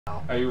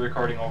Are you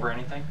recording over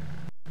anything?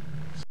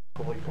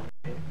 Holy fuck.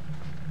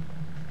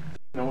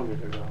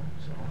 Millimeter though,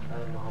 so I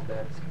don't know how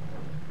bad it's gonna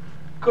look.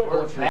 Could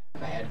look that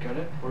bad, could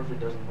it? Or if it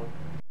doesn't look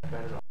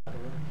bad at all. I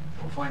don't know.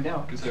 We'll find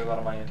out. Because there are a lot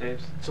of my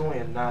tapes. It's only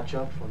a notch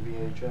up from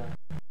VHF. Yeah.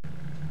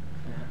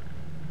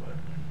 But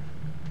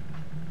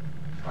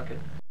Fuck it.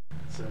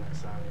 it's a nice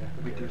sound, yeah.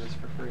 We do this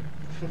for free.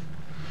 That's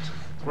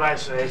what I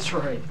say. That's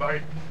right. Fuck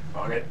it.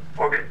 Fuck it.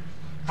 Fuck it.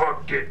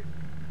 Fuck it.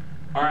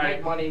 We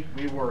make money,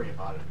 we worry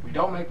about it. We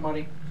don't make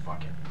money,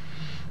 fuck it.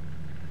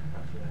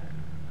 After that.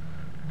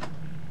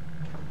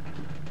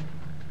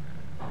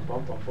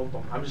 Bum, bum, bum,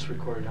 bum. I'm just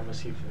recording. I'm gonna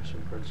see if there's some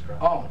birds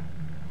drop. Oh.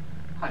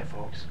 Hi,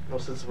 folks. No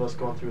sense of us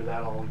going through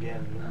that all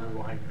again and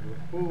rewinding.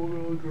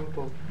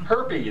 Oh,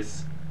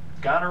 Herpes.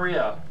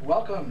 Gonorrhea.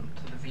 Welcome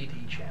to the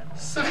VD channel.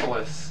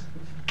 Syphilis.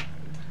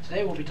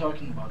 Today we'll be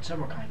talking about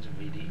several kinds of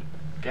VD.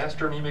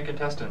 Gastroanemic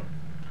intestine.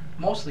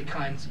 Mostly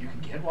kinds that you can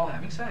get while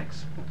having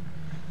sex.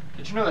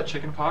 Did you know that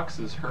chickenpox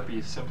is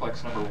herpes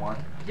simplex number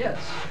 1? Yes,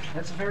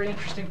 that's a very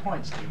interesting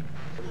point, Steve.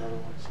 Another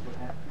one, see what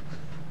happens.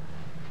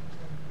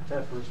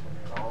 That first one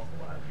had an awful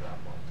lot of drop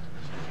off.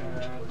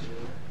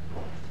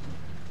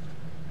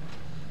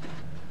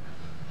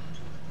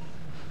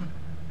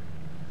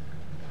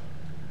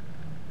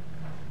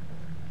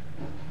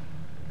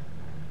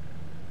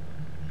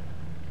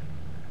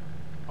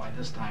 By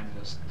this time,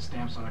 the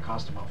stamps gonna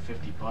cost about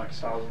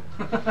 $50.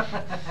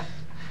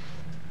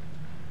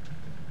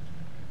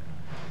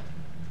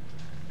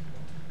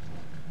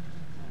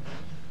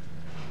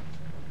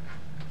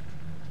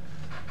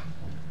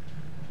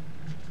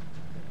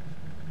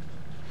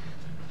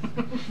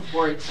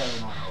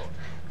 1,000.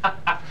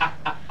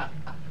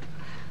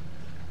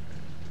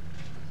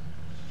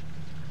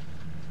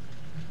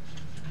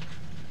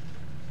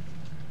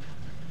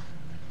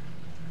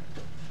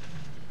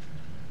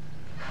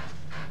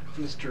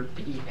 Mr.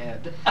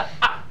 P-Head.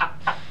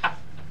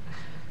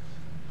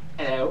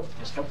 Hello,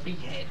 Mr.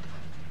 P-Head.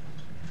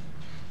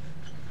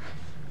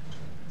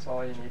 That's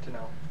all you need to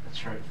know.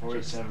 That's right,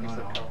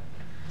 4710.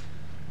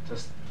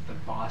 Just the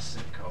boss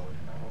zip code.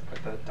 And I will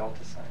put the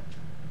delta sign.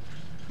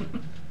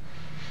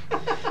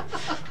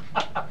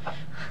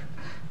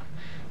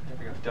 There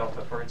we go,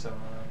 delta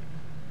 4710.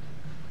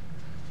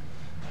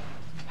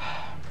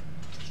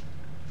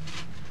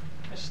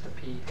 Mr.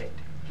 P-Head.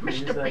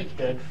 Use Mr. that P-Head.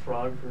 dead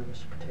frog for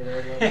Mr.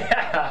 Potato Head.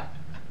 Yeah.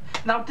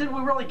 Now, did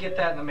we really get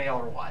that in the mail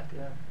or what?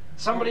 Yeah.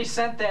 Somebody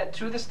sent that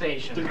to the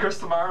station. Did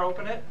Chris Lamar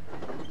open it?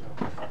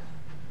 No.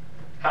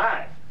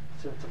 Hi.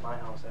 Sent it to my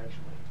house, actually.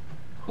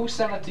 Who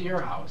sent it to your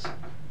house? I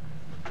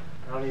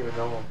don't even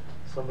know him.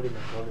 Somebody in my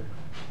brother.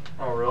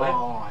 Oh, really?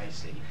 Oh, I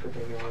see. But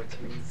they know it's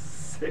me.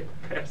 Sick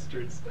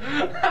bastards.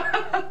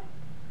 I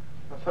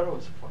thought it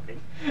was funny.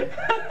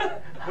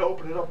 I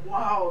opened it up.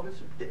 Wow,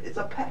 it's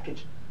a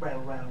package.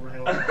 Rattle, rattle,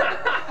 rattle.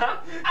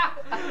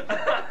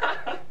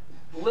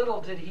 Little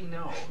did he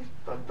know.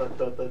 Dun, dun,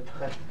 dun, dun,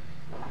 dun.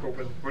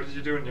 Open. What did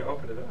you do when you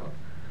opened it out?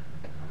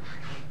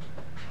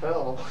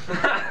 Hell.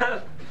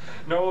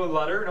 No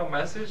letter, no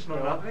message, no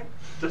nothing?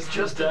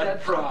 Just a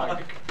dead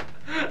frog.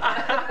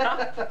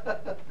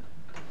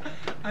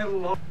 I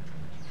love...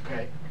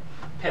 Okay.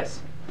 Piss.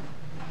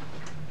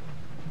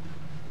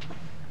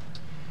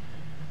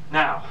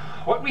 Now,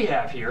 what we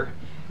have here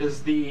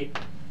is the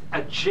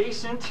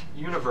adjacent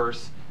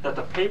universe that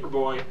the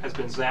Paperboy has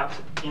been zapped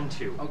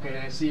into. Okay,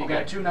 I see you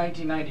got two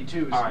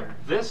 1992s All right, here.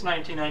 this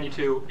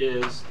 1992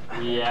 is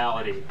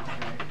reality.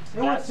 Okay.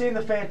 Anyone seen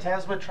the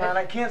Phantasmatron?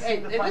 I can't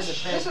seem to find the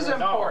This is Phantasmatron.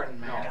 important,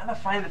 man. I gotta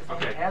find the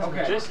Phantasmatron.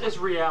 Okay. This is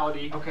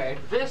reality. Okay.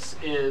 This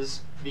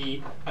is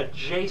the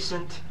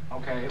adjacent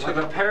Okay. to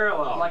the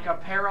parallel. Like a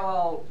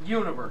parallel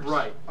universe.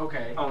 Right.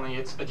 Okay. Only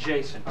it's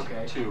adjacent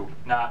to,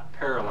 not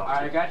parallel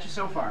I to. got you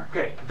so far.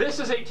 Okay, this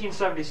is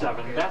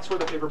 1877. Okay. That's where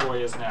the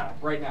Paperboy is now.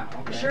 Right now.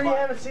 Okay. You sure you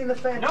haven't seen the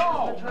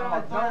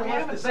Phantasmatron? No, we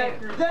haven't seen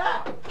it.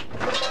 That!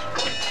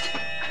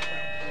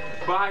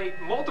 By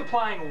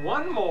multiplying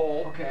 1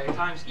 mole Okay.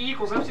 times E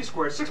equals mc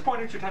squared,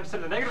 6.82 times 10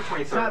 to the negative 23rd.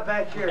 It's not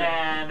back here.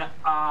 And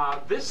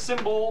this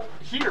symbol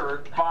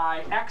here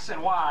by x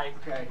and y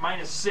Okay.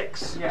 minus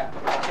 6. Yeah.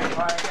 Okay. All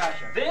right,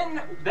 gotcha.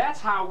 Then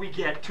that's how we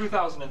get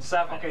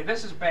 2007. Okay,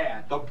 this is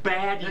bad. The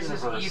bad This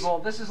universe. is evil.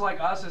 This is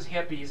like us as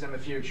hippies in the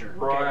future.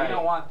 Okay, Right. we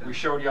don't want this. We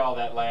showed you all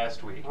that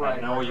last week. Right,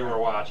 I know right, you right.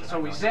 were watching. So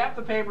we zapped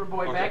the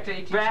Paperboy back to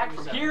 1877. Back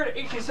from here to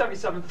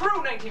 1877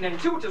 through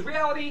 1992, which is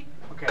reality.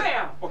 Okay.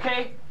 Bam!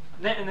 Okay?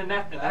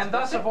 And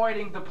thus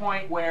avoiding the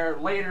point where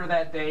later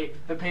that day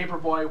the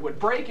Paperboy would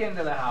break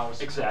into the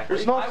house. Exactly.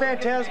 There's no I would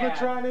get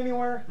Phantasmatron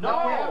anywhere? No,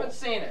 I haven't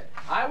seen it.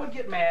 I would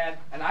get mad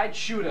and I'd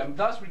shoot him.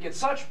 Thus, we'd get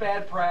such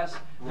bad press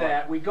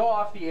that we go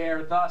off the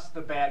air. Thus, the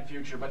bad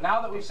future. But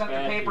now that we've sent the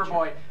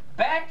Paperboy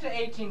back to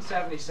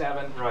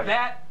 1877,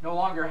 that no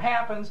longer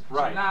happens.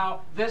 So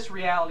now this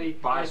reality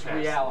is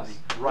reality.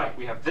 Right.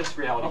 We have this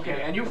reality. Okay,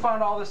 here. and you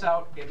found all this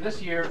out in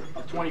this year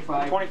of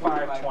 25.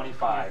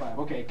 25.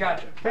 Okay,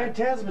 gotcha.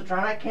 Phantasmatron.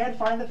 I can't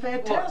find the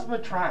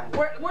Phantasmatron.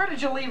 Where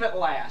did you leave it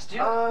last?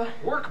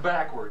 Work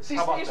backwards. See,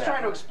 How about Steve's that?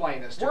 trying to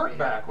explain this to me. Work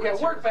backwards.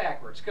 Yeah, work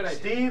backwards. Good idea.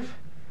 Steve,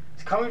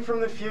 He's coming from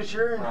the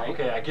future. Right.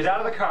 Okay, I get out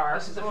of the car.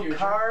 This is the Little future.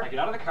 car. I get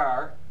out of the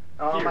car.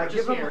 Here, I just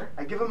give him. here.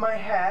 I give him my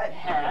hat.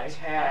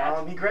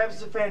 Hat. He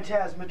grabs the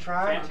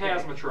Phantasmatron.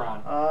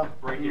 Phantasmatron.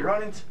 Right we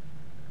here.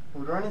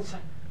 We run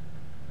inside.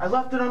 I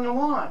left it on the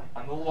lawn.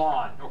 On the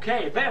lawn.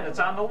 Okay, then it's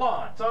on the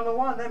lawn. It's on the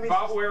lawn. That means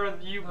About where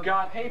you The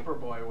got.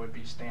 Paperboy would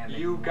be standing.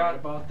 You right got-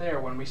 about there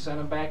when we sent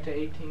him back to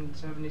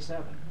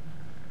 1877.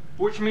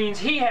 Which means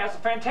he has a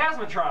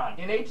Phantasmatron.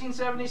 In In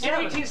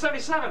 1877.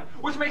 1877,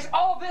 which makes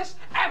all this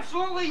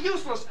absolutely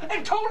useless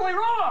and totally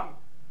wrong.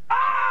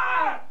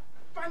 Ah!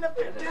 Find the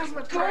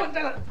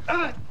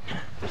Phantasmatron.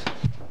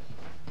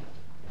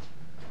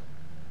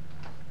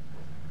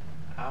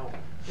 Ow.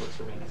 Works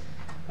for me.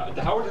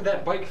 How did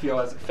that bike feel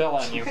as it fell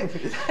on you?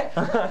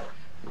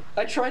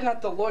 I tried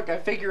not to look. I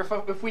figure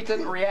if we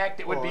didn't react,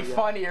 it would be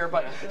funnier.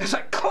 But it's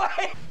like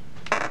clang.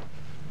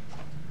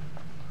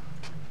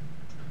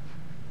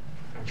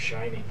 I'm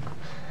shining.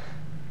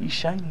 he's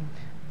shining.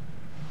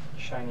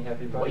 Shiny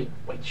happy bike.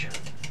 White shirt.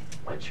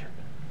 White shirt.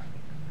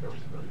 Really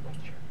white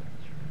shirt.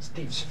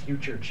 Steve's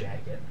future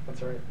jacket.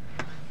 That's right.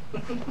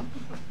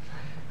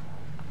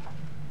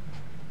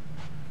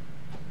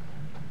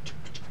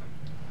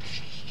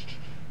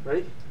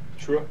 Ready?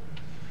 Sure.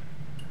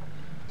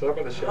 Set up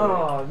with the show.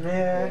 Oh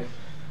man.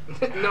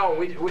 No,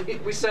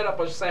 we set up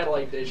a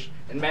satellite dish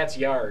in Matt's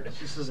yard.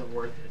 This isn't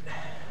worth it.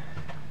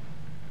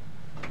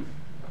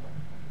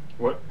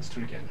 What? Let's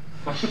do it again.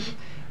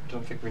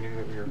 Don't think we knew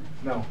that we were.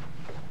 No.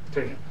 Do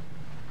it again.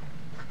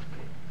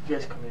 You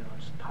guys come in, I'll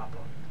just pop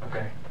up.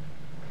 Okay.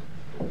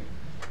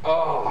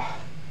 Oh,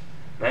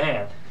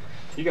 Man,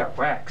 you got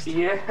waxed.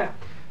 yeah.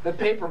 The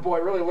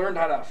Paperboy really learned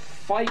how to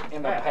fight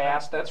in the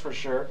past, that's for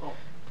sure.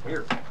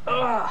 Weird.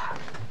 Ugh.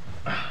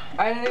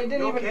 I didn't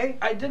You even. okay?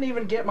 I didn't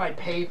even get my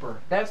paper.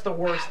 That's the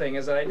worst thing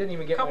is that I didn't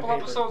even A get my couple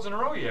paper. episodes in a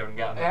row you haven't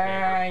gotten the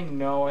I paper.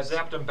 know I it's.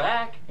 zapped them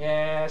back.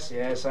 Yes,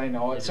 I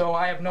know it. So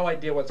I have no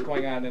idea what's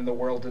going on in the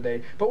world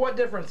today. But what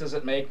difference does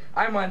it make?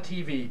 I'm on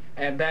TV,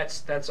 and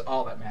that's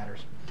all that matters.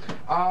 Did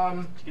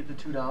you get the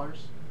 $2?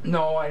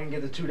 No, I didn't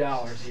get the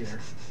 $2 either.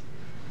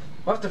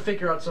 We'll have to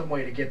figure out some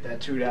way to get that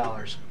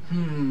 $2.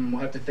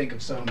 We'll have to think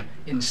of some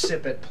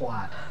insipid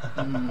plot.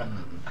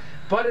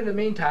 But in the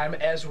meantime,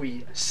 as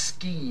we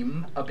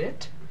scheme a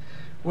bit,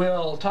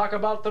 we'll talk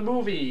about the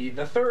movie,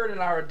 the third in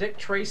our Dick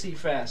Tracy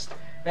Fest.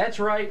 That's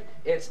right,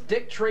 it's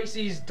Dick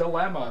Tracy's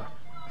Dilemma.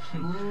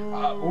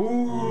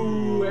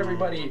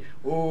 Everybody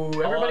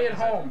at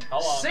home. How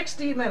long?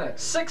 60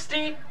 minutes.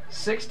 60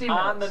 60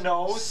 on minutes. the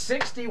nose.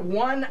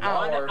 61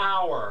 hour. 1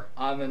 hour.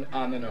 On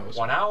the nose.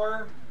 1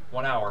 hour.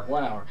 1 hour.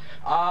 1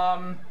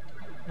 hour.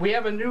 We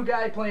have a new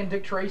guy playing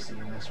Dick Tracy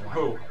in this one.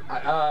 Who?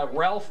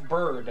 Ralph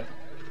Bird.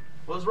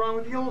 What's wrong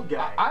with the old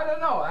guy? I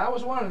don't know. I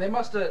was wondering. They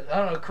must have, I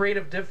don't know,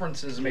 creative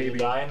differences Did maybe. he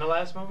die in the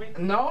last movie?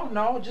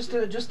 No, just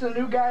a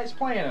new guy's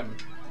playing him.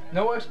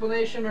 No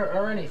explanation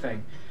or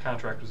anything.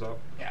 Contract was up.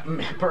 Yeah,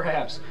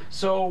 perhaps.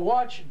 So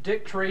watch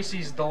Dick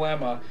Tracy's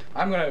Dilemma.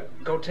 I'm gonna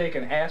go take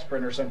an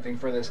aspirin or something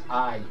for this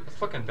eye.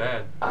 It's looking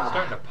bad. It's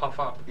starting to puff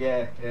up.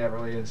 Yeah, it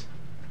really is.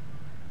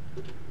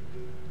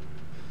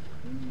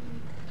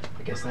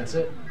 I guess that's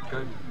it.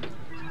 Good.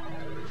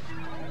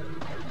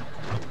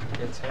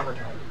 It's hammer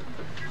time.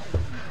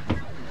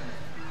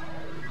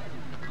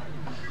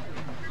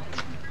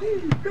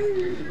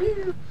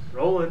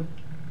 Rolling.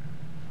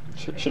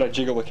 Should I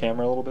jiggle the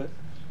camera a little bit?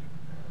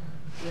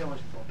 Yeah,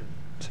 what's bumping?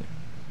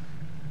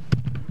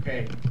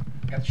 Okay,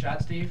 got the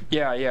shot, Steve?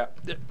 Yeah.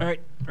 All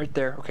right, right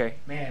there. Okay.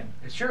 Man,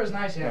 it sure is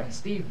nice having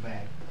Steve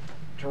back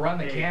to run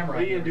the camera. What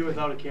are you gonna here. do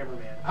without a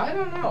cameraman? I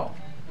don't know.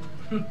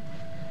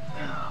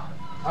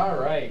 All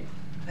right.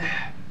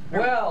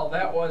 Well,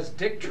 that was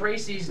Dick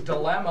Tracy's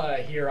Dilemma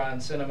here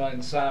on Cinema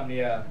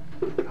Insomnia.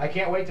 I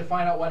can't wait to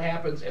find out what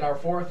happens in our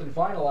fourth and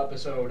final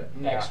episode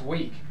next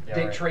week. Yeah,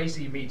 Dick right.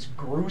 Tracy meets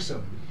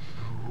Gruesome.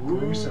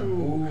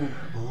 Gruesome.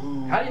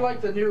 Ooh. How do you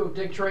like the new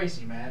Dick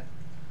Tracy, Matt?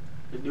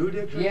 The new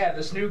Dick Tracy? Yeah,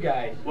 this new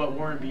guy. What,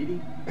 Warren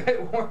Beatty?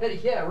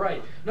 Yeah,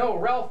 right. No,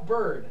 Ralph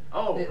Bird.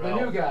 Oh, the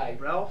Ralph. new guy.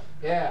 Ralph?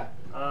 Yeah.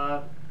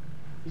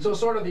 So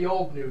sort of the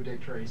old new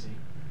Dick Tracy.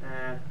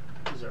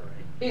 He's alright.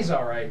 He's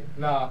all right.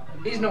 No,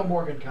 he's no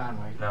Morgan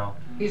Conway. No.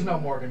 He's no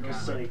Morgan No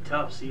Conway. Sonny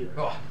Tufts either.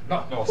 Oh,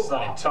 no. No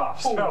Sonny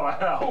Tufts. Who, No,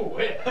 hell. who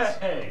is?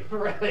 Hey.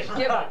 Really?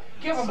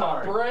 Give him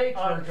Sorry. a break,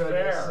 for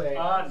goodness Unfair. sake.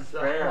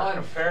 Unfair.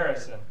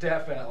 Comparison.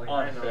 Definitely.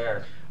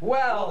 Unfair. All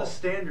Well, the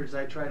standards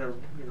I try to,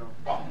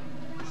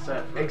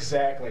 set for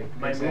exactly.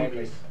 my exactly.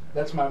 movies.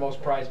 That's my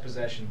most prized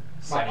possession.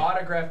 My Sonny.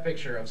 autographed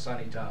picture of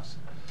Sonny Tufts.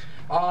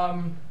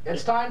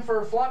 It's time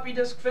for floppy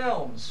disk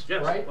films,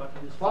 Yes, right?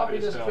 floppy Floppy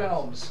disk. disk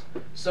films.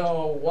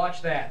 So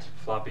watch that.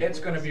 Floppy. It's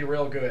going to be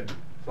real good.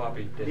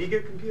 Floppy disk.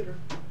 Amiga computer.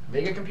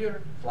 Mega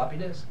computer, floppy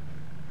disk.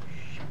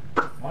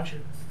 Watch it.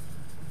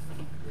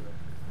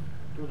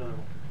 Do another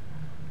one.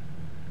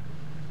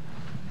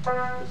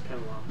 That's kind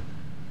of long.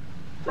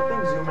 The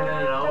thing zooming in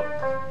and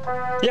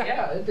out.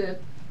 Yeah, it did.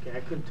 Okay, I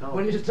couldn't tell.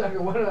 When you just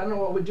talking, I don't know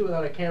what we'd do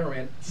without a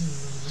cameraman.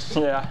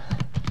 Yeah.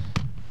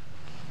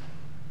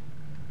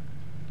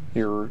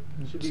 Your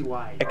Should be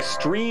wide.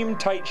 extreme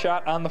tight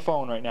shot on the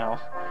phone right now.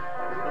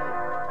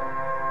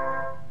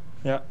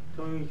 Yeah.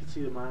 Tell me when you can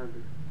see the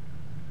monitor.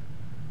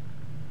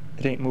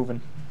 It ain't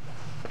moving.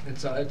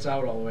 It's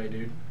out all the way,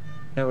 dude.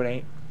 No, it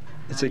ain't.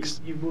 It's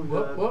You moved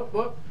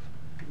Whoop.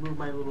 You moved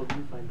my little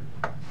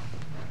viewfinder.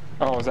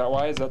 Oh, is that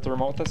why? Is that the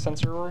remote that's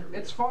sensor or?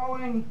 It's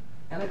falling,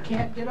 and it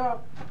can't get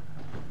up.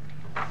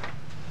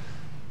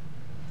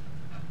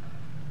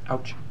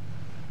 Ouch.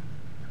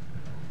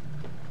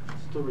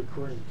 It's still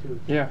recording too.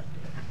 Yeah.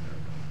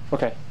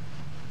 Okay.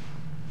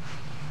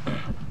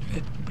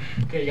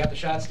 Okay, you got the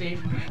shot,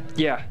 Steve?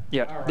 Yeah.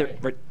 All There, right.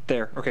 right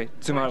there. Okay,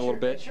 zoom out a little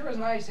It bit. sure is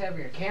nice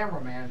having a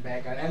cameraman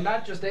back on, and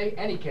not just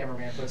any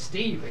cameraman, but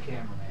Steve, the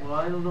cameraman. Well,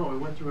 I don't know. We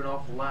went through an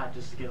awful lot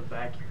just to get him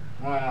back here.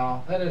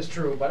 Well, that is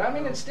true, but I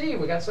mean, it's Steve.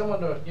 We got someone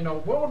to,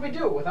 what would we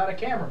do without a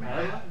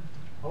cameraman?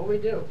 What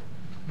would we do?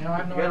 I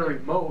have no You got a idea.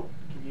 remote.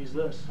 You can use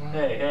this.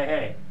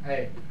 Hey.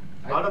 Hey.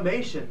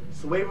 Automation.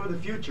 It's the wave of the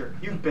future.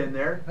 You've been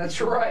there. That's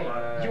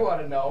right. You ought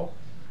to know.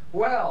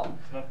 Well.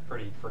 It's not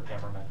pretty for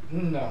cameraman.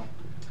 No.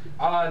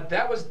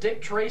 That was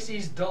Dick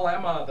Tracy's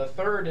Dilemma, the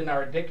third in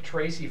our Dick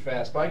Tracy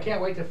Fest. But I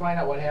can't wait to find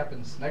out what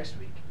happens next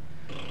week.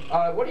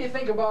 What do you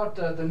think about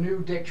the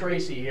new Dick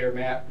Tracy here,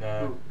 Matt?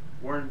 Who?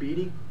 Warren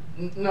Beatty?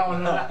 No,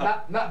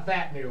 not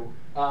that new.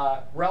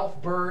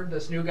 Ralph Bird,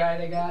 this new guy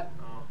they got.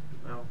 Oh,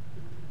 well.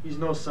 He's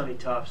no Sonny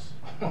Tufts.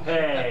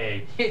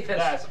 Hey,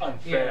 that's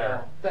unfair.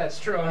 Yeah, that's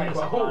true. I mean, That is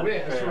well, who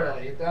is unfair.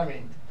 really? I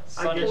mean,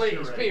 I guess please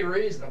you're right. be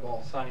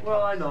reasonable.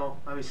 Well, I know.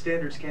 I mean,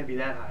 standards can't be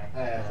that high.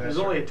 That's It was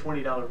only a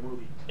 $20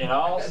 movie. In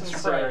all That's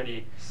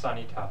sincerity,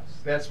 Sonny Tufts.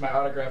 That's my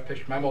autograph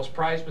picture, my most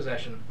prized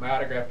possession, my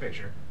autograph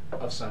picture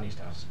of Sonny's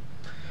Tufts.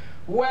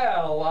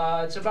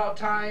 Well, it's about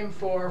time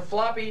for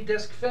floppy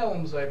disk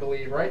films, I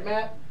believe, right,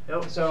 Matt?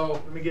 Yep. So,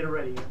 Let me get it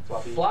ready.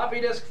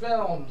 floppy disk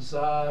films,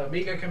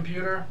 Amiga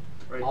computer,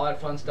 Right. all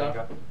that fun stuff.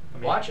 Amiga.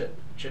 Watch it.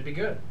 Should be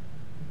good.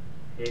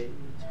 Hey.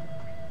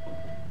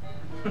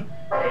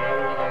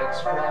 Hey,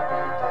 it's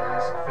floppy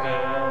disk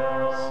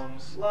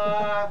films.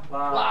 La.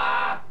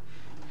 Blah!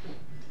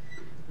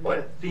 What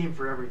a theme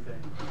for everything.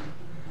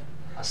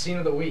 A scene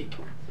of the week.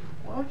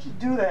 Why don't you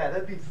do that?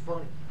 That'd be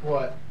funny.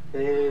 What?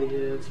 Hey,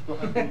 it's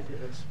floppy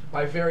disk.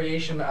 My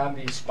variation on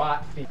the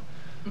spot theme.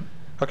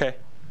 Okay.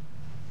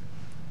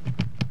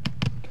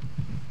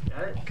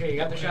 Got it? Okay, you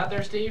got the shot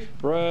there, Steve?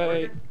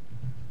 Right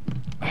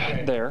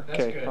Okay, there. that's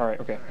Okay. good. All right.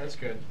 Okay. That's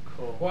good.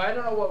 Cool. Well, I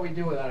don't know what we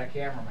do without a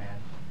cameraman.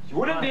 You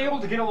wouldn't be able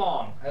to get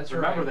along. That's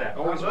Remember right. that.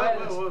 Always.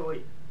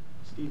 Wait.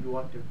 Steve, you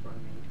walked in front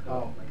of me.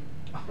 Oh.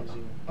 My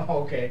Zoom. Oh,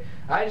 okay.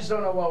 I just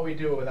don't know what we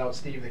do without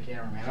Steve the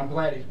cameraman. I'm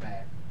glad he's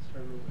back.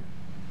 Start moving.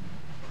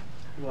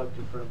 You walked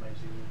in front of my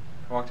Zoom.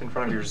 I walked in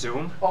front of your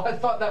Zoom. Oh, I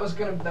thought that was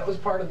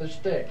part of the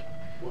shtick.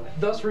 What?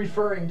 Thus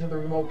referring to the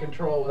remote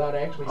control without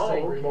actually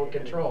saying okay. remote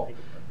control.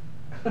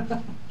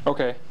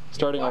 Okay.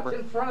 Starting Walked over.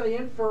 in front of the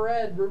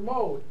infrared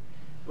remote.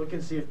 Look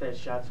and see if that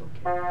shot's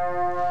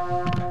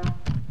okay.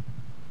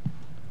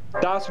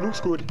 Das looks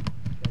good.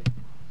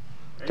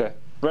 Okay. Okay.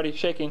 Ready?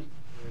 Shaking.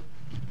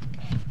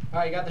 All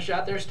right, you got the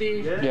shot there,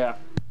 Steve? Yeah.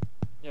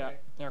 Yeah.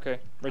 Okay.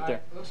 Right All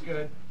there. looks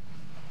good.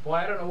 Well,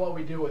 I don't know what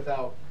we do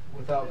without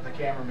the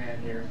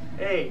cameraman here.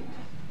 Hey,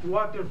 you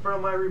walked in front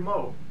of my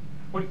remote.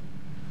 What?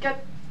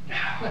 Get.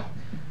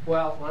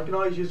 Well, Well, I can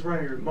always use my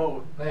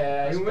remote.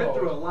 yeah, I You went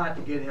through a suppose. lot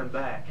to get him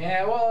back.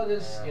 Yeah, well, it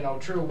is,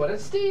 true, but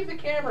it's Steve the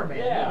cameraman.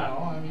 Yeah.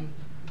 I mean,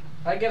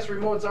 I guess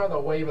remotes are the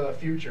wave of the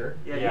future.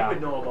 Yeah, Yeah. you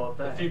would know about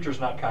The that. future's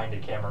not kind to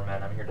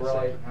cameramen. I'm here to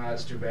Really? say. Oh,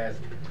 that's too bad.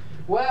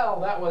 Well,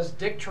 that was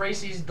Dick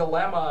Tracy's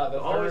Dilemma. The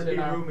There'll always third be in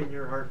our- room in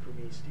your heart for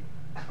me, Steve.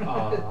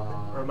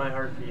 Or my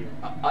heart for you.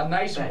 A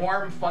nice Thanks.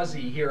 warm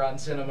fuzzy here on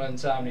Cinema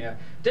Insomnia.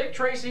 Dick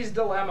Tracy's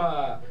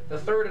Dilemma, the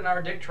third in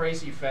our Dick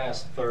Tracy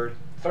Fest. Third.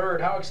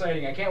 How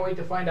exciting. I can't wait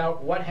to find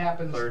out what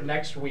happens Third.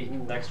 next week.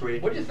 Next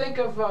week. What do you think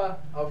of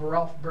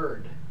Ralph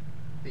Bird?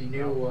 The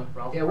new,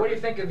 Ralph what do you Bird?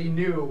 think of the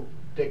new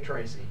Dick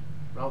Tracy?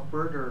 Ralph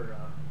Bird or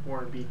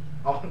Warren Beatty?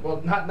 Oh,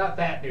 well, not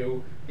that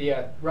new. The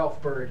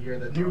Ralph Bird here,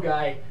 the new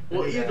guy.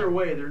 Well, The new either guy.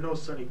 way, there are no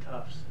Sonny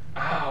Tufts.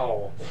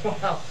 Ow.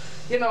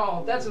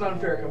 Well, that's an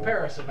unfair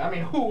comparison. I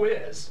mean, who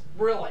is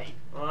really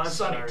Oh, I'm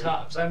Sonny sorry.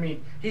 Tufts? I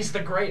mean, he's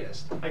the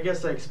greatest. I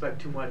guess I expect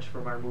too much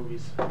from our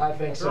movies. I think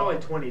They're so. only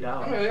 $20.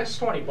 I mean, that's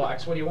 $20.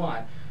 What do you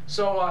want?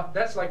 So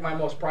that's like my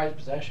most prized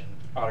possession.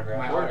 Autograph.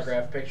 My Of course.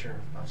 autographed picture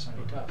of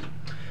Sonny Tufts.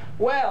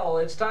 Well,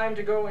 it's time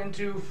to go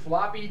into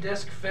floppy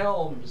disk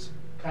films.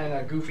 Kind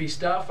of goofy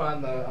stuff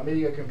on the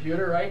Amiga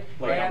computer, right?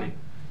 Like and Amiga.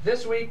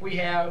 this week we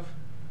have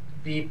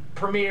the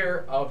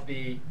premiere of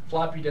the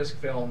floppy disk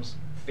films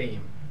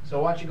theme.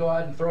 So why don't you go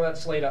ahead and throw that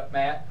slate up,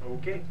 Matt?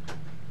 Okay.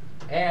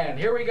 And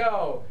here we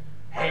go.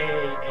 Hey,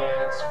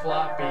 it's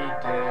floppy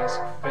disk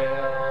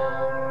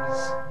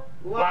films.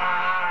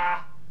 Wah!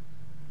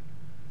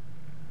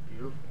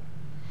 Beautiful.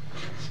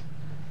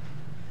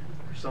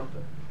 Or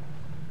something.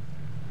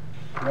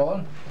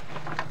 Rolling.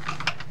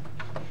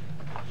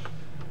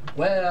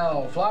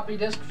 Well, floppy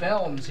disk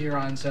films here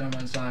on Cinema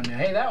Insomnia.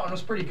 Hey, that one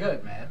was pretty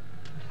good, Matt.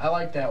 I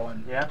like that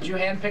one. Yeah? Did you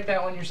handpick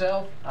that one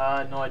yourself?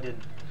 No, I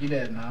didn't. You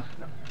did, huh?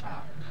 No.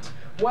 Ah.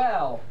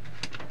 Well,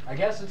 I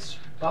guess it's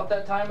about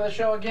that time of the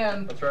show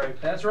again. That's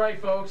right. That's right,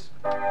 folks.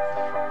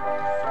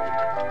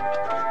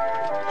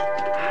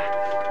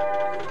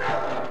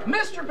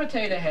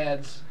 Potato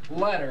Head's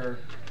letter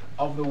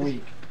of the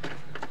week.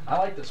 I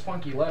like this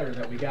funky letter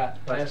that we got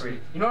last week.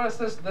 You notice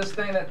this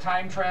thing, that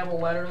time travel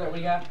letter that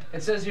we got?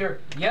 It says here,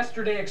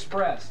 Yesterday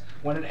Express,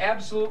 when it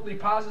absolutely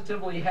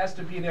positively has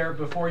to be there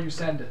before you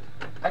send it.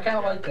 I kind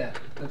of like that.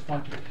 That's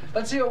funky.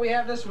 Let's see what we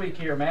have this week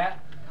here, Matt.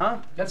 Huh?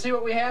 Let's see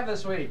what we have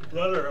this week.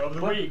 Letter of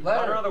the week.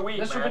 Letter of the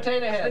week, Mr. man. Potato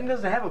This thing Head.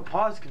 doesn't have a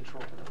pause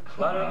control.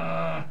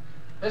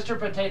 Mr.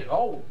 Potato.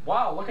 Oh,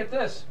 wow, look at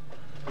this.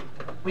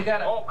 We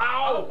got a. Oh,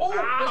 ow! Oh,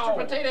 Ow!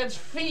 Mr. Potato Head's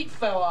feet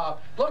fell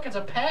off. Look, it's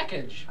a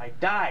package. I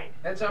died.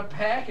 It's a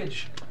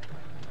package.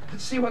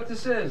 Let's see what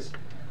this is.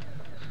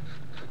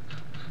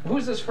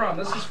 Who's this from?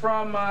 This is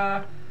from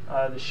The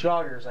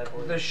Shoggers, I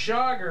believe. the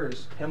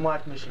Shoggers.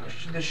 Hemlock, Michigan.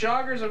 The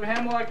Shoggers of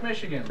Hemlock,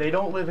 Michigan. They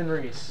don't live in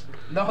Reese.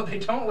 No, they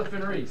don't live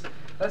in Reese.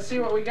 Let's see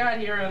what we got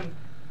here.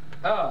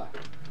 And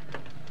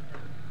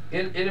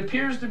it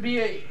appears to be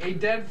a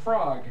dead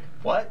frog.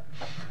 What?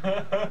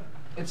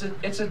 It's a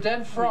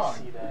dead frog.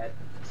 Let me see that.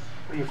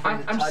 Are you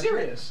afraid to I'm touch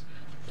serious.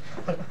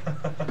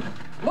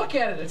 Look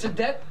at it. It's a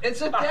dead.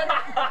 It's a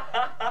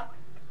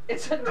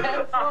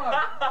dead frog.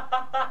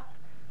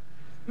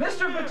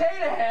 Mr.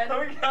 Potato Head.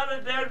 We got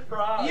a dead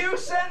frog. You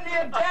sent me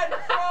a dead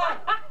frog.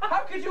 How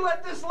could you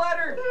let this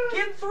letter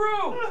get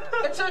through?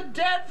 It's a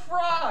dead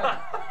frog.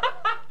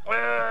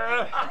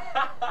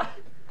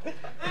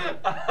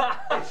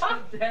 It's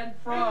a dead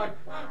frog.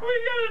 We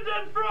got a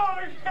dead frog.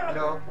 it?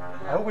 No.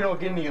 I hope we don't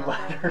get any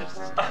letters.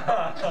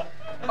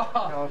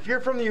 No, if you're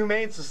from the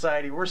Humane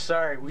Society, we're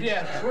sorry.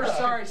 Yes, we're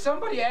sorry.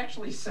 Somebody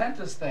actually sent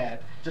us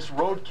that. Just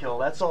roadkill.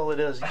 That's all it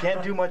is. You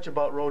can't do much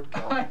about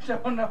roadkill. I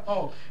don't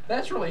know.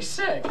 That's really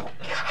sick.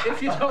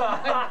 If you don't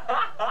mind,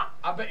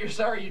 I bet you're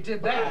sorry you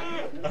did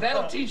that.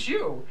 That'll teach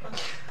you.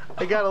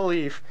 I gotta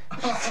leave.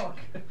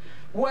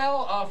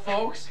 Well,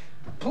 folks,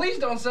 please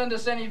don't send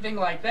us anything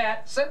like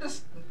that. Send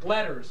us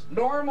letters.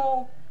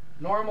 Normal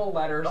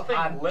letters Nothing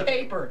on living.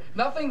 paper.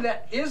 Nothing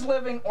that is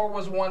living or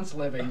was once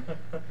living.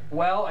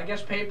 Well, I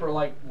guess paper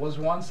was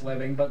once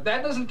living, but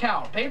that doesn't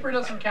count. Paper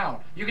doesn't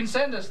count. You can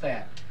send us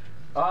that.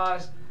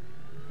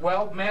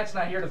 Well, Matt's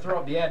not here to throw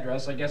up the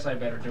address. I guess I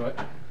better do it.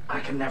 I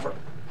can never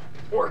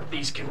work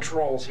these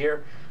controls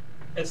here.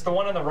 It's the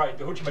one on the right,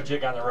 the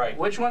hoochie-majig on the right.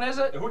 Which one is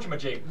it? The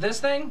hoochie-majig. This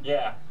thing?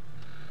 Yeah.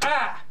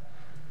 Ah!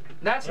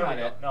 That's There not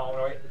we go. it. No,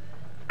 wait.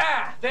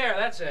 Ah! There,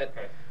 that's it.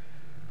 Okay.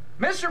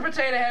 Mr.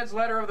 Potato Head's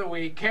letter of the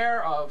week,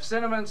 care of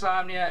Cinema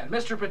Insomnia and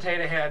Mr.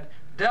 Potato Head,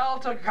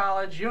 Delta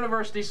College,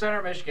 University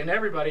Center, Michigan.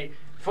 Everybody,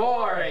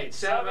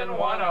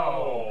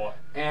 48710.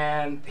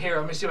 And here,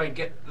 let me see if I can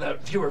get the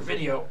viewer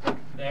video.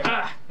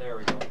 There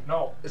we go.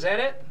 No. Is that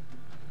it?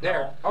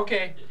 There.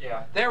 Okay.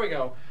 Yeah. There we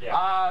go.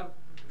 Yeah.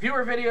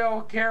 Viewer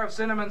video, care of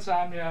Cinema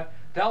Insomnia,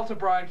 Delta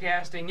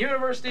Broadcasting,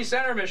 University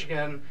Center,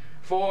 Michigan,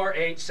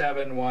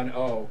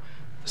 48710.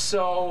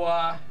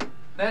 So,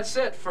 that's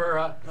it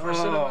for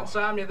Cinema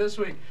Insomnia this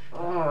week.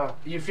 Do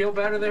you feel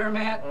better there,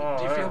 Matt?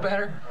 Do you feel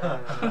better?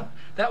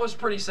 That was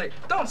pretty sick.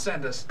 Don't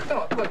send us.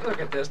 Look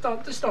at this.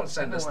 Don't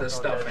send us this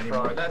stuff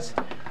anymore. That's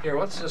here.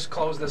 Let's just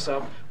close this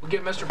up. We'll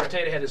give Mr.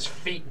 Potato Head his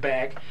feet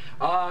back.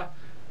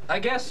 I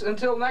guess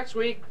until next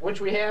week, which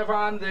we have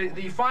on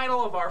the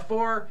final of our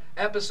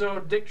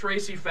 4-episode Dick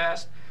Tracy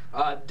Fest.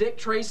 Dick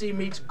Tracy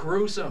meets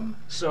Gruesome.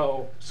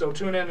 So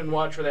tune in and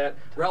watch for that.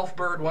 Ralph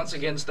Bird once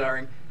again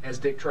starring as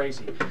Dick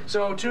Tracy.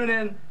 So tune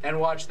in and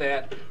watch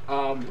that.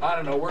 I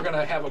don't know. We're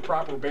gonna have a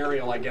proper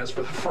burial, I guess,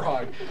 for the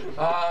frog.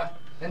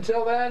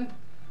 Until then,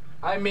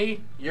 I'm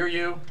me. You're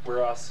you.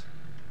 We're us.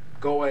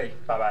 Go away.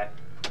 Bye-bye.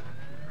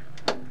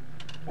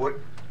 What?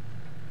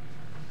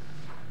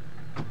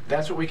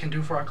 That's what we can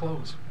do for our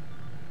clothes.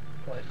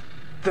 What?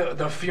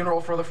 The funeral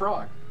for the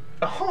frog.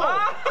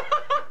 Oh!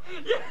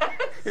 Yes!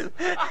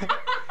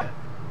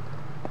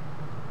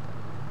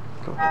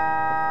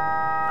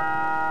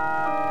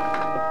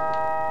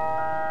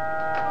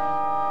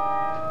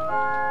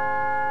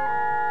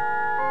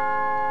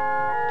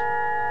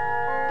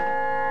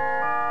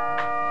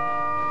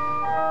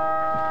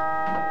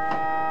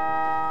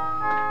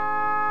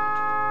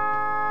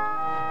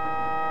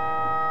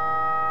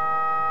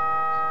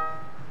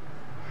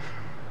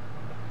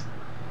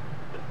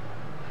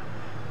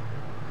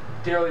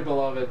 Dearly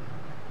beloved,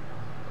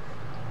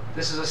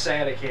 this is a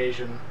sad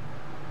occasion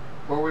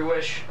where we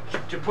wish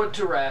to put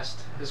to rest,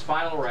 his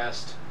final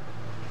rest,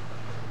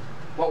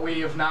 what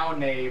we have now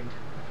named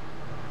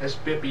as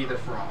Bippy the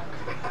Frog.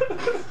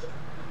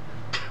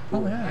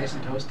 Oh, yeah. Nice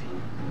and toasty.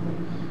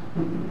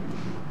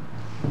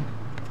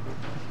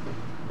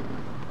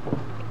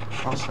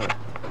 I'll start.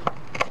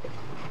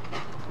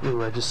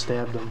 Ooh, I just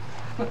stabbed him.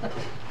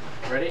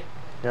 Ready?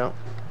 Yep.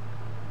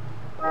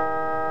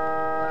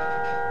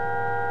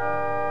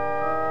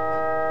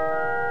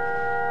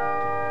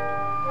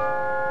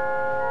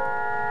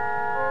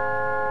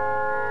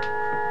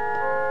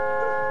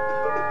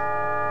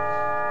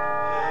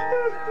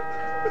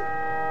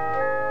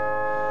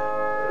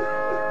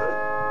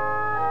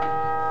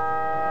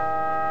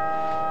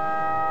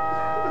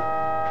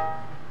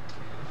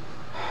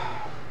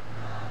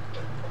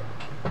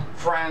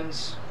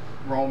 Friends,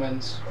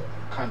 Romans,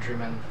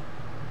 countrymen,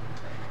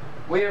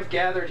 we have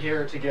gathered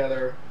here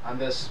together on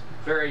this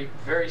very,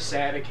 very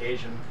sad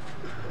occasion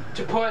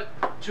to put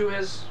to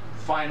his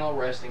final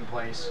resting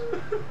place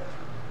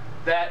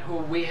that who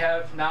we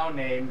have now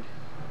named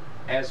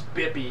as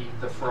Bippy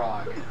the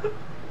Frog.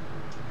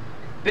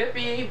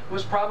 Bippy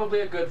was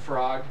probably a good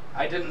frog.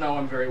 I didn't know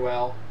him very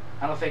well.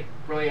 I don't think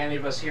really any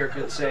of us here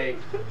could say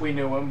we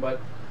knew him, but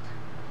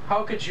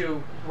how could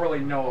you really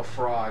know a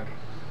frog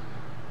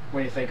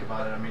when you think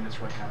about it? I mean, it's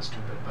really kind of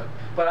stupid,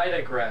 but I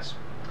digress.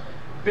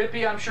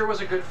 Bippy, I'm sure,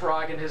 was a good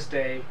frog in his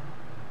day.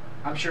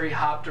 I'm sure he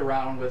hopped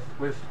around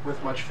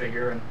with much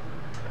vigor. And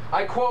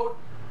I quote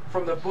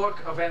from the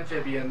Book of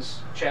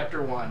Amphibians,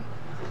 Chapter 1.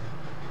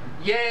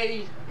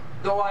 Yea,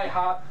 though I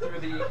hop through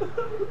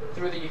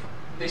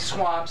the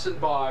swamps and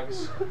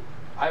bogs,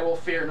 I will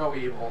fear no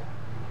evil.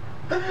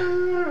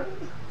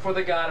 For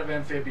the God of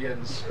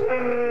amphibians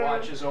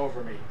watches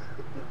over me.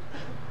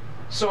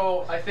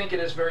 So I think it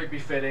is very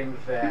befitting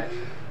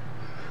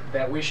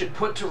that we should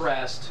put to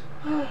rest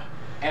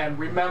and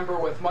remember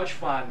with much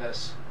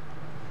fondness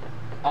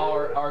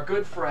our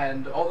good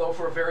friend, although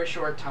for a very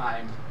short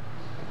time,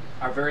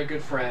 our very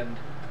good friend,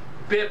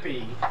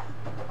 Bippy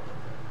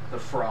the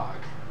Frog.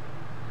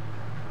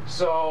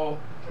 So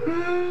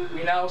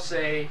we now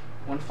say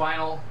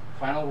several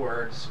final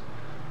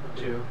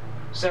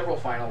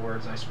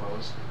words, I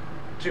suppose,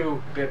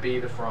 to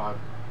Bippy the Frog.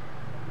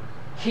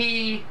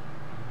 He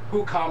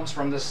who comes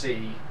from the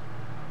sea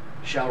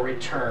shall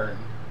return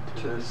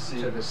To the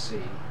sea. to the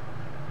sea.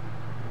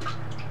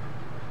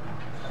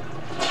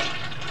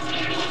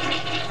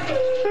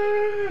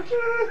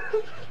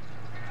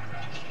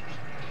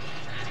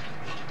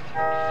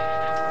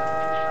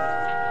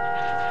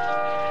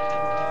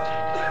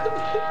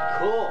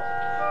 Cool.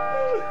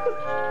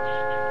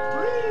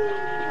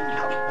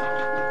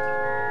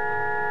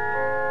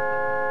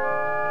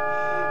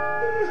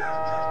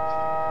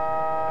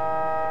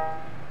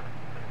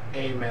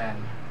 Amen.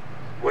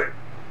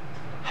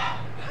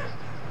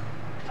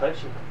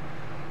 Touchy.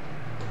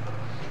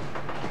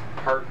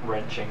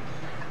 Heart-wrenching.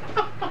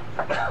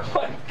 Oh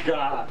my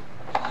God.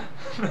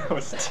 That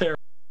was terrible.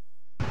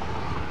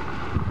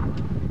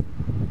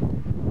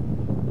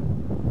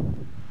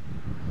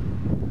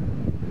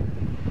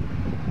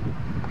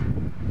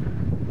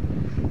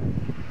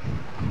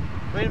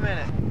 Wait a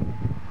minute.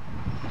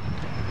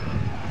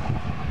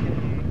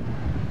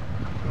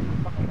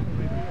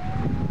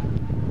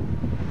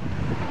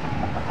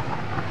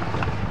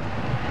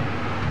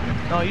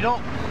 No, you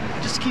don't.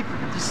 Just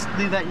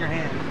leave that in your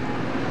hand.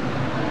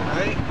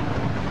 Right?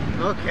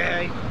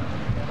 Okay.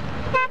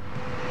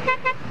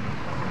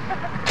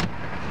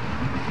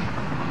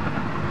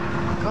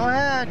 Go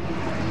ahead.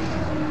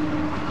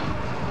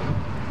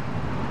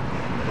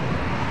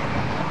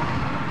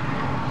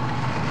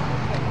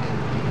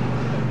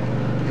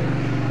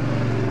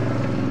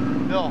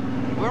 Bill,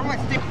 where am I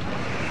sticking?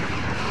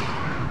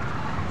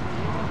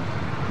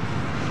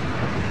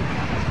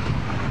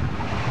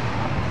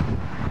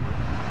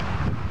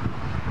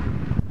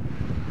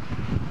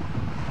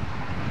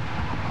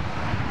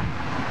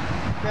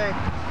 Okay.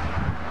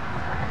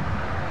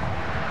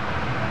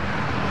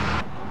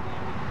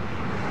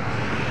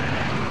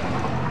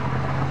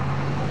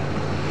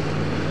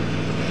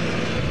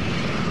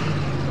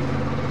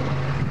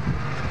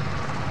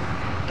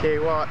 Okay,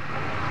 what?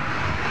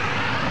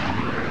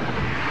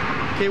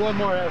 Okay, one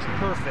more. That was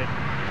perfect.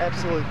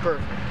 Absolutely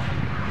perfect.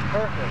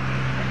 Perfect.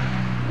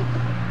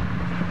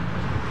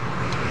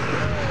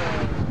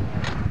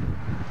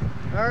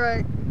 All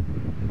right.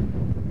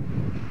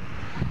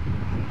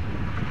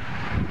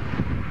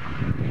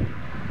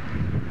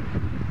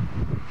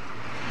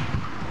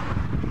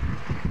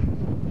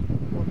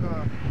 Look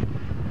up.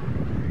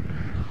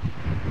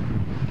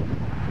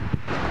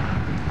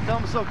 Tell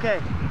him it's okay.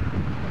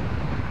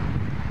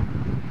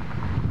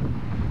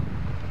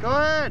 Go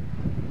ahead.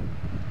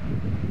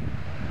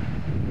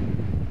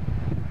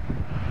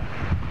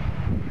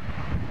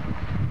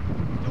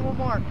 Do one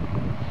more.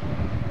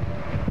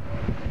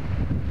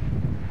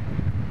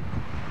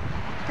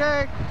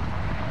 Okay.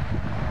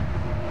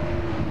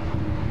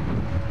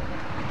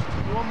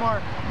 Do one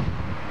more.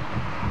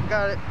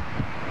 Got it.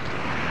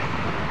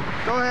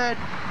 Go ahead.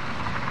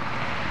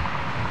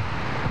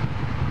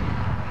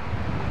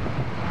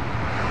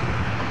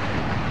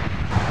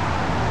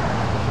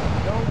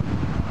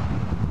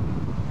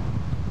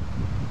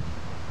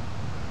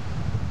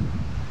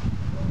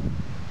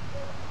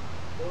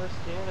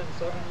 Standing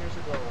 7 years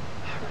ago.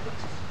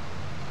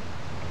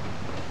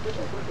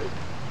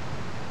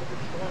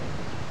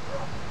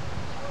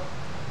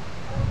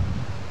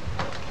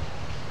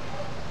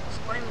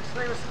 Explain.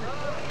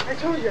 I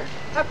told you.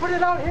 I put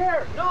it out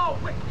here. No,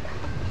 wait.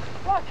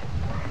 Look.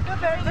 The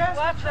fantastic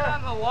left it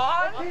on the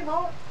lawn. I came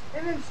out,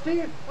 and then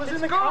Steve was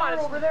in the car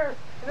over there.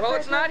 Well,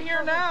 it's not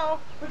here now.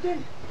 But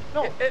then,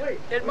 no, wait.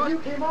 When you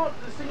came out,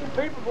 the singing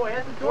paperboy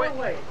had the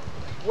doorway.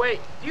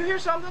 Wait, do you hear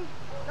something?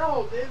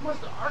 No, it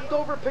must have arced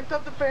over, picked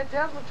up the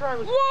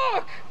Phantasmatron.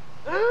 Look!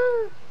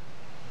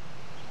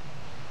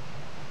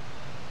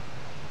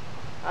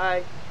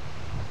 Hi.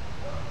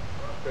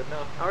 Good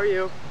enough. How are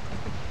you?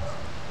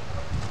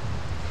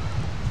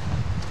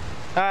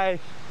 Hi.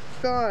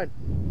 Gone.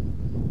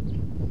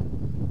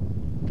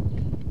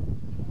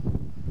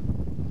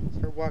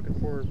 Start walking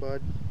forward,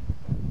 bud.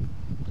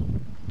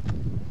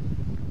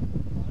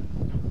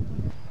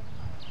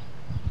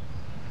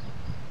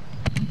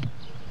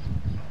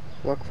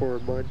 Walk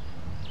forward, bud.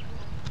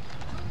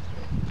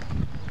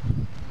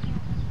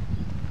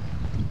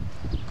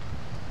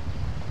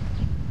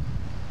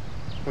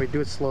 Wait, do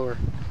it slower.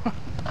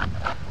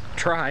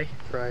 Try.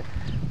 Try.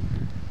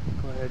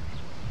 Go ahead.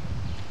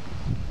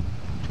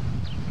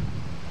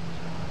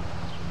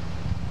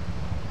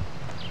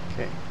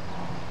 Okay.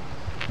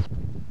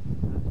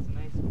 That's a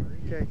nice story.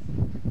 Okay.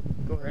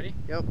 Go ahead. Ready?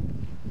 Yep.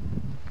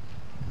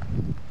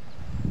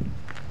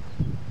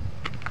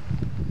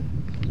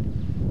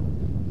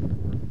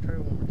 Try it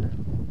one more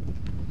time.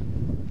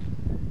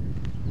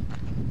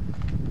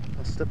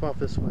 I'll step off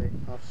this way,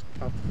 off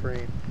the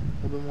frame.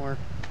 A little bit more.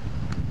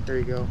 There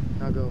you go.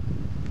 Now go.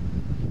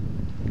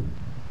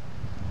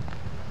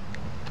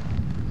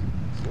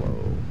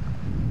 Slow.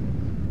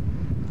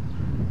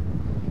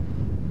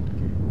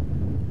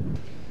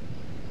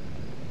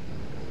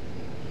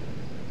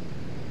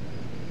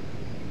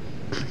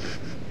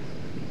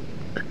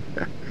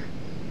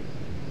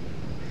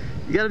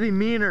 You gotta be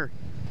meaner.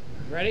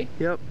 Ready?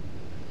 Yep.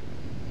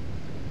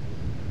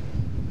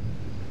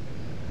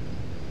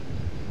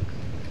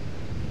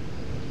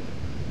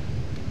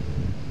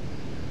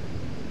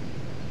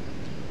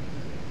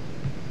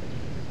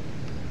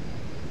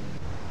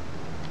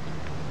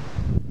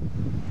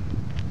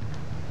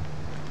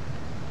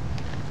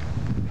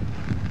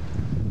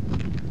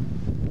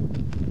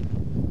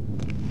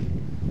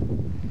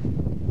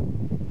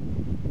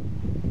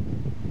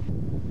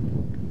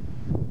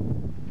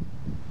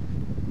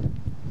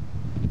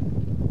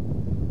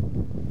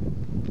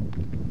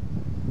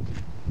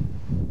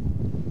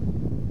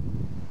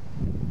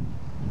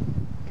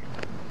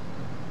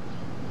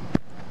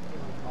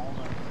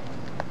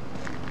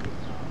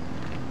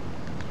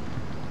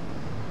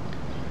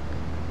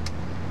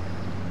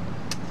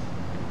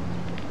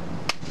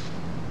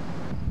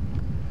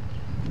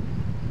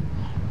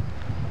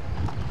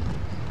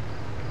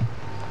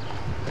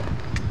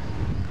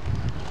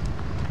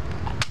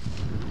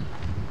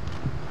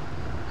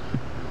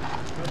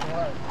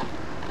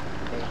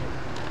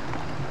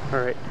 All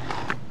right.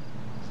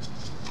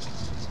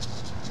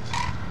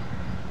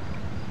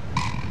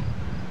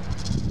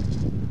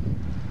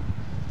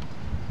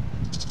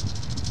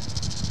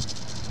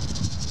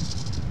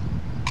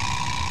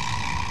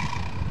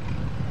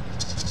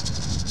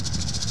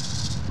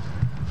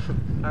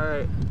 All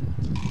right.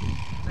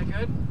 Is that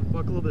good?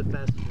 Walk a little bit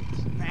faster.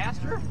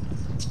 Faster?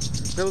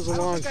 That was a I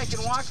don't long. think I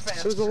can walk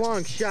faster. It was a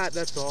long shot.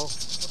 That's all.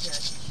 Okay.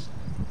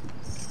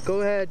 Go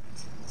ahead.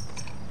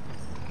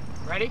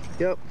 Ready?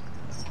 Yep.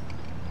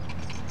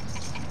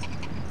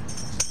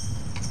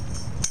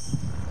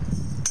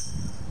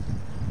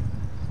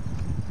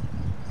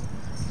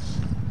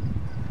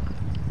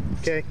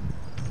 Okay.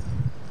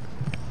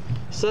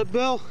 Set,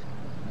 Bill.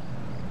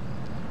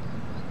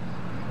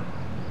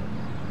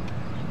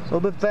 A little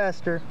bit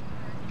faster.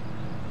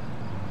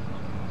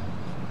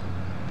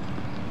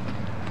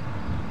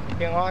 You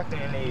can't lock me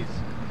in these.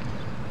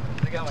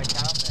 I got my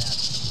combat.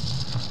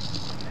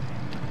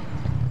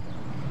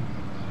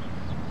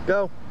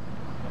 Go.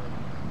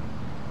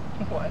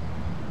 What?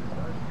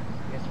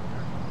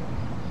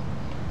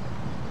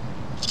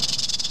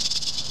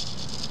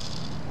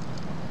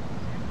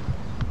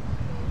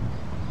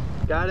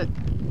 Got it.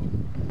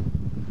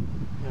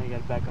 Now you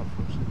gotta back up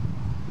first.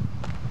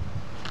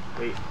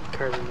 Wait,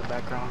 car's in the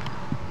background.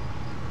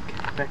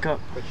 Okay, back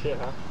up. Good shit,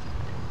 huh?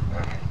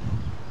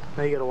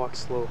 Now you gotta walk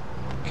slow.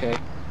 Okay.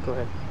 Go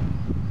ahead.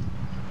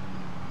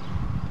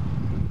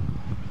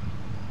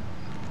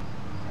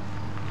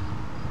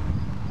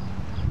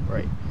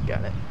 Right,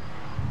 got it.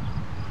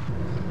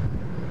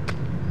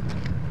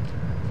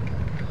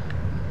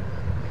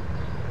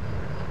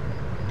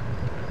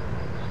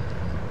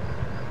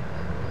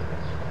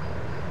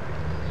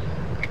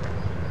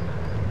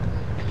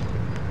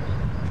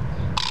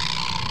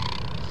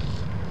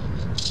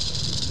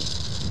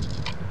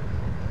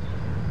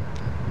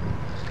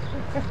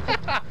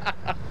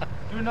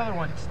 Do another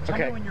one. Tell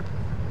Okay. me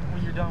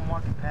when you're done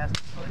walking past.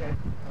 Okay.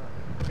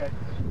 Okay.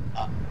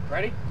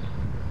 Ready?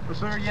 Or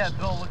better yet,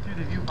 Bill, look through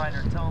the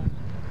viewfinder and tell him.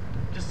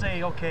 Just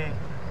say okay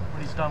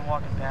when he's done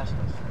walking past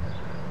us.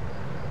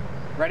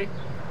 Ready?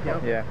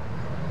 Yep. Yeah.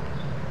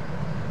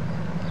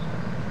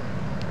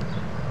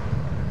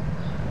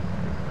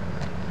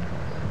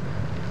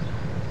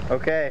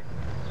 Okay.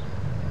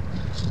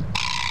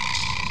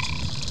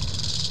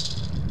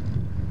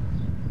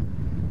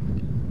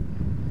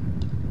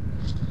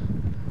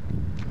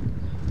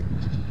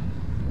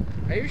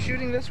 Are you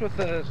shooting this with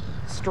the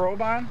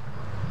strobe on?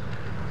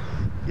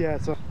 Yeah,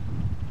 so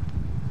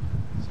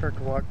start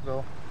to walk,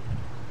 Bill.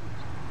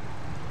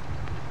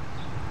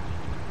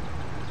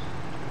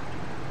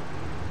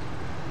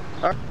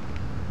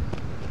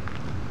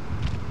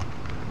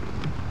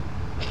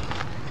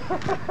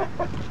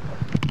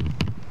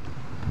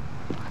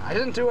 I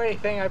didn't do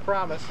anything, I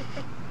promise.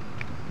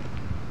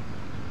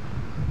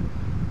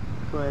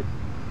 Go ahead.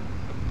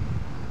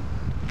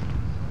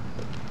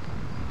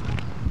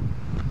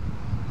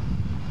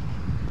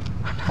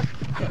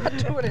 I'm not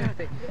doing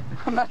anything.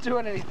 I'm not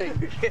doing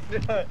anything. You can't do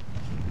it.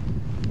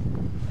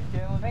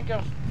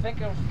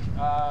 Think of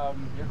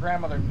your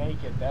grandmother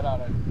naked. That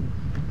ought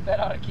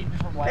to keep you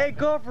from laughing. Hey,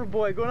 gopher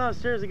boy, go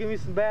downstairs and give me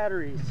some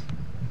batteries.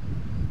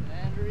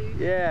 Batteries?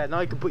 Yeah, now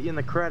I can put you in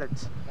the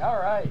credits. All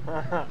right.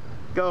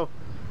 Go.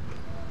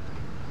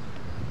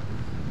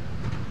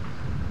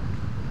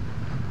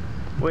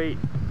 Wait.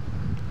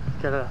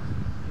 You gotta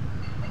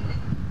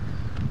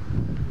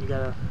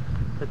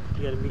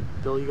meet,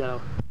 Bill, you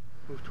gotta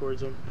move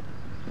towards him.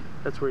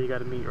 That's where you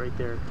gotta meet, right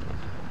there.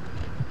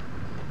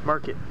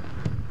 Mark it.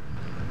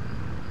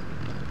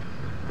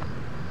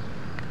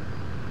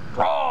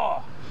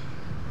 Draw!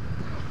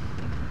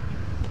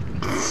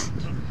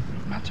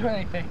 I'm not doing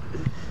anything.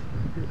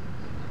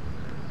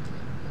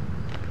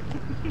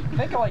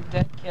 Think of like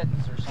dead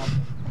kittens or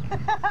something.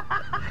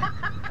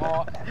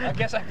 Well, I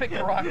guess I picked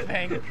the wrong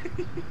thing.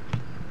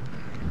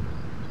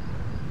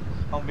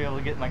 I'll be able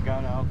to get my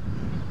gun out.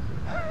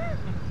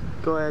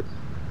 Go ahead.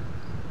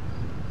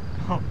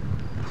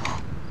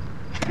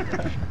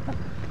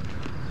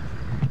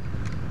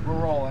 We're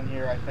rolling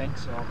here, I think,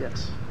 so.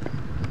 Yes.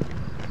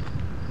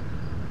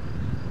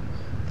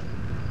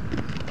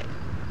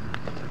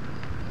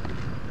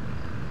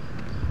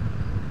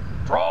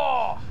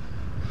 Draw!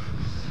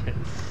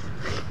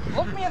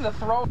 Look me in the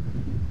throat.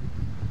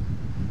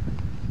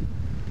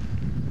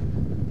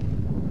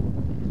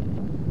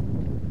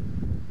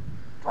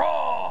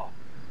 Draw!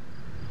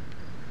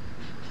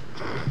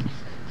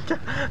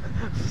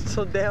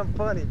 So damn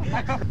funny.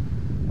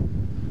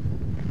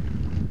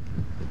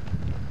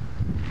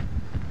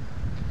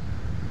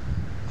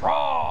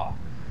 Draw!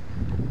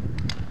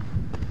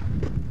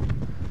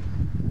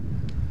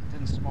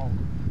 Didn't smoke.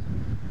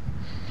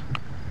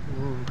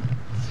 Ooh.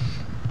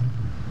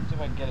 See if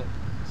I can get it,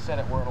 set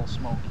it where it'll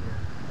smoke here.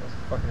 That's a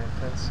fucking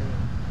intense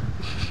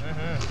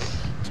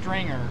scene.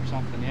 Stringer or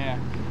something, yeah.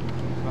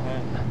 Go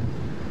ahead.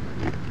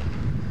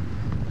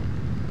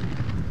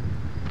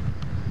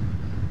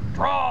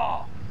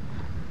 Draw!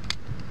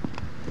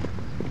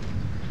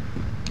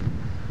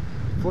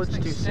 Foot's This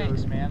too thing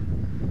stinks, soon. man.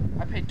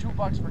 I paid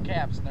 $2 for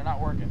caps and they're not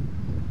working.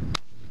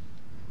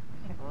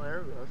 Well,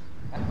 there it goes.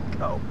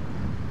 Go.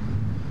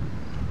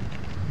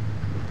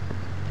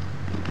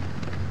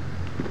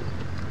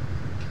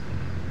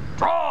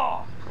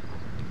 Draw!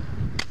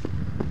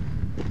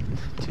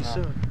 Too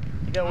soon.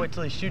 You gotta wait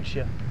till he shoots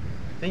you.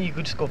 Then you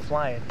could just go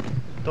flying.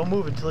 Don't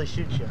move until he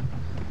shoots you.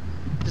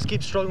 Just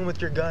keep struggling with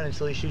your gun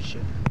until he shoots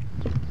you.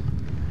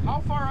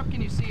 How far up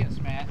can you see us,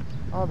 Matt?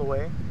 All the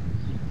way.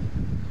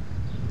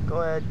 Go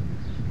ahead.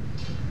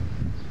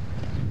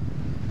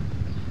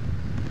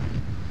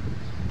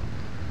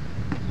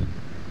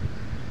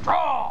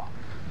 Draw!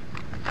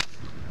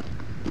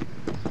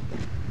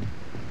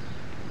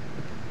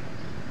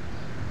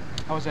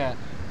 How was that?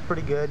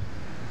 Pretty good.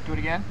 Do it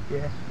again?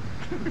 Yeah.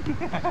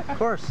 Of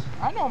course.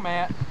 I know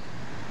Matt.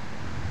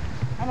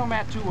 I know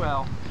Matt too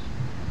well.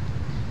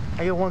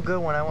 I get one good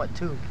one, I want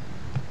two.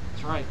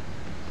 That's right.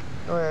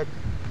 Go ahead.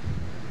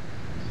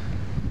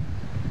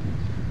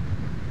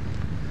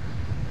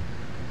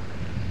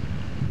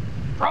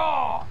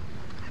 Draw!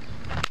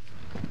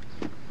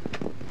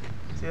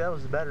 See, that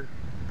was better.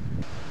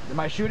 Am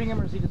I shooting him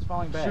or is he just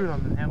falling back? Shoot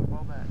him and have him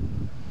fall back.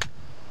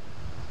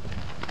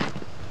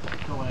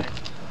 Go away.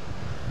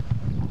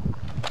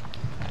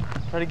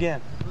 Try it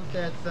again. Let's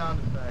add sound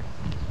effects.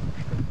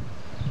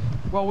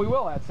 Well, we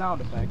will add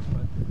sound effects,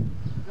 but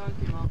Gun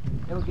came out.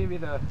 it'll give you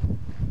the...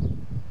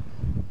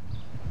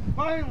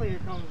 Finally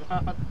it comes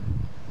out.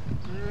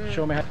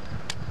 Show me how...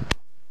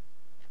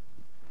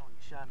 Oh, you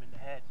shot him in the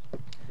head.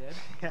 Did?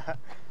 Yeah.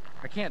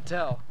 I can't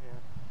tell.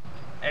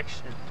 Yeah.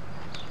 Action.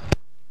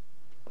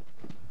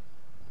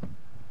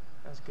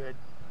 That's good.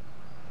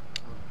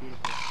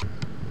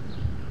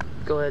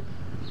 Go ahead.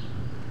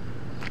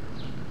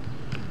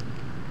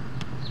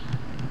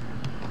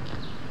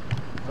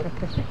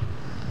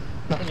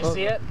 Can you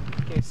see it?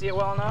 Can you see it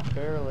well enough?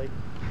 Barely.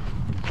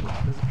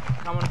 Does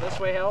coming this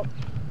way help?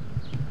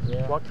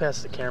 Yeah. Walk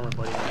past the camera,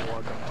 buddy, when you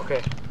walk up.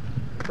 Okay.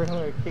 We're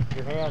gonna kick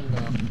your hand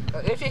now.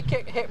 If you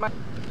hit my...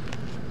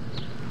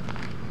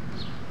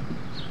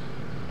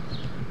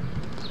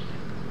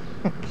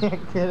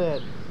 Can't get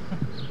it.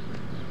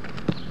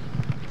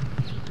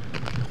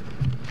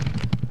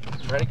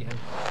 Try it again.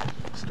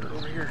 Start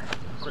over here.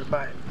 Right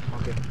by it.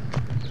 Okay.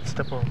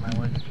 Step over my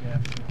leg if you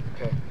have to.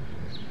 Okay.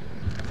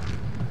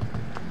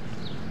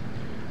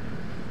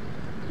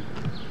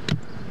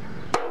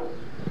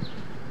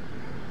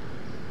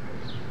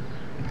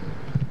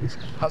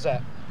 How's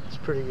that? It's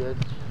pretty good.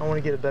 I want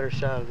to get a better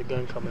shot of the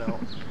gun coming out.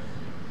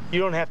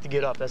 You don't have to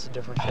get up. That's a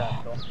different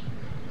shot,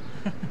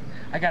 though.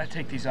 I gotta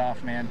take these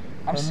off, man.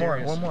 I'm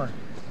serious. One more.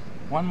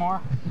 One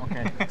more?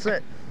 Okay. That's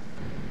it.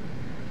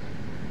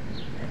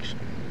 Action.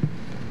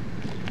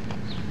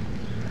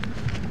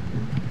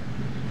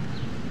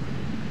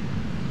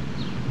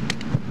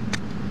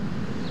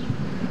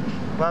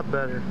 lot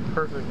better.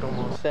 Perfect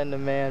almost. Send a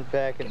man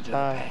back in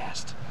time. The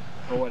past.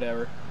 Or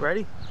whatever.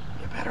 Ready?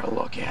 You better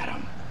look at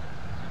him.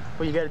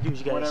 What you gotta do is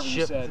you gotta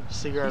shift the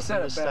cigar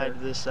from this side to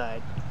this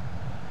side.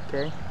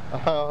 Okay?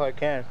 Oh, I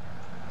can.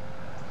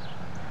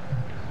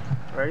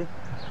 Ready?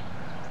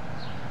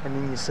 And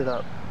then you sit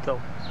up. Go.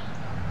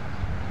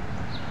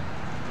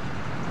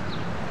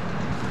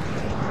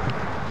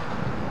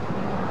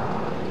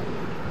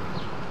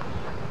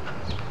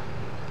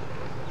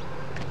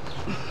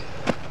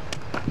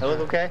 That look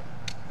okay?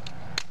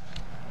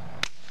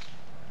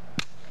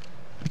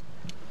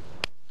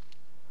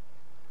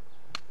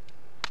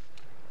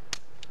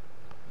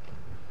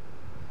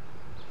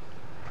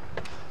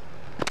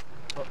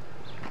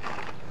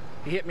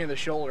 He hit me in the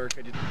shoulder.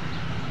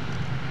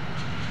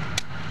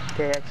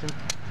 Okay, action.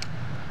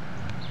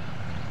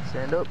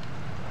 Stand up.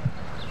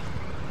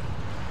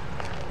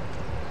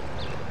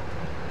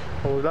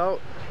 Hold it out.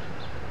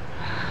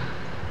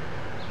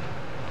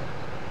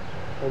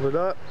 Hold it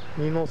up.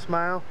 Mean little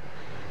smile.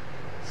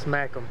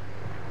 Smack him.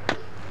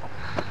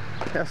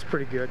 That's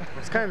pretty good.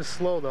 It's kind of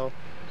slow though.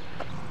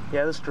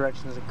 Yeah, this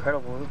direction is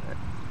incredible, isn't it?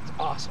 It's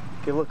awesome.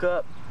 Okay, look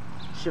up.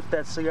 Shift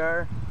that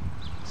cigar.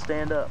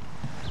 Stand up.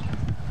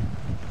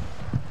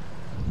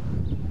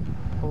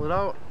 Hold it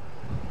out.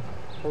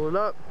 Hold it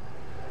up.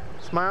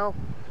 Smile.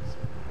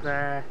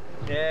 Nah.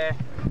 Yeah.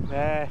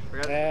 Nah.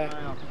 Forgot to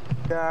smile.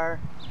 Cigar.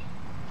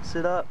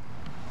 Sit up.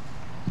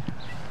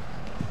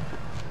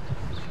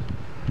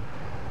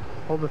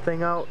 Hold the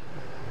thing out.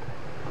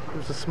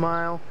 There's a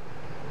smile.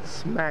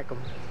 Smack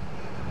them.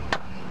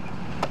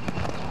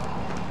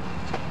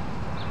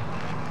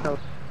 No.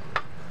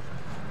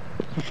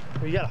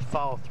 You gotta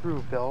follow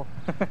through, Bill.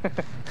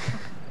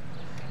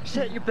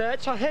 Shit, you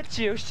bitch! I'll hit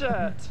you.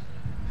 Shit.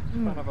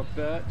 Son of a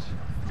bitch.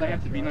 I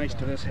have to be nice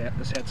to this hat.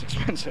 This hat's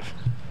expensive.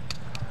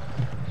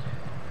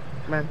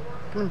 Man,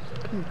 come on,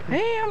 come on.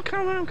 Hey, I'm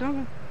coming. I'm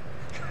coming.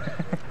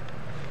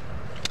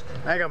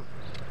 Bang him.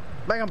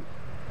 Bang him.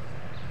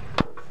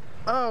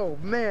 Oh,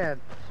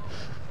 man.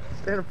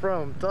 Stand in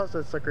front of him. Toss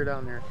that sucker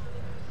down there.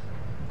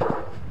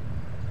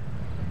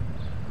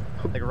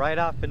 Like right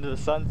off into the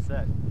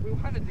sunset. We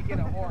wanted to get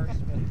a horse,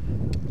 but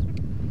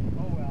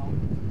oh well.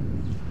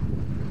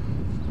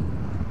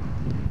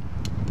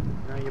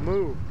 Now you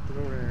move. Get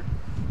over there.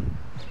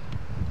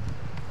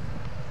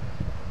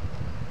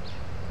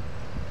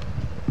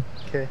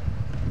 Okay.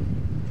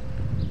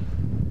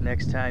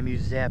 Next time you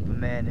zap a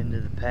man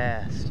into the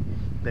past, you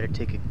better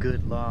take a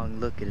good long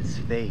look at his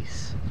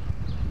face.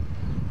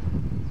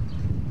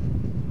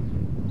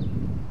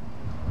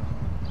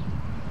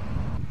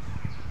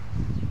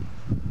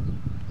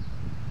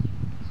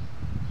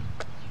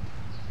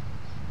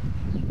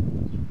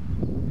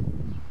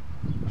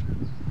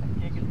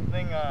 Can't get the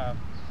thing off.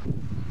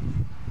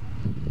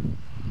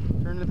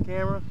 Turn to the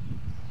camera.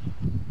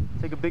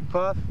 Take a big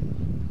puff.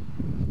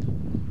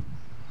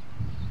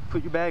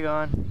 Put your bag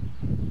on.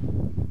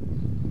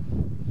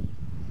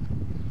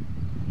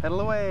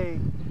 Pedal away.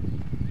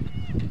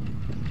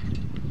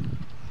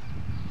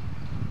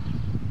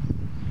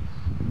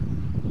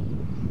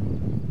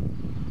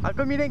 How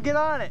come you didn't get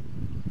on it?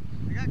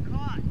 I got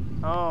caught.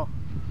 Oh.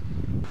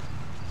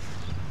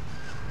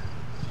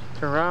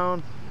 Turn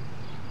around.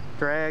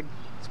 Drag.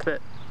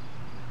 Spit.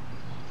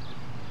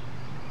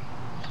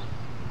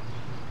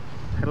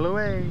 Pedal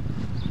away.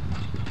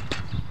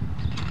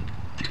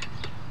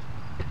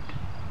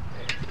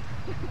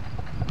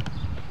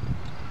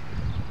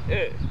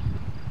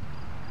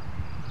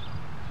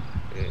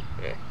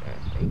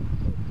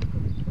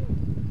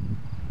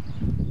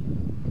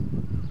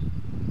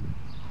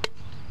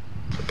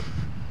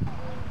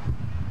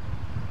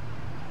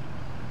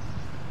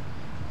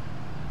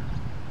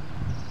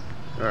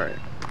 All right.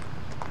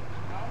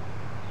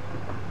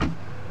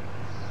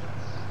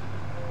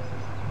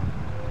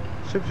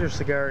 Shift your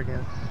cigar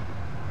again.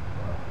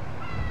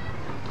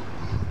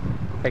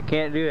 I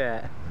can't do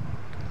that.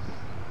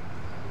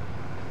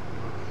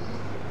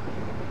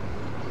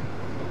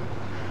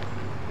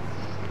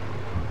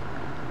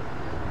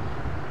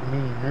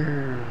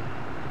 Meaner.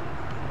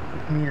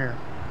 Meaner.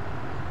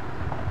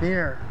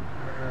 Meaner.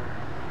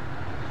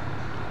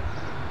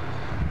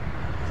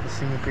 It's the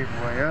single paper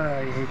boy.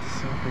 Oh, you hate the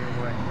single paper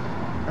boy.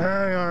 Oh,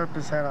 I'm gonna rip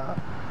his head off.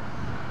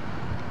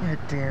 You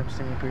damn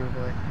single paper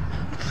boy.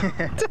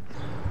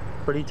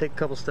 But you take a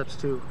couple steps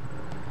too.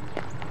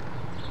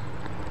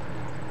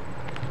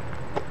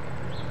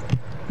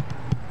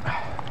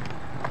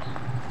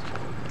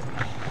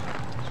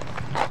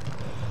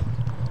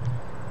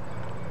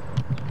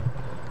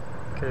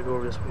 Okay, go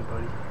over this way,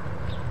 buddy.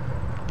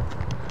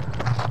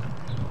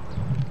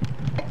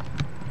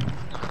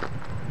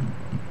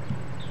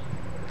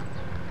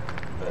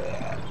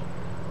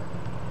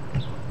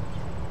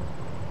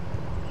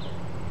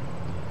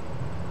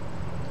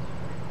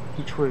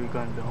 Reach for your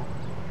gun, Bill.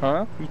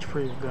 Huh? Reach for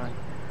your gun.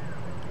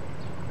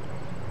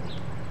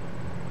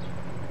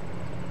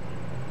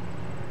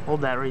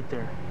 Hold that right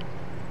there.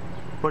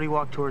 Buddy,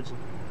 walk towards him.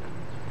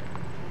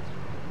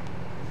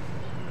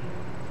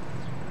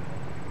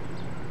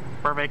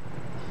 Perfect.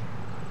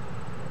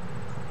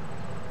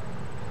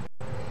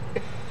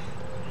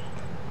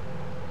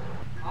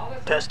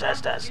 Test,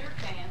 test, test. Beer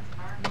cans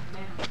aren't now.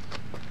 Put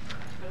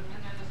them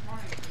in there this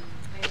morning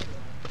and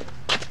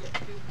get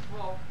too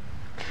full.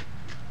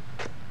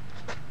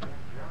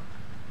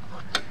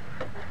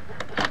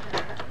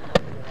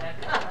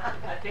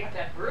 I think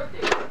that birthday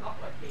was a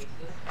couple of cases.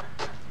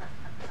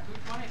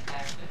 220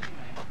 packs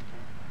anyway.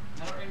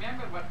 I don't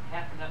remember what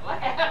happened at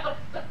last.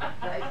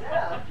 I said I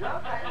was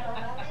drunk, I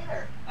don't know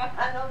either. I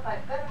know if I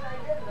said it, I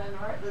didn't, then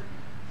Martha.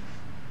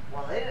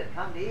 Well, they didn't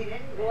come to eat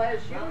anyway. Well,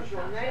 as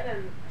usual, Nate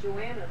and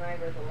Joanne and I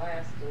were the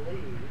last to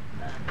leave.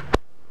 As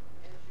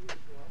usual.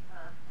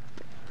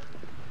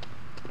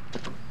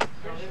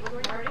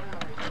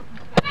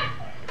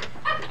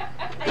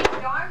 They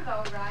stormed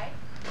though, right?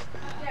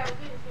 Yeah, we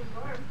didn't see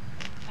storm.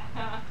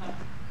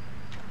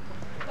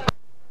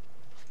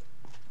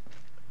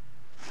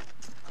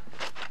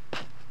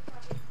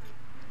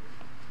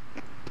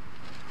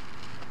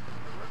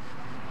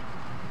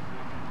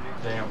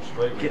 Damn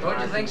straight. Don't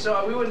you think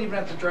so? We wouldn't even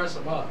have to dress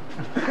them up.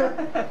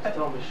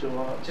 Tell them to show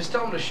up. Just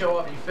tell them to show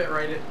up. You fit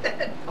right in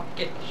that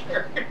fucking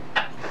shirt.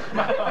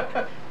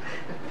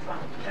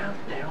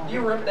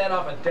 You ripped that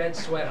off a dead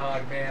sweat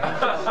hog, man.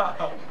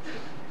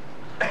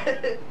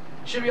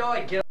 Should we all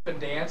like get up and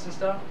dance and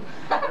stuff?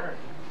 What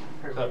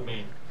does that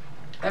mean?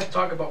 I have to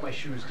talk about my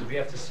shoes because we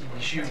have to see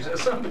these shoes at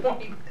some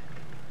point.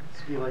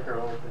 Let's be like our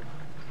old thing.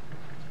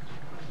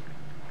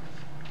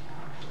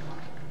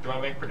 Do you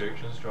want to make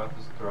predictions throughout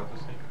this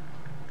thing?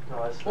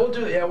 No, that's We'll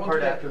do yeah. We'll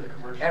part do that after the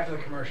commercial. After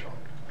the commercial.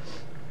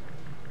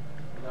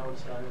 That would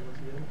start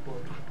with the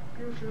import.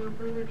 Future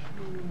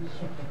predictions.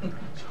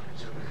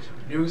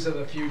 News of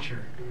the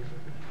future.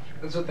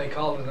 That's what they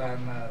called it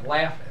on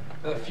Laughing.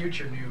 The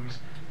future news.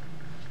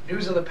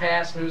 News of the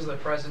past, news of the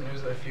present,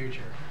 news of the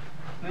future.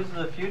 News of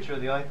the future,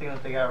 the only thing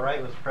that they got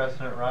right was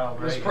President Ronald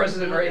It was Reagan.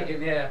 President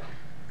Reagan, yeah.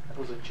 That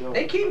was a joke.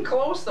 They came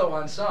close though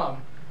on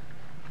some.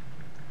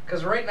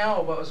 Because right now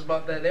it was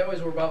about that. They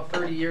always were about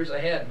 30 years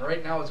ahead, and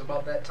right now it's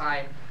about that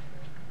time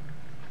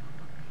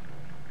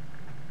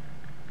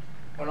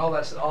when all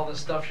this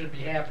stuff should be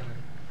happening.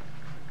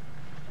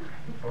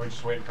 Are we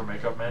just waiting for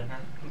Makeup Man here?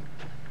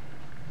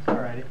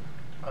 Alrighty.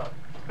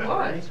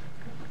 What?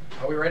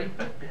 Are we ready?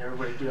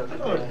 Everybody do have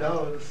to Oh dance.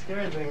 no, the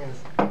scary thing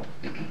is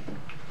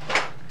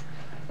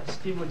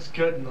Steve looks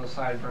good in those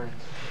sideburns.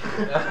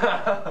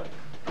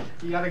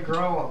 You gotta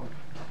grow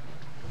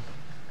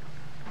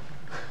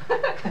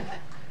them.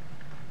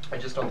 I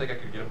just don't think I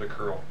could get him to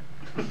curl.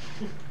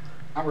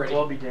 I'm ready.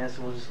 We'll all be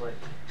dancing. We'll just kind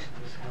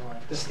of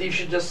like. The Steve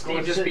should just Go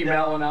and sit be down.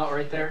 mellowing out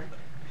right there.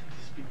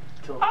 Just be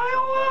till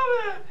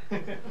I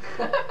love it.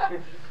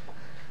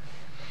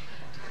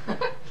 Come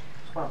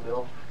on,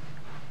 Bill.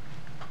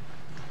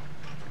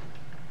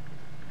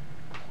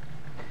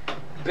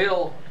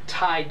 Bill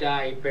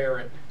Tie-Dye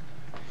Barrett.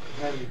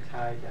 That'd be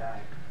tie-dye.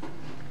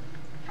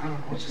 I don't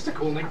know. It's just a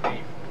cool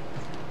nickname.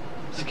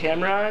 Is the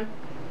camera on?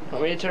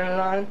 Want me to turn it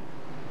on?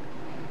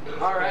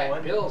 All right,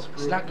 going. Bill's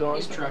It's not going.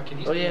 He's trucking.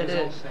 He's Oh, doing yeah, his it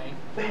own is. thing.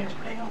 Bang.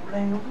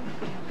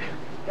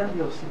 Gotta be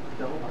able to see the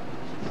Bill.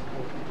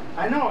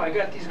 I know. I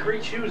got these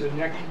great shoes, and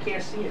you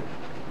can't see it.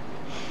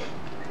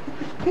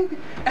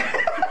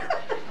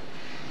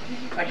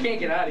 I can't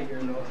get out of here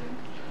though.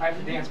 I have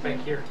to dance back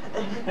here.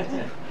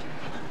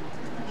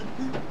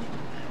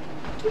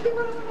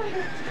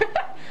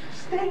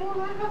 Stay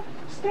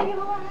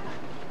alive.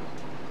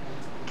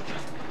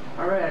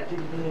 Alright, I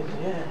think we need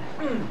yeah.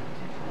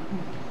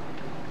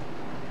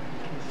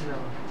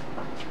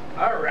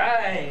 All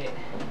right.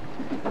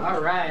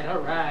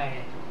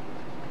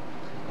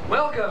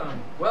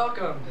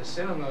 Welcome to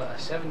Cinema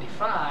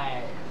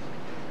 75.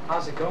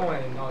 How's it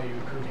going, all you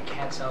group of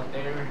cats out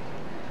there?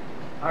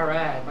 All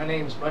right, my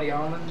name's Buddy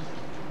Almond.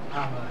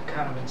 I'm a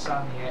kind of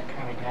insomniac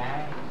kind of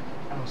guy.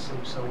 I don't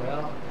sleep so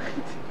well.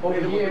 Over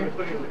here.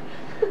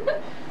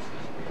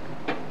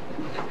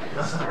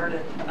 Start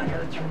it. I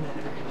gotta turn that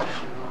air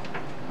conditioner off.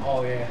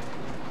 Oh yeah.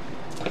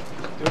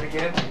 Do it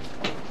again.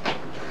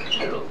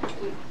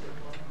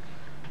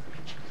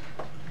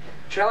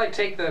 Should I like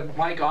take the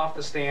mic off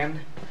the stand?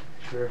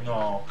 Sure.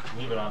 No,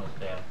 leave it on the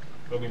stand.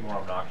 It'll be more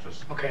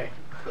obnoxious. Okay.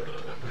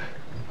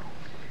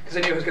 Because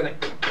I knew it was gonna.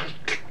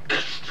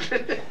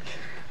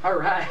 All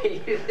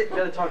right. You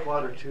gotta talk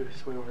louder too.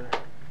 It's way over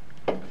there.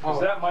 Oh, Is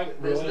that mic Is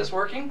really? this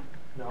working?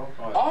 No.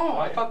 Oh,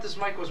 I thought this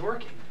mic was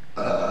working.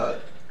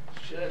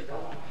 Shit.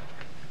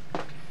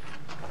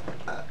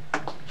 I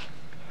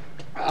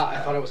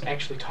thought I was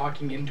actually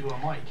talking into a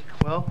mic.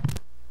 Well,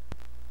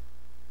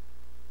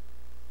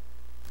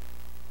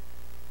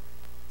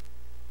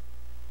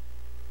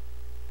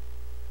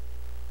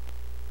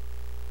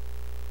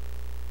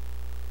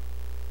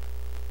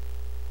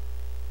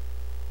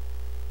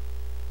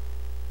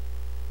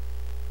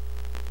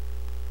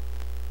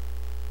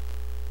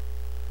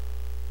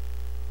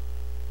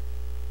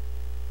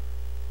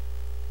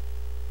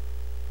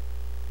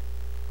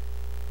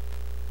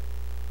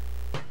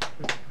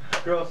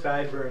 Grow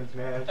sideburns,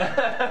 man.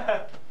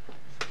 I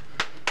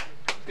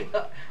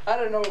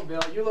don't know,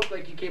 Bill. You look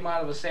like you came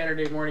out of a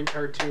Saturday morning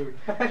cartoon.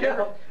 Did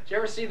you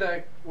ever see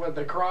the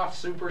Croft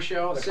Super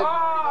Show?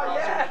 Oh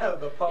yeah,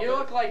 the puppet. You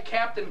look like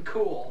Captain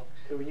Cool.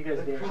 So when you guys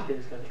dance, you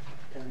guys gotta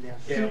kind of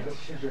dance. Yeah.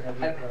 Your head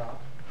will cut off.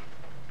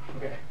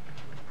 Okay.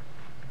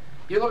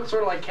 You look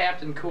sort of like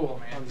Captain Cool,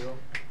 man.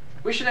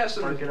 We should have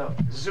some Break it up.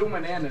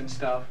 zooming in and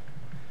stuff.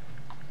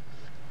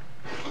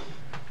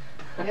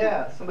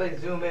 Yeah, somebody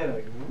zoom in.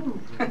 Like, woo.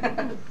 No,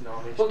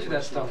 it makes We'll too do that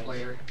much stuff noise.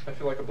 later. I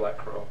feel like a black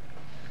crow.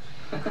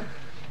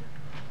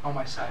 On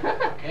my side,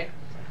 okay?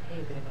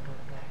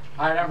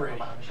 Alright, I'm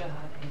ready.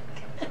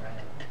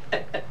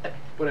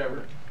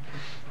 Whatever.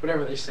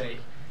 Whatever they say.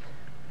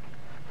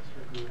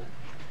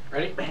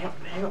 Ready?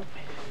 Hang on.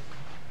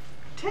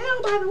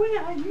 Tell, by the way,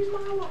 I use my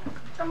lock.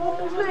 I'm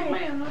almost there.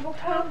 Man, I'm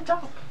on the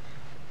top.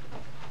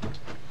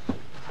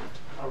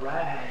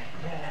 Alright,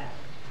 yeah.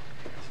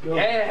 Let's go.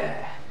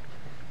 Yeah.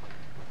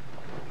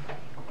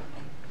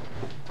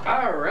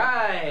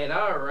 Alright,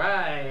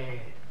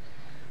 alright.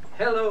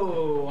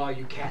 Hello, all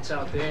you cats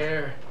out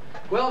there.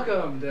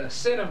 Welcome to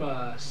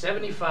Cinema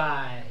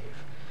 75.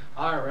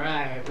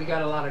 Alright, we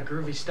got a lot of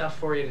groovy stuff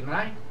for you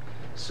tonight,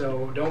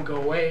 so don't go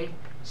away.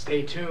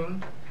 Stay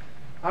tuned.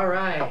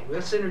 Alright,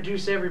 let's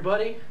introduce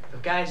everybody, the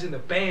guys in the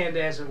band,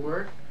 as it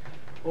were.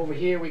 Over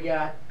here we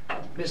got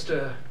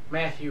Mr.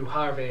 Matthew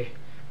Harvey,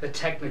 the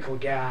technical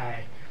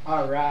guy.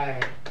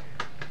 Alright,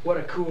 what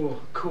a cool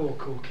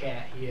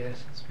cat he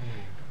is.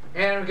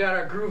 And we got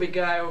our groovy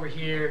guy over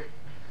here,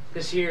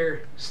 this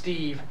here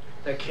Steve,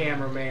 the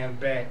cameraman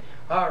Beck.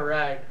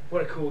 Alright,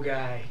 what a cool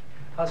guy.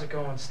 How's it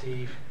going,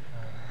 Steve?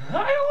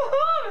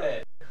 I love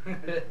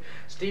it!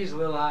 Steve's a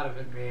little out of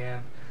it,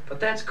 man. But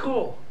that's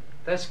cool.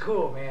 That's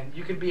cool, man.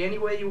 You can be any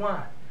way you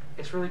want.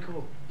 It's really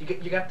cool.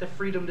 You got the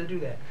freedom to do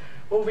that.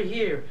 Over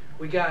here,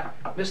 we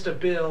got Mr.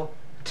 Bill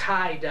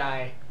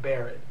Tie-Dye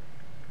Barrett.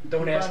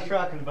 Don't Keep ask. on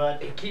trucking,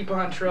 bud. Hey, keep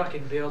on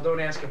trucking, Bill. Don't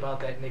ask about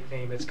that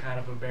nickname. It's kind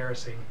of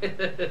embarrassing.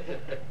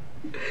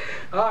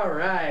 All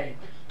right.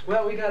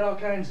 Well, we got all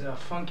kinds of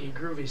funky,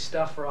 groovy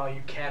stuff for all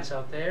you cats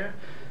out there.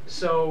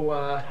 So,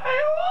 I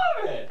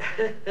love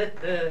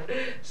it!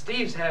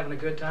 Steve's having a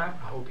good time.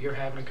 I hope you're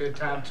having a good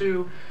time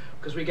too,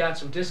 because we got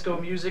some disco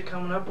music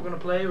coming up. We're gonna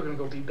play. We're gonna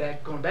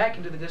going back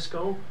into the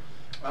disco.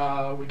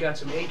 We got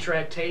some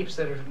 8-track tapes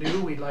that are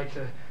new. We'd like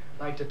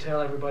to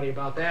tell everybody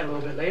about that a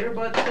little bit later.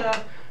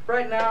 But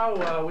right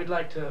now, we'd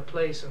like to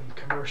play some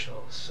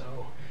commercials.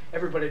 So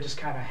everybody just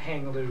kind of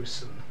hang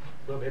loose, and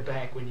we'll be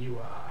back when you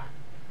are.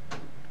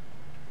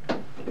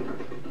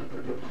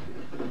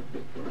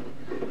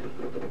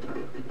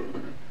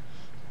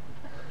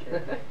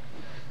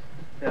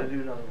 Gotta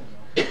do another one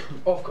though.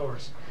 Oh, of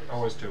course.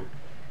 Always 2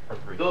 or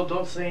 3. Bill,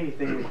 don't say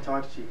anything when he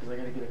talks to you, because I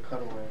gotta get a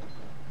cutaway.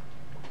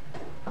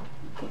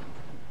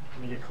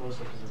 Let me get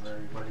close-ups of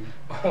everybody.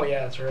 Oh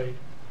yeah, that's right.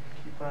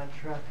 Keep on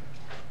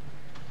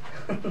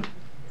trucking.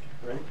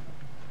 Ready?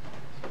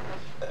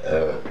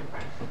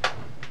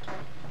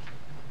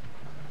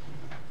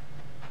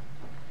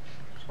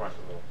 Just want a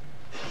little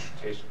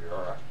taste of your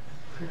aura.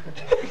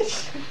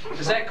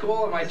 Is that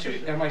cool? Am I A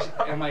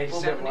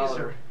little bit 70s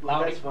louder. or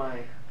loud? That's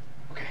fine.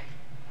 Okay.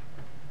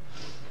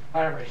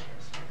 All right, I'm ready.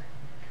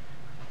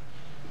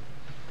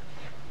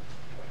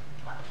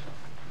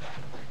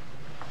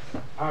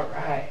 All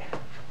right.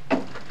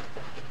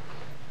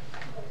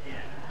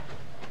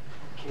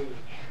 Okay.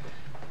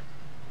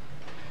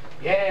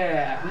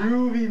 Yeah.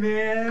 Groovy,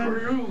 man.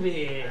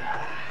 Groovy.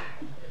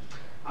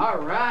 All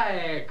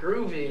right,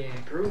 groovy.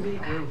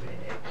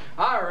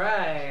 All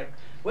right.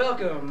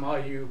 Welcome, all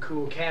you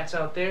cool cats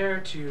out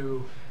there,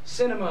 to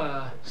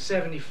Cinema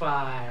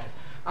 75.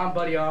 I'm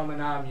Buddy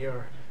Allman. I'm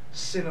your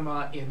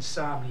Cinema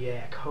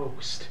Insomniac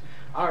host.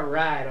 All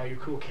right, all you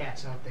cool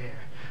cats out there.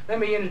 Let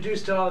me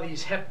introduce to all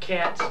these hep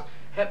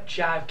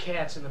jive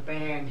cats in the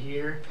band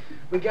here.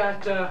 We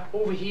got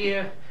over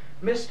here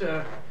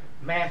Mr.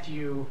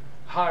 Matthew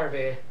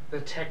Harvey, the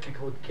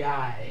technical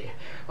guy.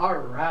 All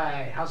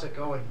right, how's it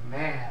going,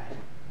 man?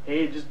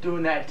 Hey, just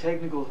doing that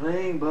technical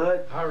thing,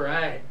 bud. All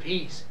right,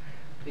 peace.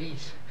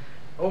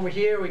 Over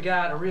here we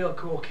got a real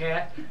cool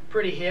cat,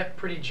 pretty hip,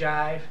 pretty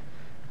jive.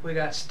 We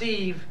got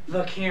Steve,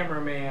 the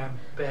cameraman,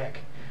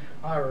 Beck.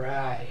 All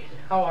right,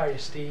 how are you,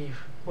 Steve?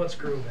 What's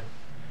grooving?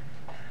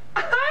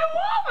 I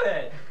love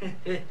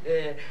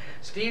it!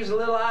 Steve's a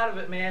little out of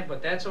it, man,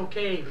 but that's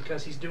okay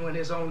because he's doing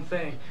his own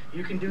thing.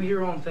 You can do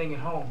your own thing at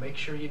home. Make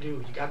sure you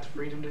do. You got the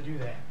freedom to do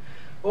that.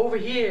 Over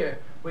here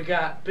we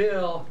got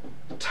Bill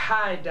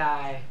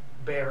Tie-Dye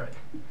Barrett.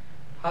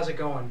 How's it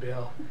going,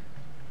 Bill?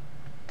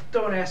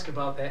 Don't ask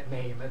about that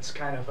name. It's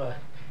kind of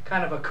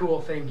a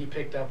cool thing he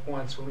picked up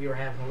once when we were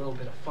having a little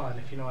bit of fun,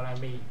 if you know what I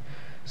mean.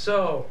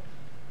 So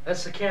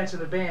that's the cats in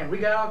the band. We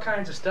got all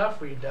kinds of stuff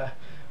we'd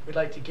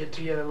like to get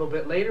to you a little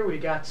bit later. We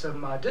got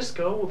some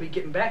disco. We'll be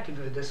getting back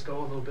into the disco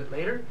a little bit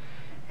later,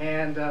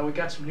 and we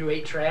got some new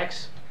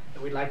 8-tracks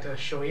that we'd like to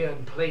show you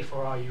and play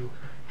for all you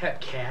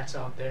hep cats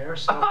out there.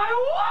 So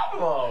I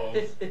love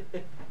those!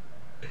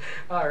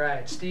 all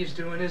right, Steve's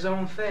doing his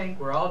own thing.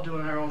 We're all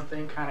doing our own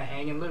thing, kind of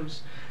hanging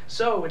loose.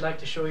 So we'd like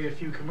to show you a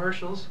few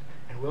commercials,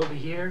 and we'll be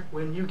here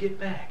when you get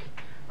back.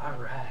 All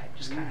right,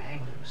 just kind of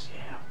hang loose,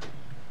 yeah.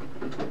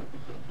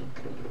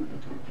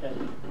 Okay.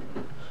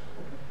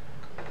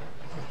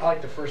 I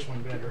like the first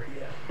one better.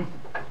 Yeah.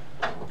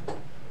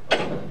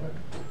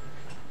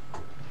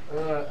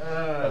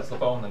 the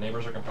phone. The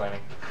neighbors are complaining.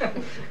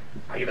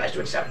 Are you guys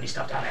doing 70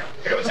 stuff down there?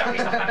 You're doing 70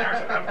 stuff down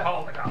there, so I'm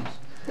calling the cops.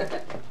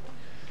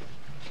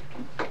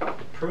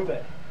 Prove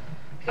it.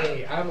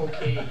 Hey, I'm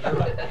okay.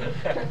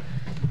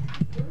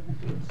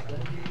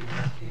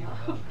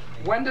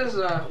 When does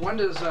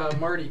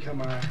Marty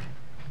come on?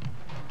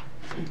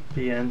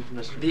 The end,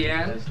 Mr. The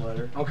end? Potato's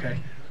letter. Okay.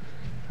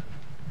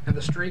 And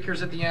the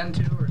streakers at the end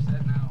too, or is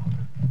that now?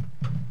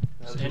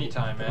 Just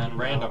anytime, man.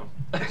 Random.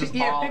 Just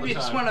Yeah, all maybe the you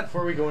just time. want to.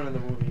 Before we go into the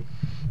movie.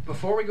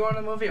 Before we go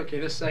into the movie? Okay,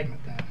 this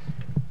segment then.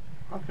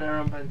 I'll turn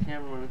around by the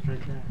camera when it's right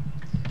there.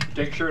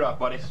 Take your shirt off,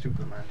 buddy.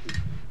 Stupid Monty.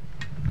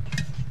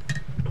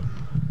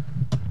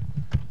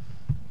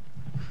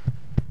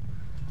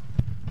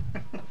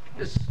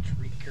 This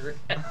streaker.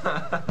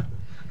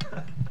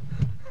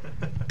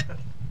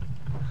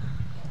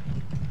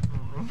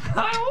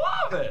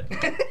 I love it!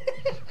 These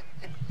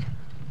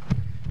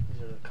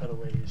are the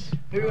cutaways.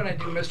 Maybe when I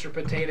do Mr.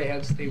 Potato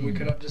Head's theme, we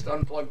could have just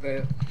unplug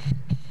the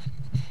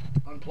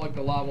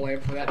lava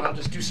lamp for that, and I'll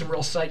just do some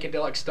real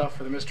psychedelic stuff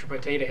for the Mr.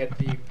 Potato Head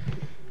theme.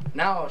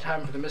 Now,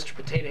 time for the Mr.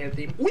 Potato Head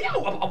theme.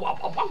 Well,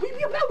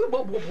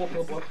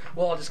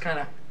 I'll just kind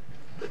of.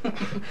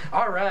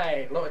 All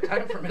right,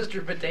 time for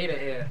Mr. Potato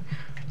Head.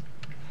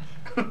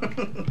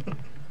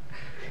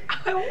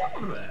 I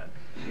love that.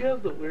 You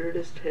have the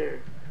weirdest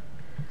hair.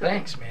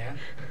 Thanks, man.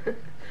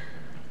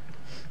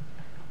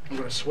 I'm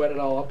gonna sweat it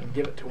all up and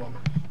give it to him.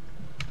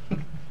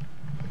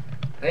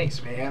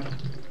 Thanks, man.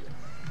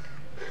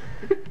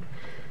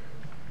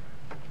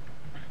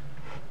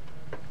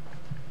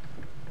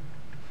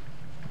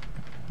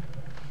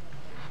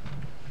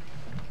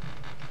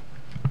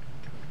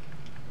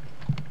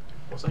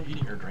 Was I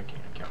eating or drinking?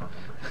 I can't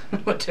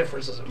remember. What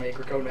difference does it make?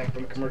 We're coming back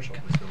from a commercial.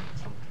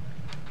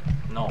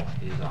 No,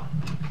 he's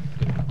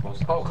getting close.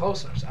 Oh,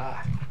 close-ups.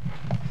 Ah.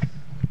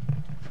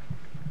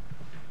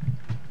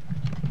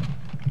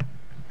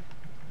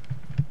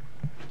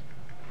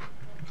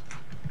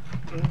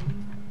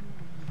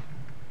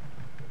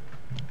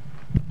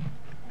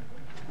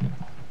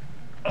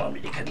 Allow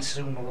me to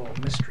consume a little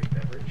mystery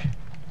beverage.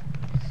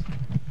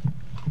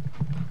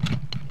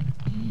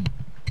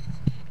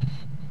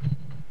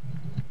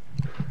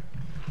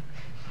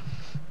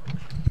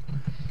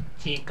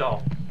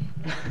 Chico.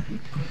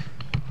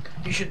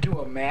 You should do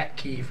a mat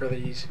key for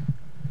these.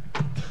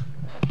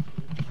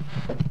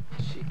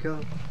 Chico,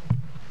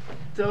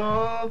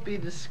 don't be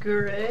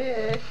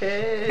discouraged.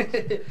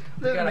 The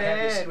We gotta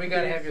have you- we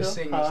gotta man have you is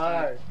sing so this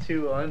time. hard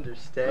to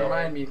understand.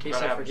 Remind me in case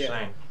Gotta I have him forget.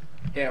 sing.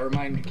 Yeah,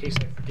 remind me in case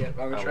I forget. I'm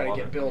gonna I try to love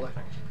get it. Bill to.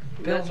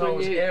 Bill That's when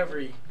knows you-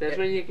 every. That's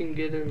when you can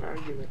get in an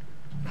argument.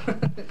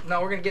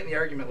 No, we're gonna get in the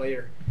argument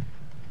later.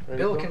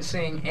 Bill can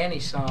sing any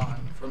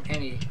song from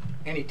any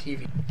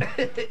TV.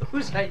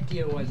 Whose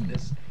idea was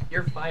this?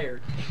 You're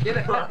fired. Get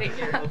out of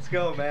here. Let's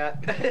go,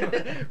 Matt.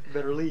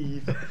 Better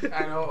leave.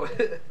 I know.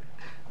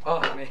 Oh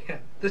man,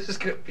 this is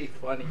gonna be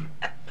funny.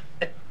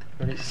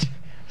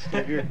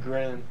 Give your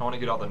grin. I want to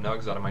get all the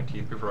nugs out of my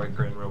teeth before I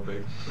grin real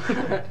big.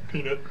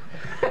 Peanut.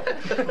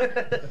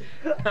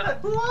 I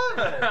love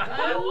it.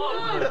 I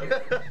love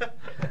it.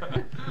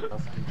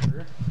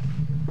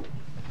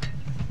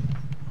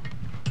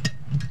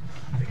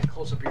 Take a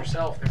close up of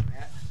yourself there,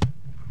 Matt.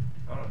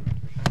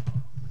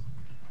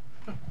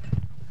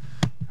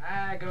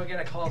 Ah, go get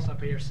a close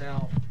up of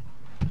yourself.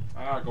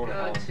 Go to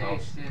Helen's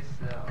house.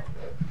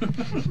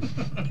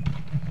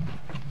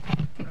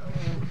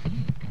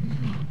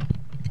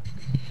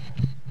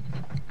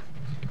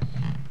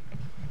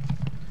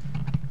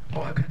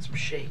 Oh, I've got some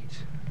shades.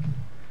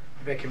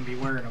 Maybe I can be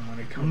wearing them when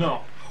I come.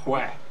 No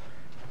way.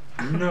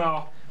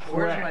 No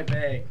Where's way. my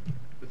bag?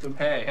 With the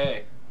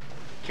Hey.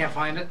 Can't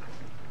find it.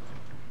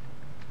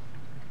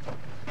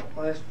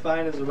 All I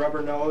find is the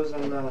rubber nose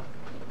and the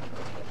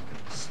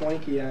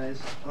slinky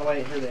eyes. Oh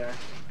wait, here they are.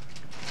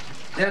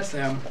 That's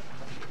them.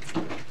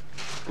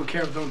 Be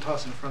careful, don't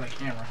toss in front of the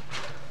camera.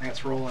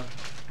 That's rolling.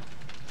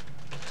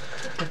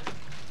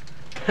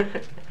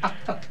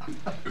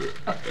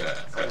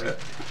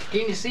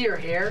 Can you see her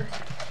hair?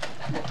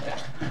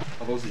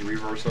 Are those the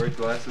reversoid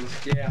glasses?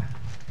 Yeah.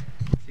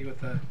 See with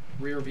the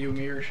rear view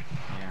mirrors.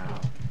 Yeah.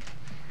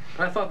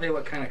 But I thought they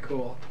looked kind of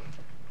cool.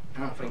 I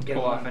don't know if I can get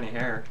Pull them off on. any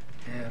hair.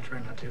 Yeah, I'll try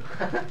not to.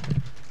 What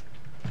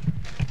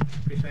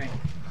do you think?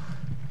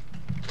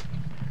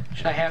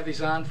 Should I have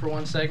these on for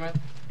one segment?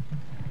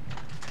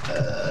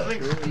 I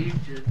think Steve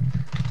should.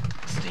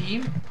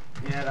 Steve?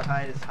 Yeah, to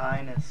hide his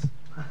highness.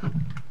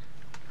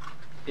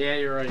 Yeah,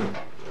 you're right.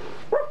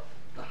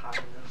 The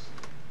highness.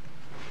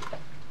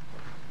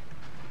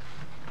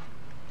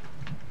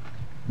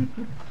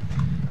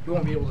 You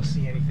won't be able to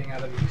see anything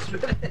out of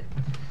these.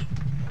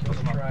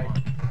 Let's try.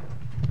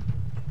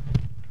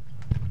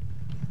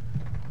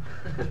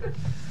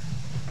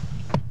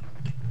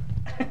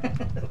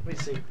 Let me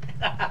see.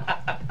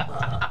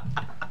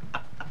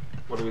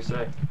 What do we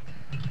say?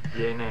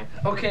 Yay, nay.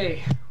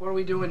 Okay, what are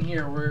we doing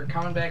here? We're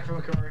coming back from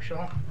a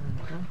commercial.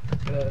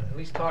 At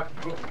least talk.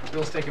 Oh,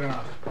 Bill's taking it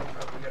off. Oh,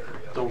 we gotta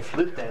hurry up. Don't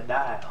flip that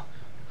dial.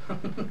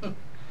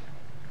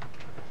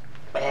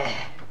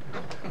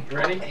 You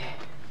ready?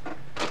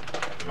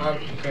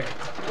 Okay.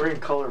 We're in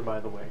color, by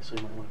the way, so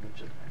you might want to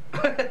mention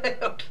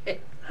that. Okay.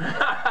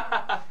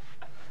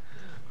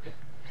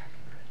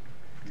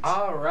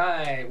 All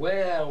right.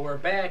 Well, we're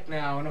back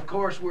now, and of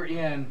course we're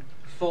in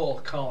full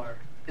color.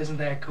 Isn't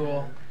that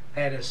cool?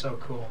 That is so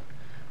cool.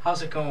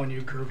 How's it going,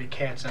 you groovy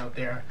cats out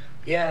there?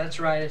 Yeah, that's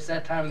right. It's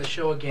that time of the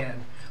show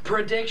again.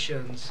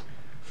 Predictions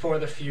for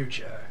the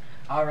future.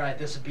 All right,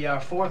 this will be our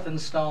 4th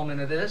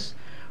installment of this.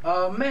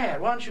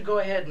 Matt, why don't you go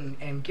ahead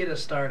and get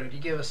us started? You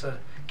give us a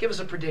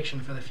prediction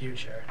for the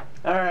future.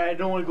 All right, I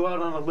don't want to go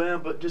out on a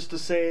limb, but just to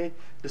say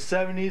the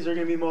 70s are going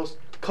to be the most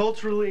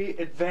culturally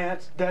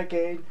advanced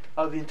decade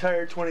of the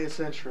entire 20th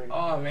century.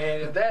 Oh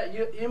man,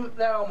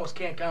 that almost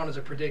can't count as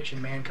a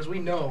prediction, man, because we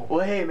know.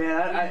 Well, hey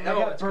man, I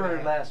got it's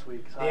burned last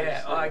week. So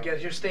yeah, I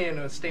guess you're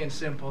staying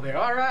simple there.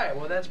 All right,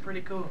 well that's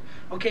pretty cool.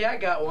 Okay, I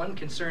got one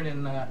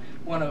concerning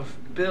one of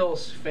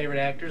Bill's favorite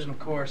actors, and of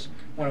course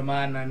one of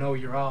mine, and I know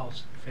your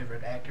all's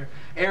favorite actor,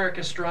 Eric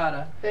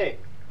Estrada. Hey.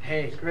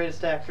 Hey. The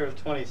greatest actor of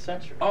the 20th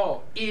century.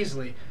 Oh,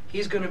 easily.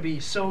 He's going to be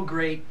so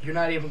great, you're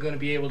not even going to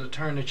be able to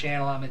turn the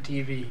channel on the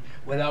TV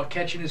without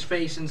catching his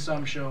face in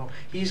some show.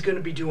 He's going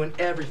to be doing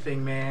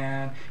everything,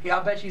 man. Yeah,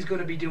 I'll bet he's going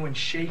to be doing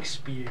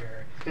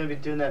Shakespeare. He's going to be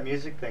doing that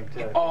music thing,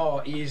 too.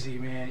 Oh, easy,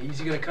 man.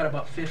 He's going to cut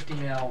about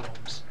 15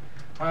 albums.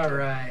 All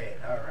right,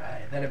 all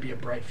right. That'd be a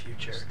bright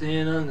future.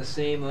 Staying on the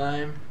same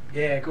line.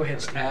 Yeah, go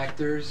ahead, Steve.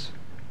 Actors.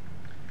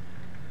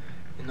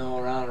 You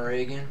know, Ronald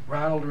Reagan.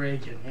 Ronald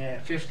Reagan,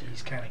 yeah,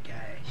 50s kind of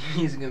guy.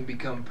 He's gonna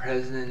become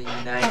president of the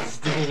United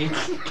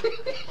States.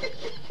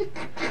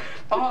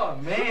 Oh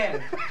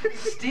man,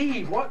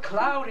 Steve, what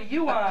cloud are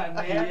you on,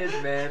 man? He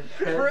is, man.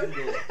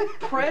 President.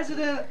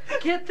 President.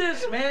 Get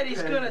this, man.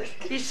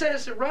 He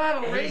says that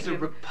Ronald Reagan. He's a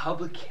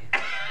Republican.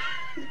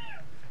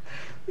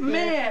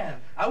 Man,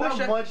 I wish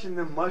Stop munching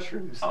them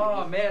mushrooms. Steve.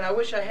 Oh man, I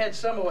wish I had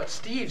some of what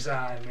Steve's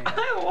on, man.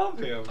 I love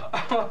him.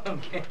 Oh,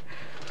 okay.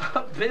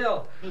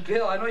 Bill,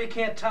 I know you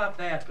can't top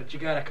that, but you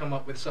gotta come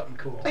up with something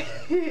cool.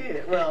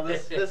 Well,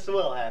 this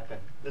will happen.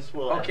 This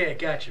will happen. Okay,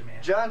 gotcha,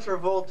 man. John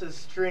Travolta's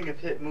string of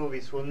hit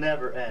movies will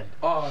never end.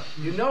 Oh,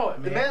 you know it,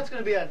 man. The man's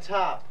gonna be on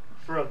top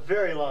for a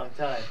very long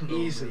time.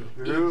 Easy.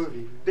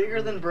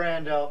 Bigger than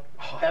Brando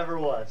ever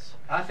was.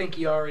 I think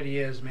he already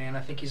is, man.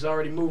 I think he's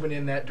already moving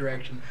in that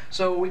direction.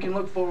 So we can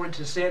look forward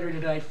to Saturday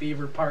Night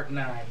Fever Part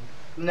 9.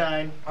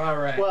 9. All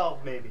right.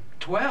 12 maybe.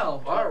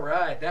 12. All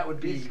right. That would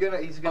be. He's gonna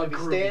be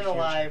staying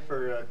alive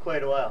for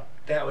quite a while.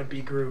 That would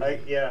be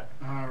groovy. Yeah.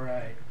 All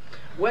right.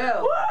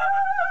 Well.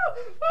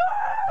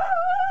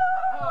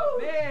 Oh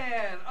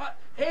man.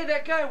 Hey,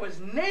 that guy was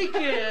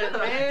naked,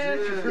 man.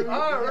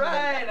 All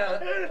right.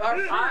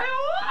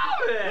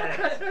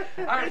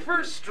 Our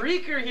first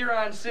streaker here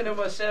on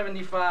Cinema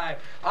 75.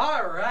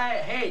 All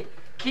right. Hey.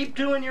 Keep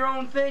doing your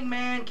own thing,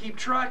 man. Keep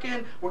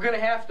trucking. We're going to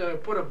have to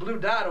put a blue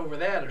dot over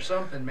that or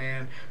something,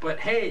 man. But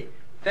hey,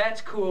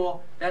 that's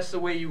cool. That's the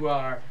way you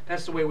are.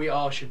 That's the way we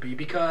all should be,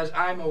 because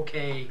I'm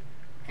okay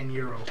and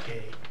you're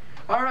okay.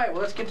 All right,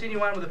 well, let's continue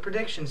on with the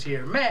predictions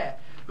here. Matt,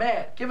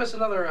 give us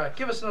another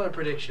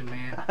prediction,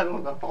 man. I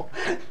don't know.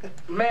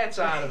 Matt's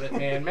out of it,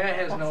 man. Matt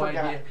has no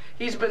idea.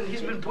 He's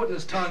been putting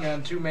his tongue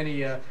on too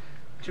many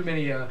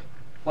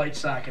light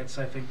sockets.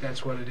 I think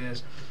that's what it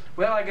is.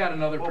 Well, I got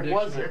another prediction.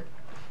 What was it?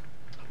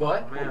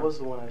 What? Oh, what was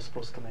the one I was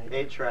supposed to make?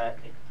 8-track.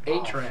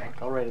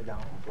 8-track. I'll write it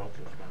down.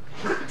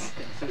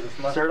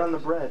 Start on the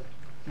bread.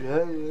 Yeah.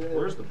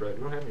 Where's the bread?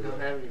 We don't have any bread.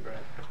 Don't have any bread.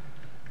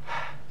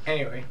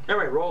 Anyway,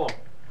 roll 'em.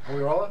 are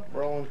we rolling?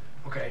 Rolling.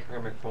 Okay. I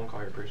gotta make a phone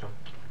call here pretty soon.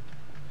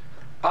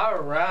 All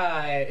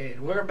right,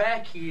 we're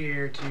back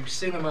here to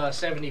Cinema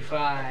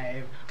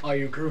 75, all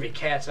you groovy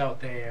cats out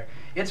there.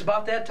 It's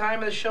about that time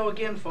of the show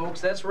again,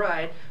 folks. That's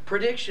right.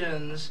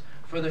 Predictions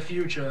for the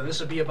future. This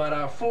will be about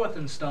our 4th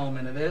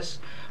installment of this.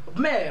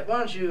 Matt, why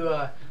don't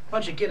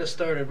you get us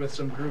started with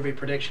some groovy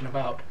prediction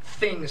about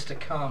things to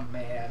come,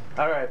 man?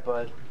 All right,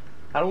 bud.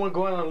 I don't want to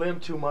go on a limb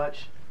too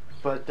much,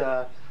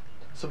 but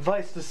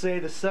suffice to say,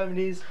 the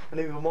 70s are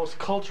going to be the most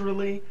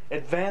culturally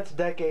advanced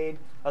decade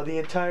of the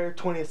entire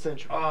 20th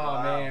century.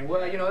 Oh man,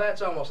 well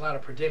that's almost not a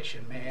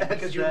prediction, man,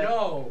 because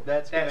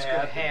that's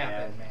gonna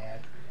happen, man.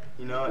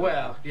 You know.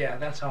 Well, yeah,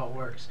 that's how it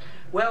works.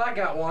 Well, I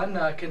got one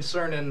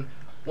concerning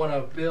one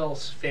of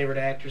Bill's favorite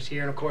actors here,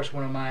 and of course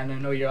one of mine. I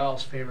know your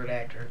all's favorite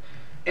actor,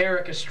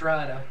 Eric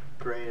Estrada.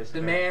 Greatest.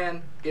 The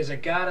man is a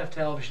god of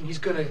television. He's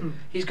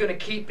gonna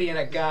keep being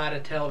a god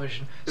of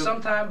television.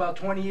 Sometime about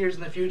 20 years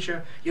in the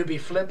future, you'll be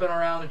flipping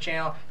around the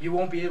channel. You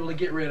won't be able to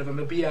get rid of him.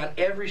 He'll be on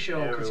every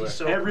show because he's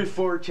so. Every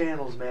 4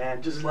 channels,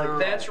 man. Just like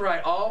that's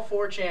right. All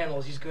 4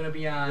 channels he's gonna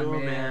be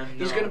on, man.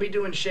 He's gonna be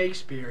doing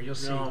Shakespeare. You'll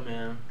see. No,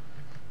 man.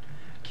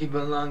 Keep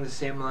it along the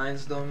same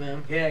lines, though,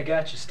 man. Yeah, I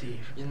got you,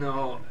 Steve. You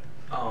know,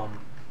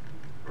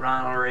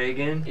 Ronald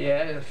Reagan.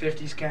 Yeah, the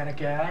 50s kind of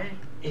guy.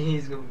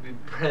 He's gonna be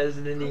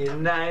president of the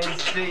United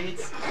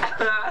States.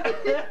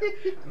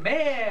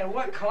 Man,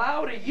 what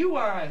cloud are you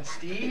on,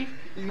 Steve?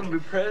 He's gonna be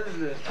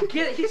president.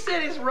 He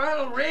said his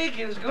Ronald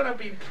Reagan's gonna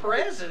be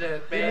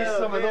president, Give me man.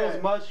 some of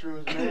those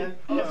mushrooms, man.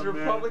 He's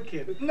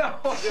Republican. No,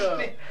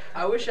 man.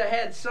 I wish I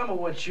had some of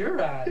what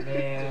you're on,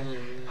 man.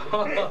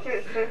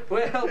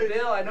 Well,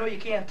 Bill, I know you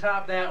can't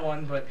top that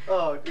one, but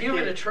give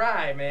it a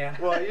try, man.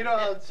 Well, you know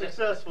how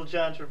successful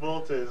John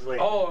Travolta is lately.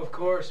 Oh, of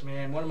course,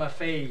 man. One of my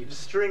faves. The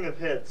string of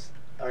hits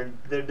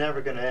they're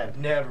never gonna end.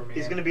 Never, man.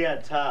 He's gonna be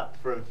on top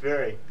for a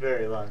very,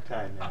 very long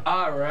time, man.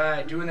 All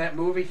right, doing that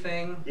movie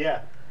thing.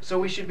 Yeah. So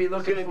we should be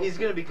looking. He's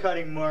gonna be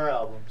cutting more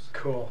albums.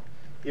 Cool.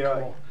 You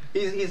know,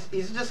 cool.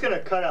 he's just gonna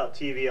cut out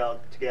TV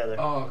altogether.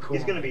 Oh, cool.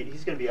 He's gonna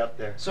be up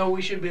there. So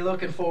we should be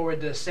looking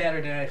forward to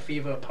Saturday Night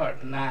Fever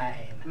Part 9.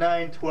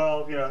 9,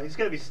 12. You know, he's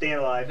gonna be staying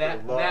alive for a long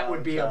time. That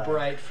would be a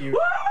bright future.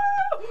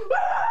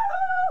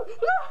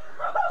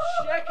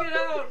 Check it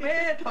out,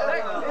 man.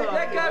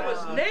 That guy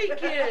was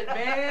naked,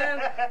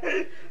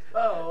 man.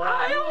 Oh, wow.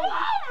 I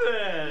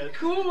love it.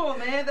 Cool,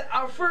 man.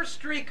 Our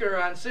first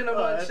streaker on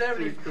Cinema that's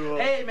 70. pretty cool.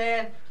 Hey,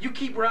 man, you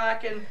keep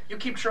rocking, you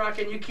keep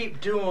trucking, you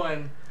keep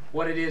doing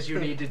what it is you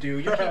need to do.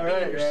 You keep All right,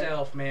 being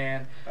yourself,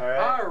 man. All right.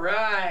 All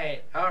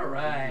right. All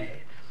right.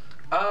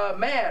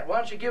 Matt, why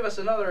don't you give us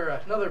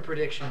another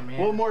prediction, man?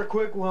 One more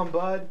quick one,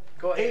 bud.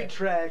 Go ahead. 8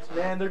 tracks,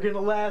 man. They're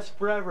gonna last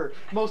forever.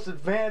 Most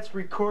advanced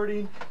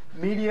recording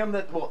medium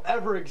that will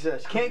ever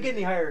exist. Can't get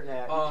any higher than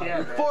that. You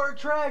can't, man. 4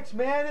 tracks,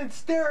 man, in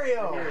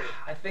stereo.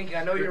 I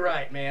know you're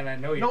right, man. I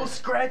know you're No right.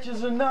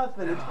 scratches or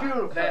nothing. It's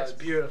beautiful. That's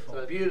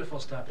beautiful. Beautiful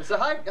stuff. It's the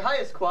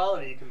highest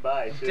quality you can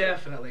buy, too.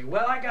 Definitely.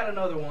 Well, I got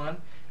another one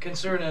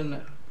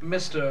concerning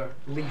Mr.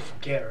 Leif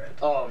Garrett.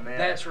 Oh, man.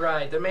 That's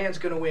right. The man's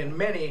going to win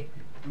many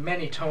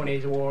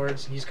Tony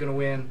Awards. He's going to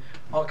win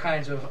all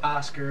kinds of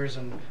Oscars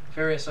and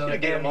various other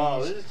Get them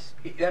all. Emmys.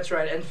 That's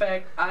right. In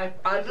fact, I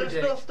There's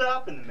predict. no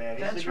stopping the man.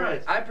 He's That's the right.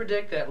 greatest. I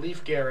predict that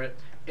Leif Garrett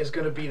is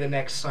going to be the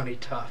next Sonny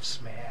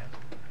Tufts, man.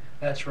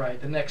 That's right.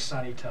 The next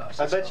Sonny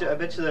Tufts. I bet you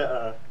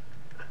that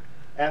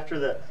after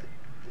the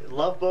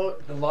Love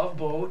Boat. The Love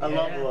Boat. I yeah.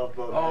 love the Love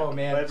Boat. Oh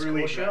man, it's a cool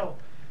week, show.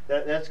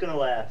 That's gonna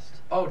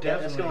last. Oh,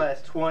 definitely. That's gonna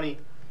last 20,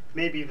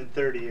 maybe even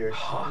 30 years.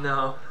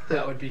 No.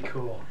 That would be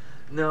cool.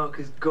 No,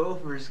 because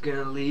Gopher's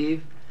gonna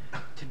leave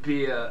to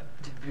be a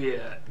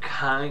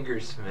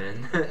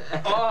congressman.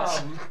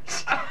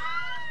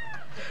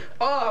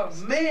 Oh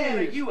man,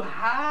 are you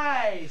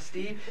high,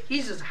 Steve?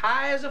 He's as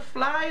high as a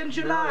fly in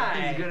July.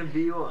 No, he's gonna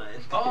be one.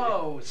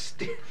 Oh,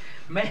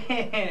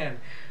 man,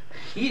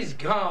 he's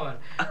gone.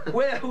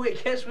 Well, I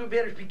guess we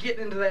better be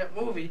getting into that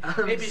movie.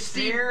 I'm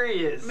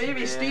serious, Maybe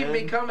man. Steve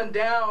be coming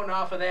down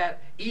off of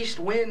that east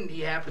wind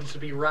he happens to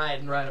be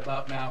riding right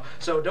about now.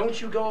 So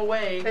don't you go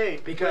away,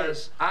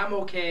 because I'm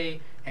okay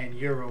and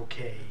you're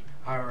okay.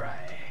 All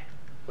right.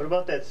 What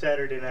about that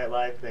Saturday Night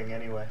Live thing,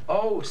 anyway?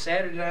 Oh,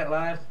 Saturday Night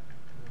Live?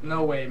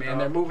 No way, man.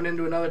 They're moving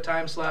into another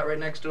time slot right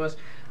next to us.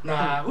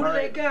 Nah, who do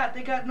they got?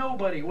 They got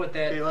nobody. What,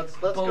 that let's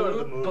go to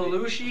the movie.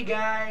 Belushi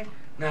guy?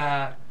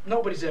 Nah,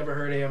 nobody's ever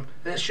heard of him.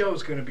 That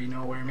show's gonna be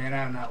nowhere, man.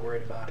 I'm not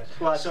worried about it.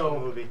 Watch the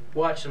movie.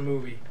 Watch the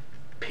movie.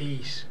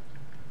 Peace.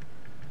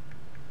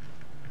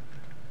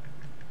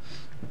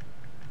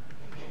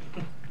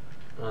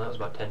 Well, that was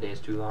about 10 days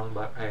too long,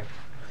 but hey.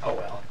 Oh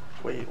well.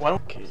 Wait, why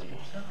don't... Okay.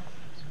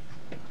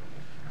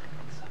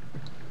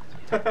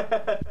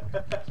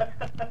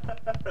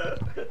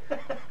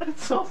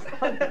 It's so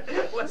funny.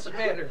 What's the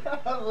matter?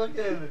 I'm looking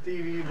at the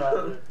TV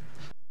monitor.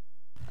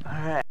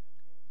 Alright.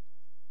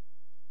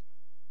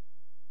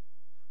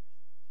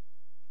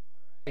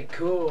 Hey,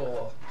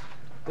 cool.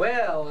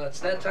 Well, it's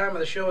that time of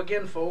the show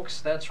again, folks.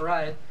 That's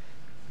right.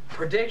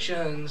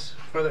 Predictions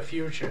for the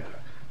future.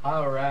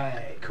 All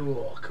right,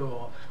 cool.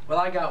 Well,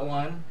 I got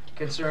one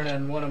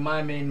concerning one of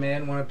my main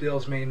men, one of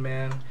Bill's main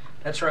men.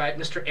 That's right,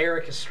 Mr.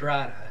 Eric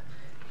Estrada.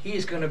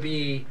 He's going to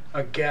be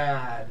a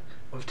god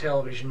of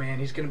television, man.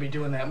 He's going to be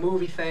doing that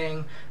movie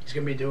thing. He's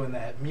going to be doing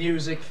that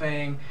music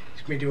thing.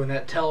 He's going to be doing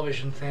that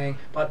television thing.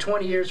 About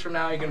 20 years from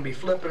now, you're going to be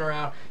flipping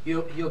around.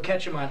 You'll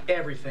catch him on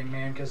everything,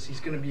 man, because he's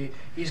going to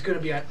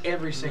be on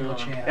every single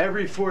channel.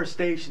 Every 4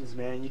 stations,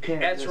 man. You can't.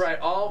 That's right.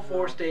 All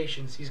 4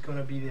 stations. He's going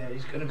to be there.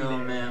 He's going to be there.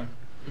 Man.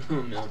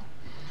 No.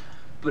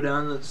 But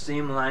on the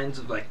same lines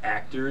of like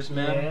actors,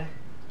 man.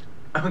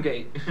 Yeah.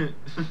 Okay.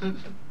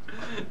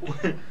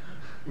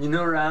 You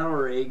know Ronald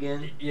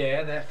Reagan?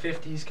 Yeah, that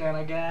 50s kind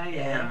of guy.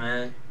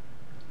 Yeah,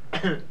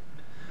 man.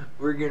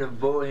 We're gonna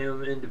vote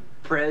him into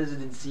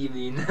presidency of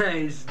the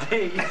United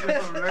States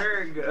of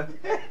America.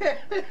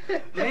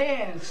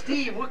 Man,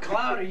 Steve, what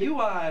cloud are you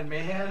on,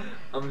 man?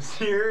 I'm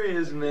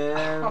serious,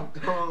 man.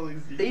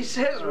 He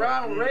says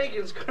Ronald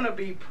Reagan's gonna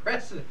be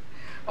president.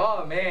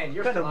 Oh man,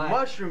 you're What kind of flying.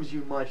 mushrooms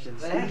you munching,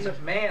 That's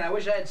Steve? man, I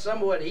wish I had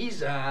some of what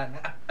he's on.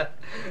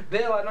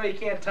 Bill, I know you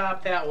can't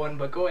top that one,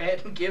 but go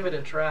ahead and give it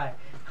a try.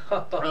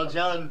 Well,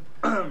 John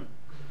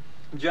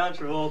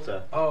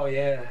Travolta. Oh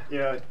yeah. You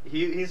know,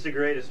 he's the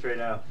greatest right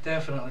now.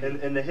 Definitely.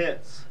 And the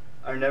hits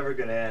are never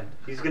gonna end.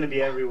 He's gonna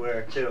be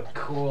everywhere too.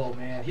 Cool,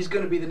 man. He's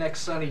gonna be the next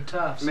Sonny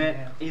Tufts,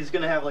 man. He's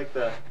gonna have like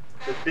the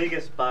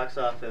biggest box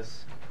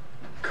office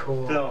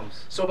Cool.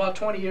 films. So about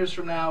 20 years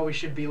from now, we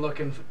should be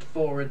looking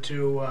forward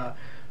to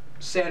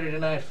Saturday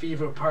Night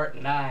Fever Part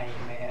 9,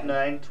 man.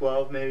 9,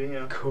 12 maybe,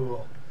 yeah.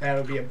 Cool.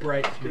 That'll be a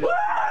bright future.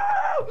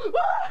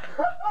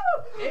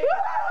 Hey,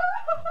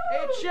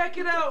 hey, check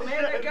it out,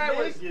 man. That guy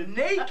was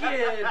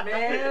naked,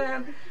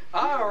 man.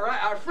 All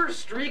right, our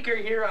first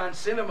streaker here on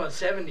Cinema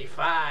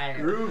 75.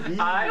 Groovy.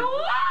 I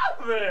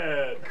love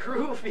it.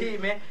 Groovy,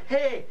 man.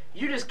 Hey,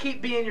 you just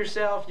keep being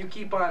yourself. You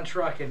keep on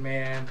trucking,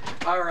 man.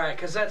 All right,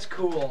 because that's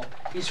cool.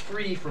 He's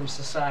free from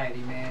society,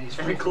 man. He's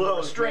free from the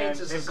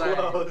restraints of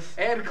society.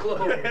 And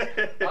clothes.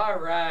 All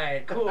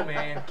right, cool,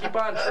 man. Keep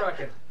on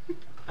trucking.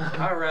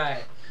 All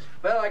right.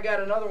 Well, I got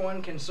another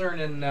one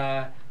concerning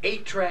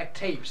 8-track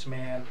tapes,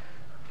 man.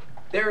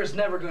 There is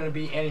never going to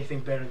be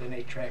anything better than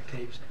 8-track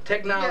tapes.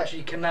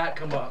 Technology cannot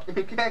come up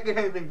You can't get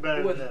anything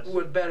better than this.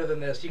 with better than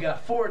this. You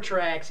got 4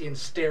 tracks in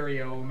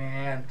stereo,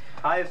 man.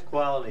 Highest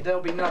quality.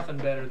 There'll be nothing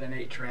better than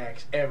 8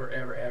 tracks, ever,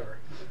 ever, ever.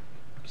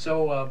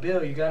 So,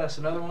 Bill, you got us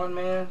another one,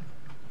 man?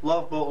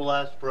 Love Boat will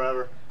last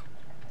forever.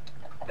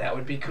 That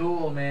would be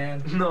cool,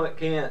 man. No, it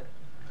can't.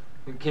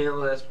 It can't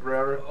last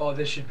forever. Oh,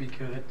 this should be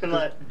good. Can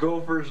let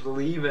Gopher's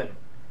leaving.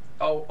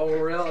 Oh,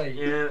 really?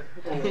 Yeah.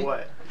 oh,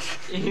 what?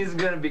 He's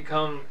gonna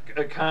become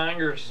a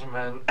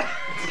congressman.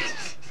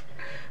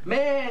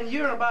 Man,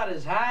 you're about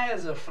as high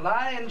as a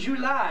fly in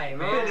July,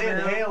 man. Been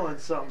inhaling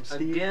something,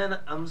 Steve. Again,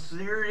 I'm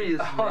serious,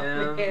 Oh,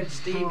 man. man,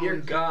 Steve, you're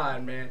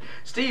gone, man.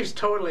 Steve's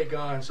totally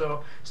gone.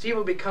 So Steve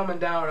will be coming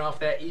down off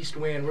that east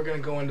wind. We're gonna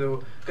go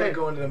into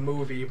the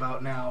movie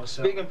about now.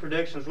 So. Speaking of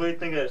predictions, what do you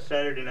think of the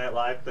Saturday Night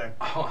Live thing?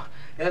 Oh,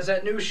 that's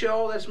that new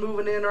show that's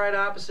moving in right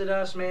opposite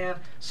us, man.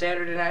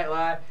 Saturday Night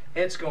Live.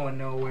 It's going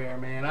nowhere,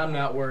 man. I'm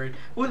not worried.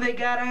 Who they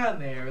got on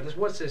there?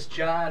 What's this,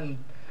 John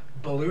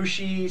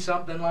Belushi,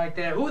 something like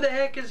that? Who the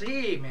heck is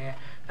he, man?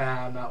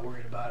 Nah, I'm not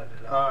worried about it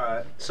at all.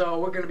 Alright. So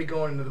we're going to be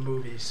going into the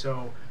movies,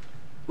 so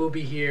we'll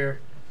be here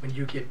when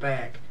you get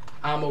back.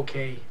 I'm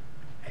okay,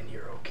 and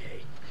you're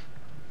okay.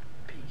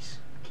 Peace.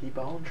 Keep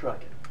on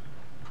trucking.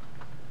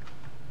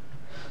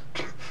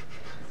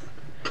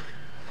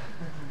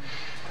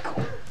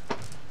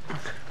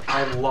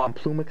 I love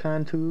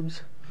Plumicon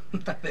tubes.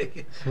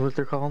 Is what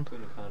they're called?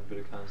 Plumicon,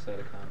 Vidicon,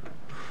 Cytocon.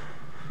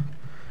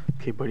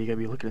 Okay, buddy, you gotta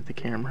be looking at the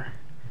camera.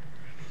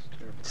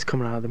 It's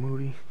coming out of the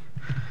movie.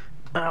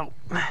 Ow.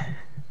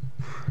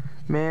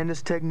 Man,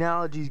 this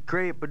technology's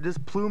great, but this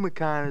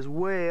Plumicon is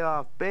way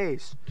off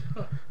base.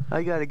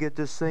 I gotta get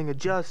this thing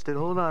adjusted.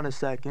 Hold on a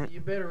second. You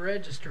better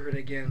register it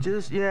again.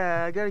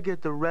 Yeah, I gotta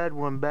get the red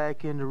one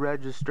back into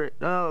registry.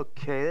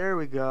 Okay, there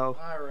we go.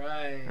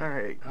 Alright.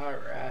 Alright.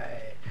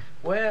 Alright.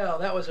 Well,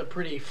 that was a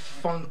pretty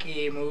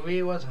funky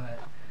movie, wasn't it?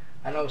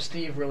 I know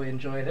Steve really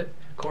enjoyed it.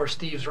 Of course,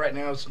 Steve's right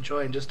now is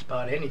enjoying just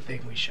about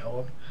anything we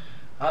show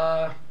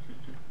him.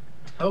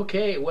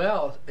 Okay,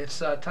 well, it's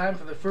time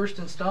for the first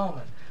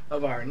installment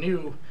of our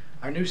new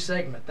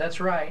segment.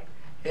 That's right.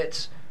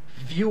 It's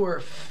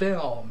viewer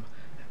film.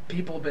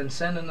 People have been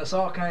sending us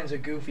all kinds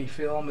of goofy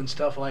film and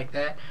stuff like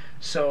that.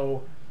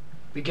 So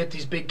we get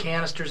these big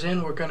canisters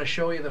in. We're going to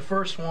show you the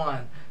first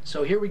one.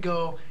 So here we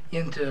go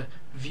into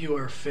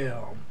viewer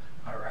film.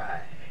 All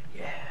right.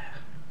 Yeah.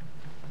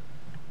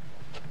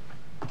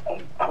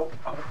 Oh.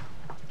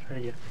 Try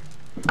to get.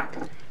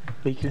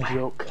 Make your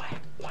joke.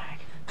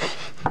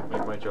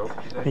 Make my joke.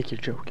 Make your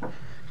joke.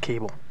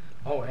 Cable.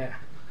 Oh yeah.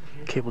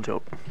 Cable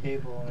joke.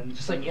 Cable and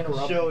Just like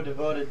interrupt. show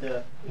devoted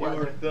to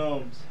viewer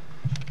films.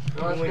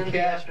 Well, it's We gonna be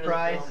cash after the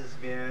prizes,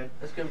 film. man.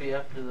 That's gonna be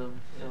after the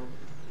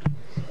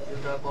we're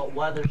talking about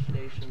weather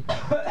station.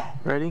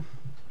 Ready?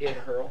 Yeah,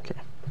 Hurl.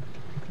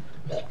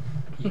 Okay.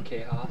 EK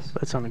Haas.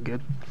 That sounded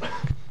good.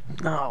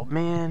 Oh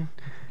man,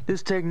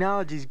 this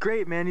technology's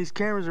great, man. These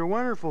cameras are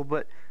wonderful,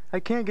 but I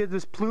can't get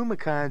this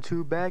Plumicon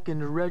tube back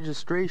into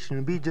registration.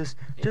 It'll be just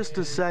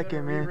a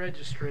second, man.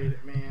 Re-registrate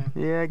it, man.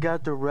 Yeah, I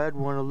got the red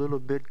one a little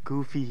bit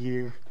goofy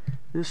here.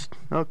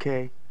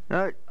 Okay. All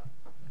right.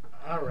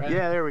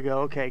 Yeah, there we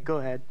go. Okay, go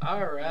ahead.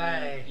 All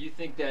right. You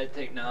think that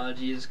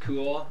technology is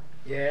cool?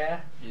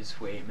 Yeah.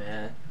 Just wait,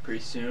 man.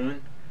 Pretty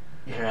soon,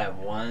 you're gonna have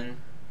one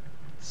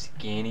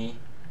skinny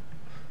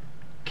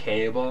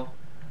cable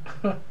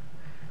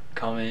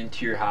coming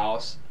into your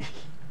house,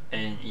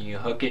 and you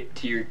hook it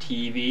to your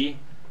TV,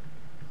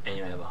 and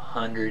you have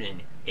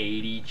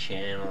 180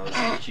 channels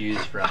to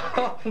choose from.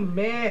 Oh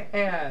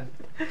man,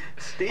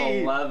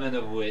 Steve. 11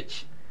 of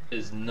which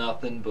is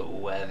nothing but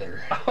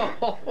weather.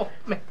 Oh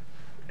man,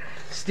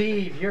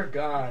 Steve, you're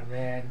gone,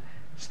 man.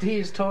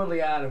 Steve's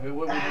totally out of it.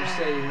 What would you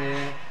say,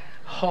 man?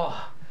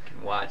 Oh. You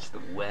can watch the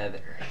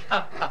weather.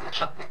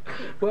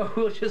 Well,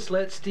 we'll just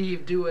let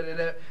Steve do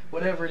it,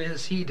 whatever it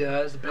is he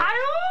does.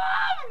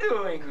 I love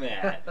doing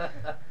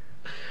that.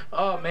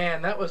 Oh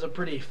man, that was a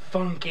pretty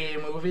funky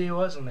movie,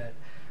 wasn't it?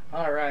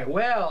 All right,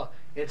 well,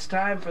 it's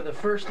time for the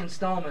first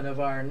installment of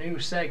our new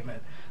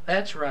segment.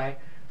 That's right,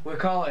 we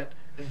call it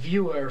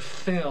Viewer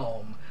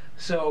Film.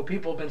 So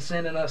people have been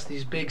sending us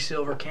these big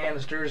silver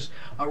canisters,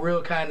 a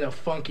real kind of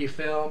funky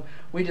film.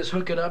 We just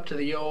hook it up to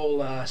the old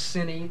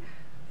Cinitron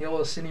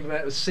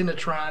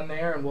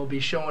there, and we'll be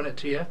showing it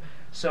to you.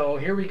 So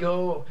here we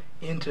go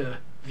into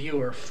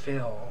viewer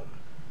film.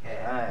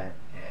 Alright.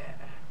 Yeah.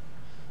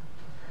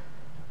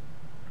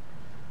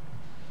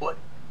 What?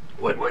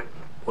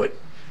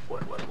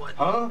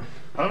 Huh?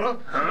 Huh?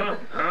 Huh?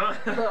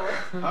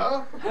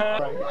 Huh?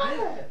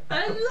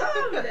 I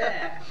love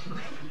that.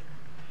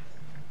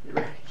 You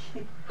ready?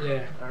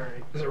 Yeah. All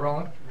right. Is it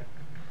rolling?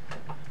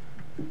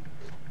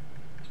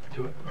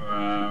 Do it.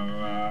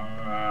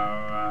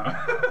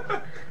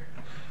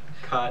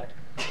 Cut.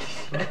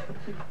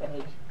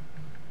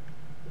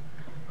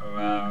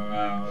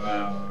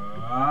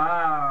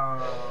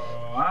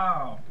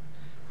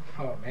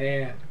 Oh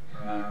man.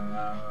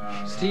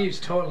 Steve's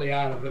totally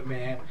out of it,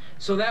 man.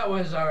 So that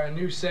was our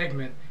new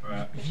segment,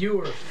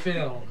 viewer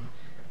film.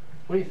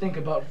 What do you think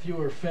about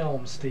viewer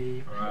film,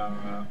 Steve?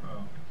 I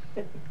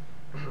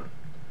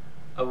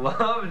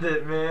loved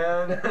it,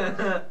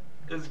 man.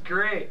 It's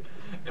great.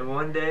 And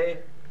one day,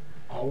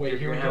 Oh wait,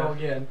 here we go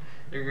again.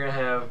 you're gonna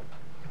have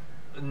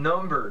a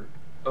number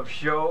of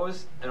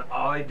shows, and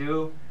all I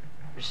do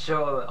is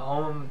show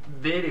home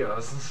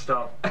videos and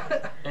stuff,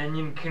 and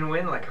you can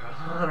win like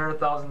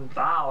 $100,000.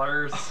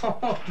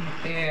 Oh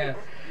man,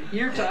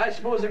 I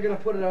suppose they're gonna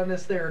put it on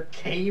this there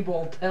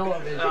cable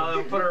television.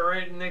 I'll put it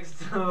right next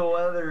to the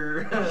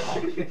weather.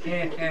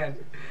 Man,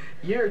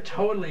 you're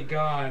totally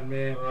gone,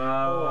 man.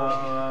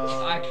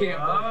 Oh, I can't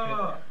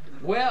believe it.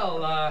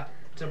 Well,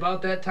 it's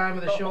about that time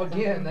of the show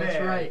again. That's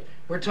right.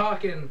 We're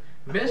talking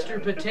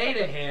Mr.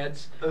 Potato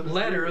Head's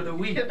letter of the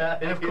week,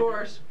 and of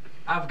course,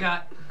 I've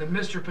got the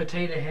Mr.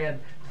 Potato Head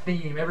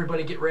theme.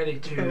 Everybody, get ready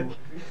to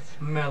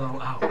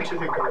mellow out.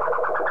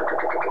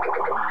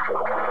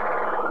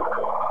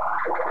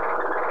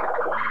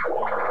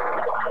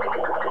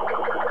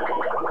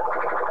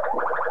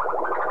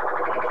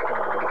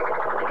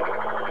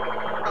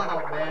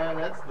 Oh man,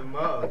 that's the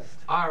most.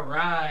 All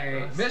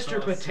right, That's Mr.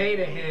 so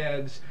Potato sweet.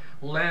 Head's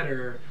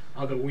letter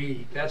of the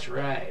week. That's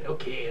right.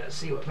 Okay, let's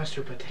see what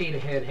Mr. Potato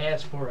Head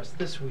has for us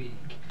this week.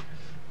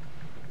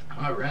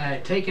 All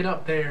right, take it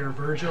up there,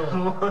 Virgil.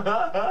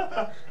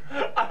 I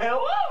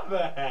love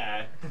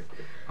that.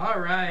 All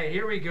right,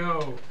 here we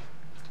go.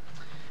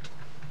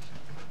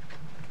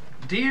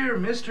 Dear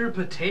Mr.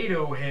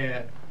 Potato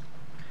Head,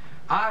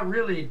 I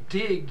really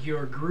dig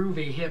your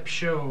groovy hip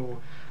show.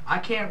 I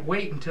can't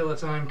wait until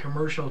it's on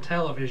commercial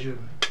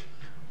television.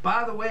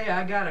 By the way,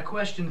 I got a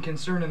question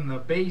concerning the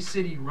Bay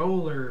City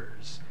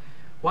Rollers.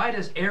 Why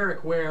does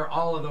Eric wear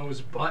all of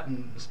those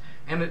buttons?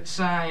 And it's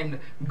signed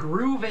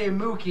Groovy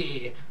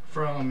Mookie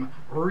from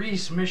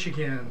Reese,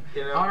 Michigan.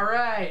 You know, all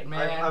right,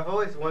 man. I've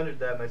always wondered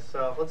that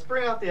myself. Let's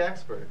bring out the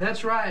expert.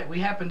 That's right. We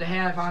happen to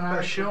have on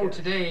our Special show guest.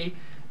 today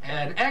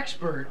an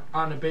expert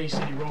on the Bay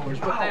City Rollers.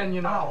 But then,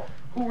 you know,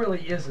 who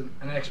really isn't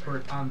an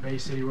expert on Bay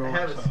City I Rollers?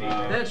 have a seat.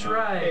 man. That's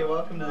right. Hey,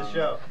 welcome to the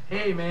show.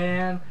 Hey,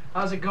 man.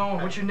 How's it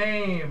going? What's your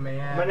name,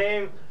 man? My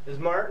name is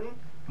Martin.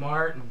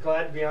 Martin.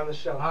 Glad to be on the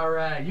show. All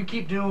right. You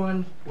keep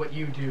doing what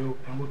you do,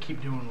 and we'll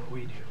keep doing what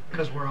we do,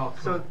 because we're all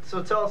cool.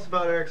 So tell us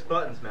about Eric's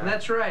buttons, man.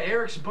 That's right.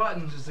 Eric's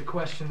buttons is the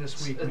question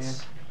this week, man.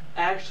 It's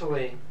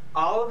actually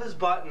all of his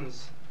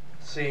buttons.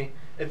 See,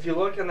 if you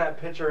look in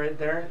that picture right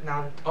there,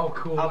 now Oh,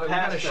 cool. I'll we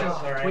pass gotta this, show.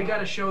 all right? We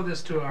gotta show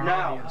this to our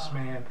Now, audience,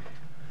 man.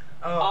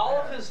 Oh, all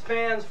man. of his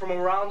fans from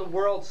around the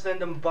world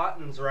send him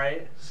buttons,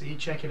 right? See,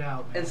 check it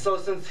out, man. And so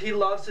since he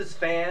loves his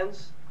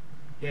fans,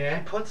 yeah.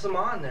 he puts them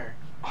on there.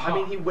 I Oh.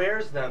 mean, he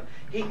wears them.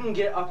 He can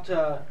get up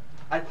to,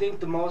 I think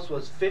the most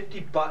was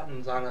 50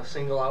 buttons on a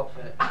single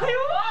outfit.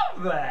 I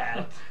love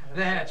that.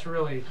 That's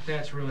really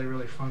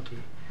funky.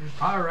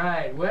 All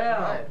right,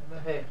 well,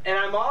 Hey. And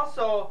I'm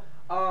also,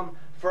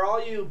 for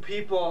all you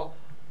people,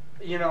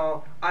 you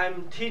know,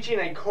 I'm teaching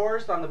a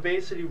course on the Bay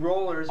City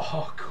Rollers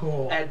oh,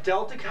 cool. at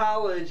Delta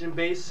College in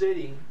Bay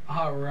City.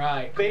 All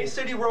right. Bay cool.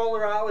 City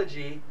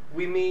Rollerology.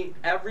 We meet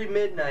every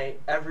midnight,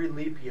 every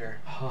leap year.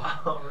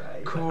 Oh, All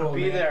right. cool.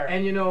 Be man. there.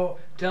 And you know,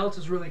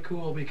 Delta's really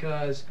cool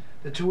because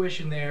the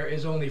tuition there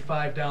is only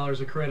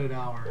 $5 a credit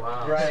hour.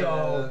 Wow. Right.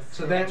 So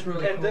that's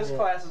really cool. And this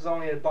class is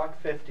only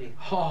 $1.50.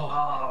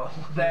 Oh,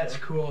 that's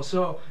cool.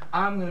 So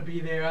I'm gonna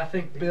be there. I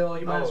think Bill,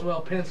 you might as well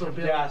pencil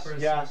Bill Yes, for a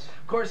yes. seat.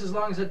 Of course, as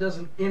long as it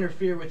doesn't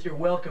interfere with your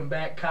welcome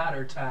back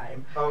Cotter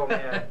time. Oh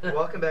man,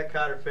 welcome back,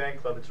 Cotter Fan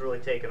Club. It's really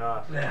taken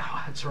off. Yeah,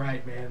 that's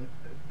right, man.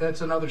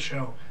 That's another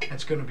show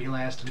that's going to be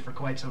lasting for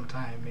quite some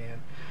time,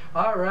 man.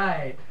 All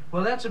right.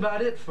 Well, that's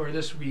about it for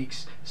this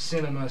week's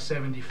Cinema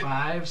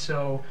 75.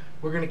 So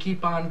we're going to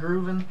keep on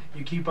grooving.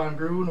 You keep on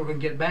grooving. We're going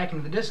to get back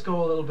into the disco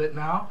a little bit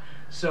now.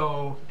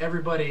 So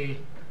everybody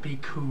be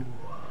cool.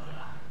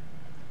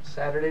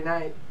 Saturday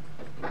night.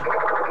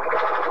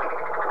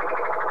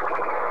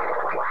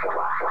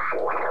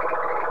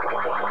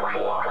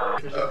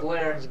 There's a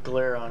glare. There's a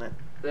glare on it.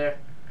 There.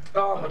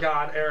 Oh my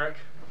God, Eric.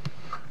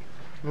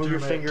 Move your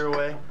finger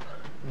away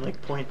and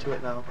like point to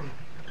it now.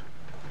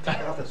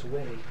 Get off this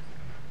way.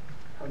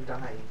 I'm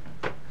dying.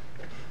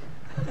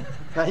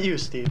 Not you,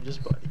 Steve,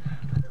 just buddy.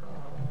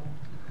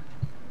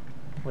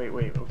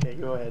 Wait, okay,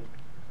 go ahead.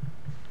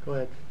 Go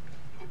ahead.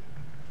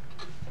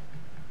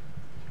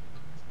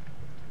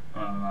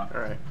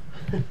 Alright.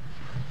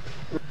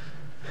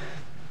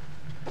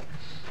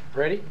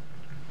 Ready?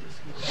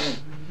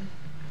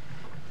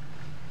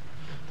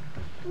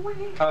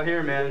 Oh,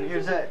 here, man.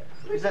 Here's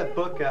that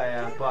book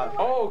I bought.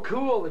 Oh,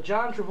 cool. The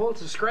John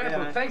Travolta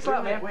scrapbook. Yeah, Thanks a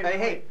lot, man.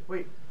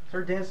 Wait.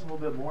 Start dancing a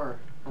little bit more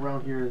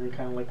around here. They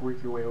kind of like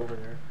work your way over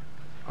there.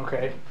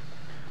 Okay.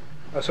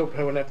 I was hoping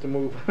I wouldn't have to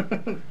move.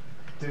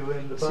 Do it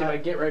in the See if I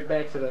butt. get right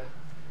back to the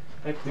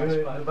Do it in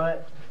the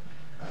butt.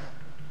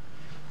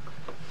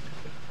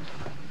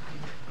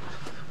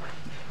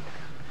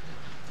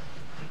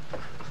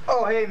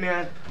 Oh, hey,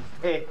 man.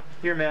 Hey,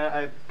 here, man.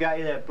 I got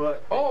you that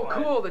book. Oh,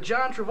 cool. The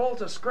John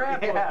Travolta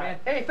scrapbook, Yeah. man.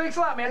 Hey, thanks a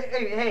lot, man.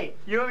 Hey,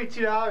 you owe me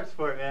 $2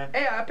 for it, man.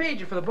 Hey, I paid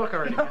you for the book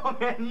already. No,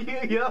 man,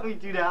 you owe me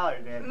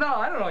 $2, man. No,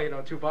 I don't owe you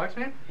no $2,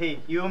 man. Hey,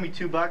 you owe me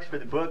 $2 for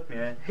the book,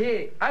 man.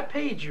 Hey, I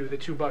paid you the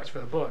 $2 for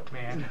the book,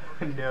 man.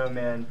 No,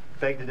 man.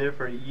 Beg to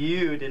differ.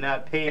 You did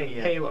not pay me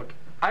yet. Hey, look.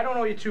 I don't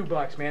owe you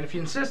 $2, man. If you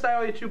insist I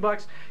owe you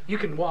 $2, you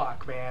can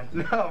walk, man.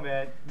 No,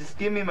 man. Just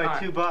give me my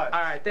 $2. All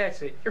right,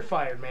 that's it. You're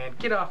fired, man.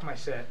 Get off my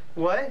set.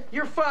 What?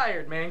 You're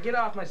fired, man. Get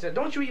off my set.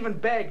 Don't you even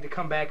beg to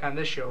come back on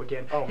this show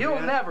again. Oh, You'll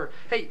man. never.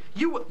 Hey,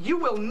 you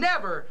will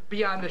never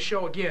be on this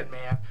show again,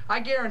 man. I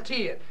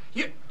guarantee it.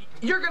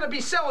 You're gonna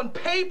be selling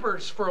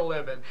papers for a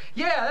living.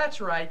 Yeah, that's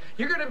right.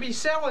 You're gonna be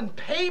selling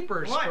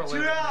papers for a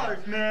living.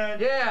 $2, man.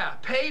 Yeah,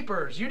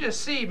 papers. You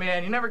just see,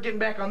 man. You're never getting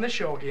back on this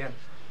show again.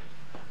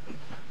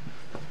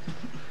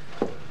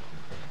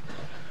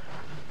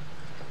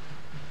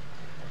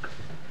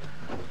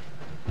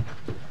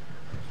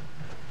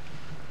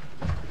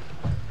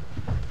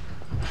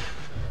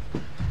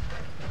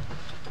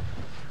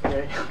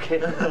 Okay.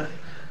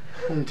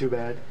 Wasn't too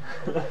bad.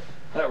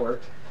 That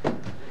worked. You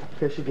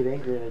guys should get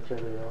angry at each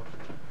other, though.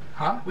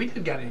 Huh? We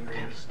did get angry.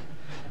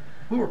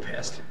 We were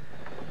pissed.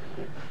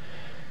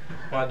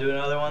 Want to do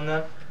another one,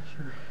 then?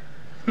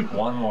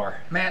 One more.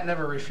 Matt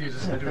never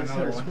refuses to do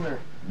another I one. swear.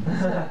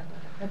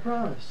 I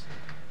promise.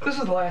 This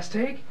is the last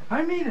take.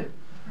 I mean it.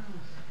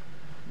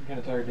 I'm kind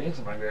of tired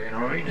dancing like that, you know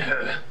what I mean?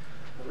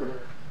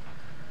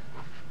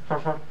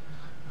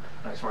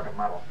 Nice fucking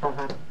model.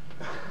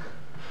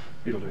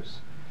 Beetlejuice.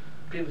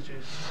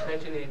 Beetlejuice,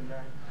 1989.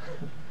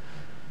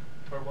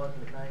 Or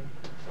wasn't it 90?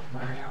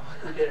 Mario.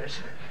 Yes.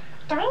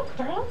 Oh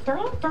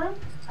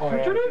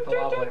yeah, get the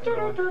lava lamp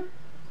going.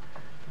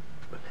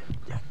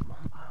 Yeah, come on.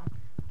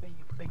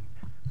 Bang.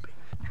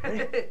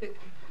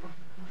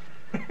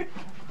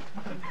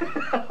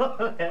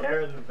 That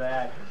hair in the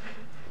back.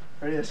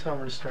 Ready? That's how I'm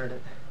gonna start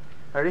it.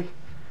 Ready?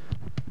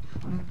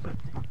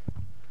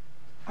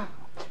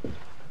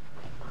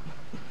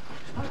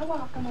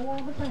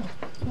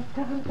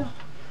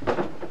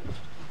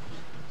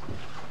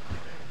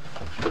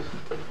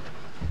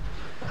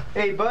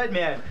 Hey, Bud,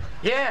 man.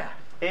 Yeah.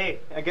 Hey,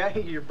 I got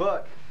you your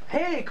book.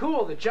 Hey,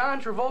 cool. The John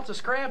Travolta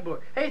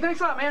scrapbook. Hey, thanks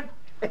a lot, man.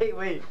 Hey,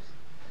 wait.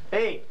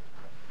 Hey,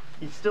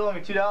 you still owe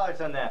me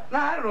 $2 on that.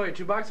 Nah, I don't owe you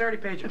 $2. I already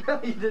paid you. No,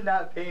 you did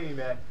not pay me,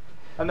 man.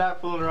 I'm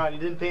not fooling around. You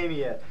didn't pay me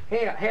yet.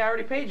 Hey, I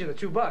already paid you the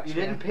 $2. You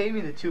didn't pay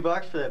me the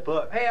 $2 for that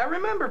book. Hey, I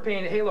remember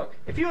paying it. Hey, look,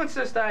 if you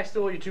insist I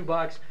still owe you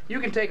 $2, you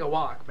can take a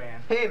walk,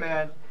 man. Hey,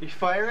 man, you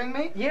firing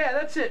me? Yeah,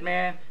 that's it,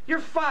 man. You're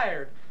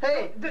fired.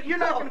 Hey, You're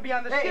not going to be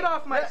on this. Hey, Get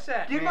off my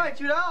set, Give man. my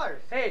 $2.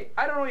 Hey,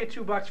 I don't owe you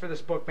 $2 for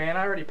this book, man.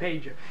 I already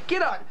paid you.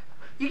 Get out.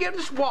 You get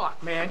just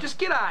walk, man. Just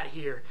get out of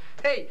here.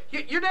 Hey,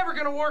 you're never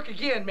gonna work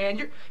again, man.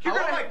 You're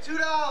gonna like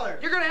 $2.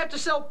 You're gonna have to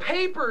sell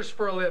papers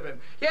for a living.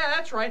 Yeah,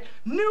 that's right.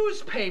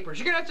 Newspapers.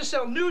 You're gonna have to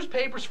sell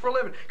newspapers for a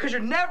living, because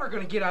you're never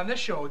gonna get on this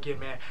show again,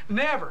 man.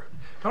 Never.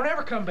 Don't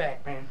ever come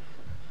back, man.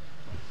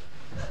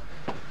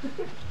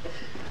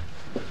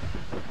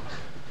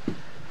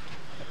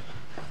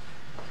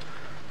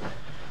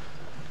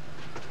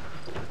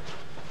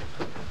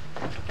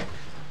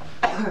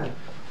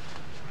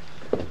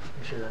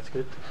 You sure that's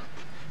good?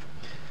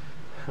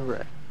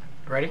 Alright.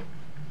 Ready?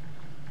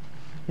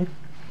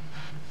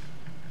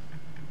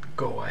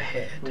 Go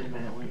ahead. Wait a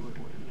minute, wait. You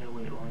gotta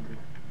wait longer.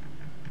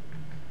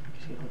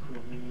 Just gotta look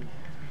real mean.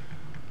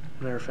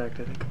 Matter of fact,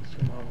 I think I'll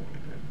zoom out a little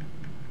bit.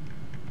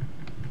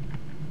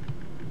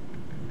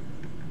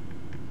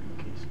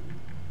 Okay,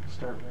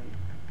 start right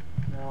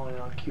now and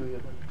I'll cue you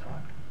when you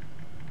talk.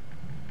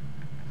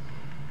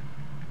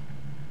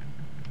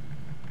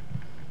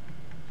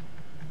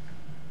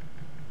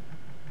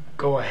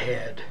 Go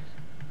ahead.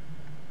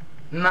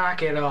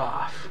 Knock it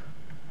off.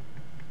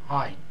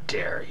 I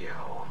dare you.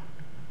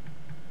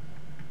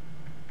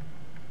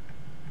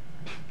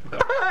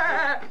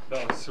 That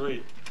was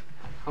sweet.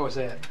 How was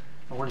that?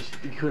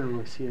 You couldn't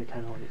really see it,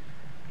 kind of like.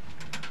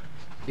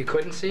 You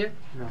couldn't see it?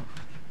 No.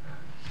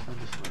 I'll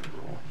just let it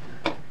roll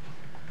here.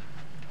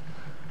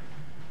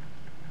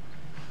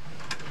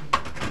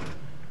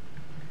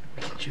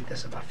 I can shoot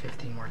this about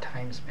 15 more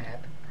times,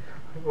 Matt.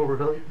 Oh,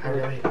 really?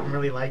 I'm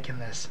really liking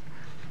this.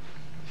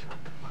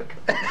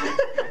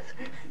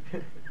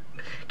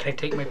 Can I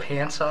take my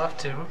pants off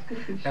too?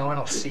 No one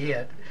will see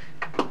it.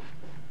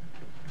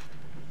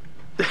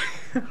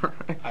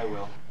 I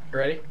will.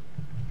 Ready?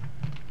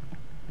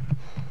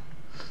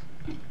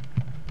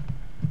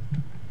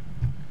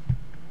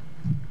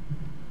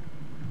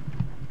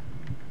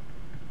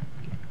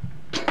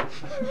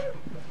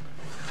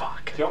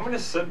 me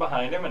to sit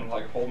behind him and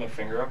like hold my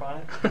finger up on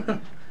it?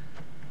 Can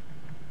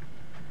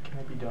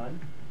I be done?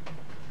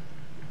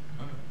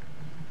 No.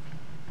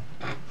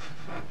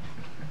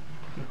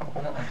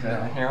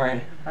 Yeah, you're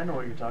right. I know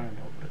what you're talking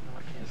about, but no,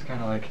 I can't. It's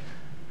kind of like.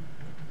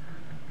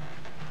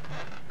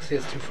 See,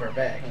 it's too far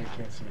back. I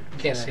can't see it.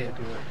 Can't see it.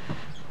 Do it.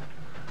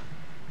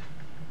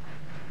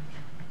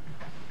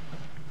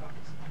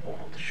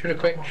 Shoot it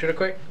quick, shoot it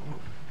quick.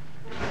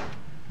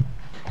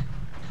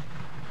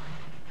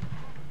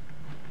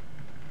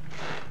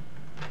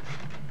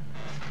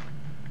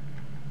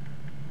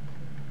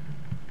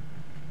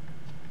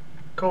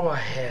 Go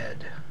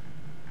ahead.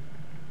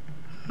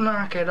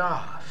 Knock it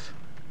off.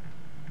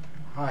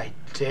 I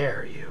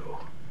dare you.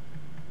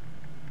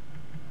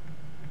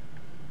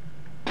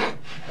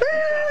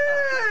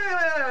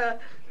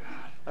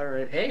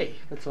 Alright. Hey.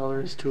 That's all there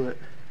is to it.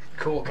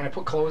 Cool. Can I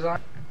put clothes on?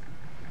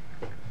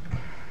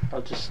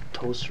 I'll just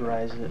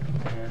toasterize it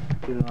and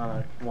get it on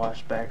a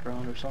wash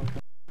background or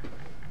something.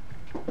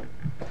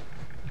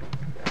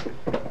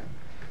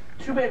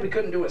 Too bad we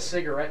couldn't do a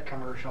cigarette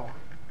commercial.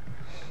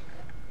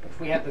 If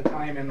we had the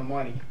time and the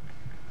money.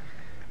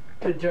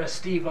 To dress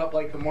Steve up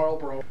like the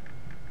Marlboro.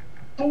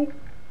 Boop.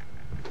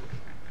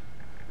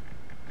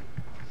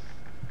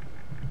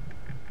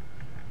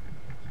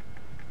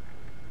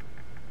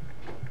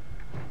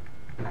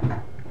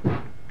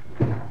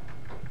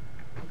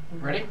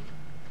 Ready?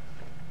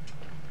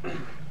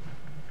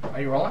 Are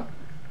you rolling?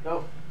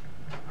 No.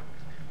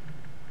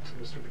 So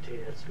Mr.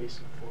 Potato Head's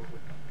facing forward.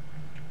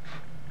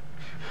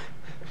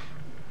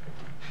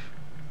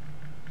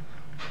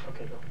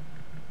 Okay, go.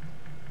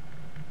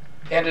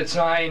 And it's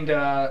signed,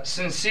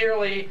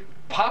 Sincerely,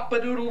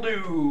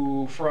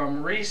 Papa-Doodle-Doo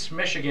from Reese,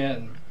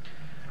 Michigan.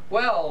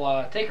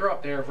 Well, take her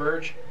up there,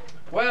 Verge.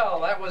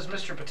 Well, that was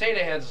Mr.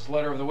 Potato Head's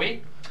letter of the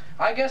week.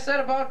 I guess that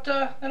about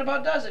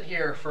does it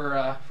here for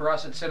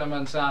us at Cinema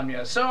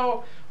Insomnia.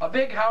 So, a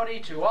big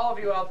howdy to all of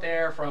you out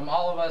there from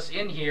all of us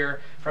in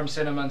here from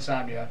Cinema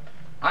Insomnia.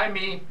 I'm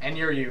me, and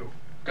you're you.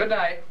 Good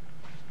night.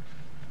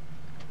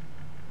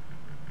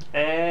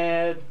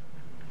 And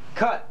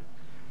cut.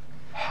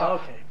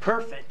 Okay,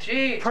 perfect.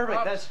 Jeez.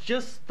 Perfect. That's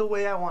just the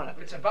way I want it.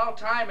 It's about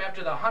time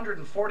after the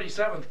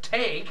 147th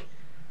take.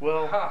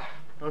 Well,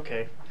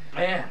 okay.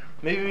 Man.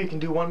 Maybe we can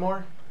do one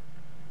more?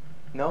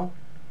 No?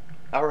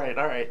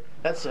 Alright.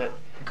 That's it.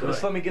 Good.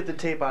 Just let me get the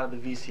tape out of the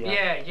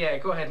VCR. Yeah,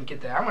 go ahead and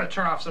get that. I'm going to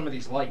turn off some of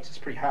these lights. It's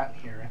pretty hot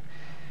in here.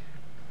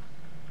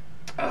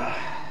 Yeah,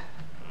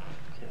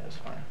 that's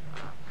fine.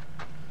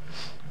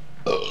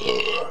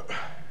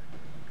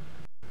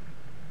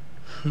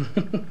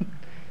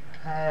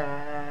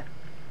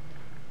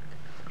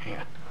 Hang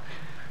on.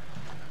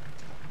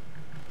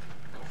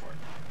 Go for it.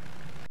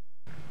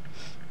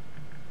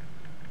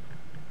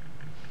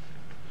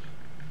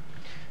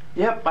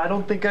 Yep, I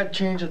don't think I'd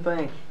change a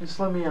thing. Just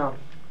let me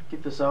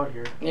get this out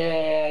here.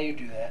 Yeah, you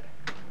do that.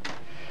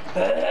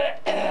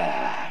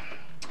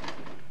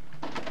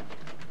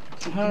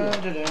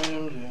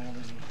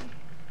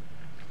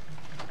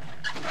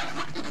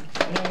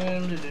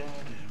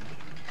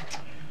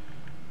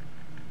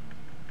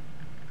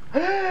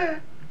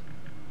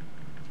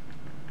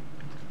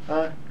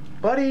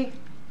 Buddy.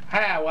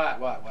 Hi,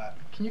 what?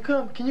 Can you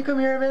come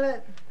here a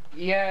minute?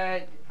 Yeah,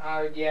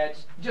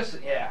 it's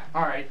just, yeah,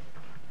 alright.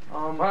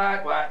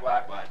 What?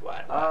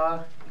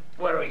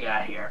 What do we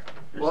got here?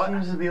 There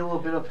seems to be a little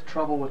bit of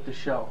trouble with the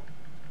show.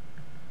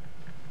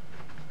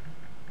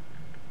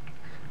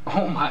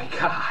 Oh my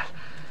God.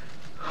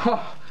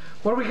 Oh,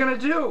 what are we gonna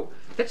do?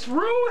 It's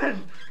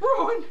ruined!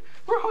 Ruined,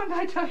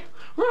 I tell you,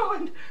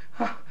 ruined!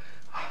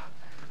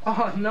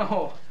 Oh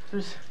no.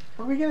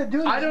 What are we gonna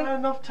do? There's not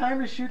enough time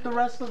to shoot the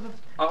rest of the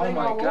thing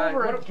all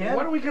over again.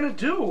 What are we gonna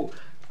do?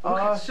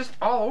 It's just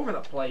all over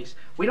the place.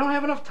 We don't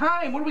have enough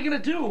time. What are we gonna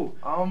do?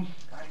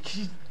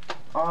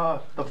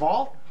 The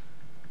vault?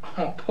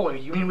 Oh boy,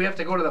 you mean we have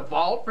to go to the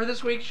vault for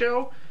this week's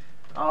show?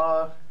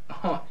 Well,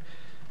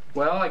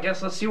 I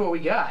guess let's see what we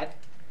got.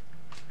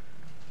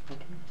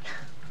 Okay.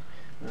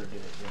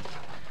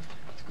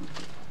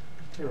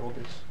 Here, hold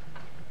this.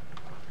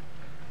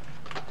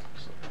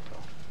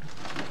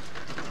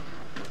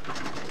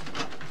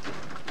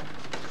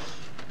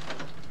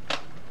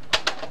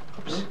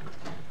 Oops.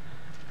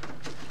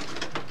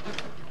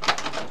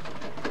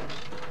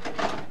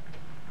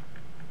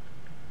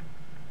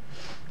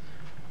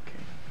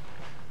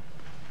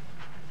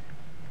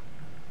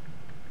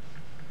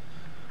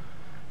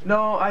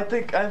 No, I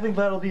think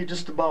that'll be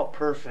just about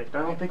perfect.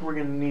 I don't think we're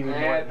gonna need any more.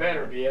 Yeah, it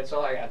better be. That's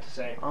all I got to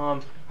say.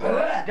 Well,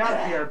 it's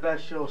gotta be our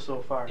best show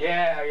so far.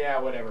 Yeah,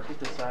 whatever. Get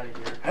this out of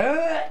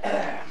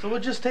here. So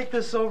we'll just take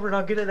this over and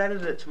I'll get it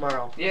edited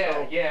tomorrow.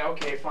 Yeah,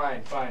 okay,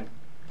 fine.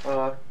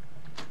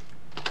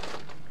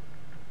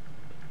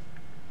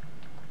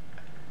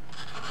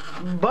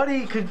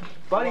 Buddy, come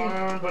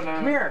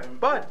here,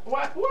 bud.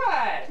 What?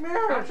 Come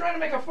here. I'm trying to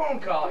make a phone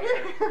call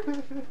here.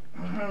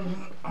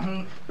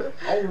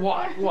 Oh,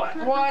 what?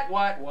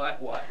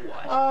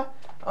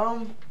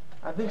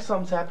 I think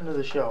something's happened to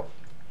the show.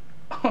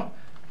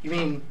 You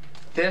mean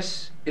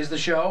this is the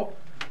show?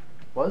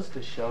 Was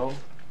the show?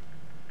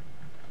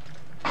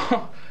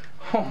 Oh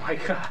my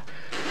God.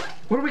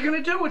 What are we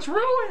gonna do? It's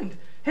ruined.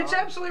 It's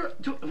absolutely.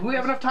 Do we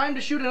have enough time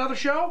to shoot another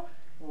show?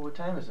 Well, what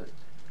time is it?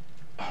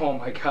 Oh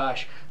my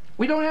gosh.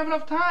 We don't have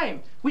enough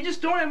time. We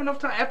just don't have enough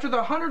time. After the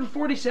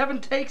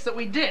 147 takes that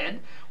we did,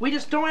 we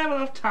just don't have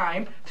enough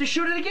time to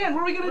shoot it again.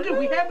 What are we gonna do?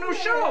 We have no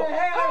show.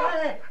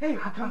 Hey,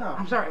 come on.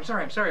 I'm sorry.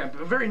 I'm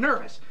very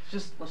nervous.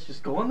 Let's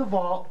just go in the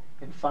vault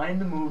and find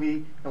the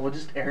movie, and we'll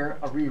just air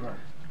a rerun.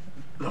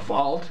 The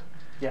vault?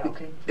 Yeah,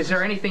 okay. Is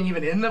there anything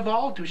even in the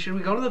vault? Should we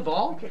go to the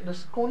vault? Okay,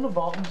 let's go in the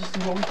vault and just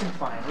see what we can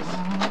find.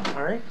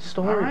 All right? Just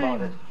don't worry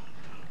about it.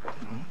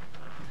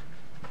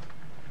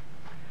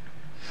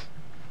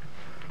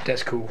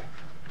 That's cool.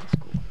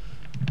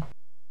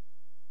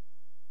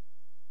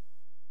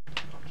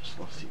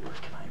 Let's see, where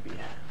can I be at?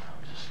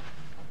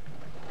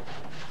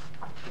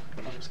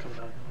 I'll just come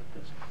down here like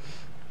this.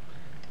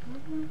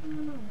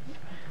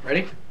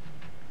 Ready?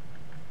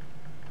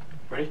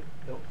 Ready?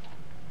 Nope.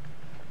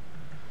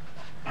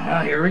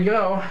 Here we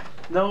go.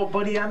 No,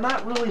 buddy, I'm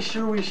not really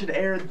sure we should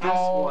air this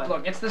one.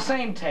 Look, it's the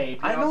same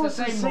tape. I know it's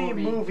the same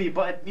movie,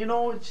 but you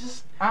know, it's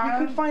just we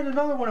could find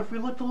another one if we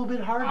looked a little bit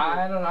harder.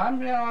 I don't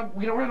know.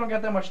 We don't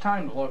got that much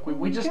time to look.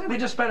 We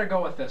just better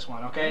go with this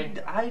one, okay?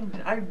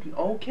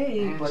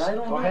 Okay, but I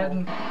don't know. Go ahead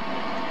and.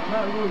 I'm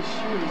not really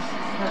sure. It's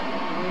not the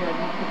way I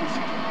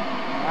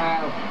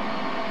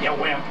need to be. You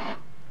wimp.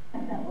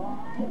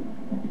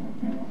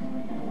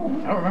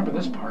 I don't remember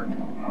this part.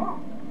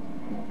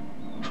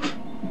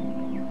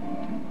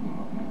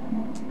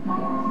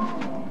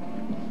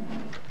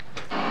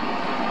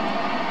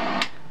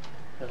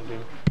 That'll do.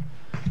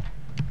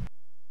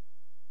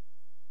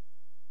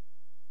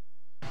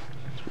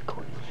 It's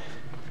recording.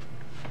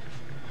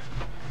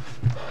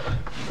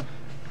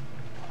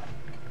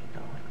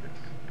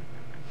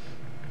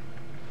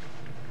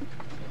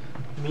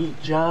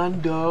 Meet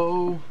John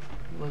Doe.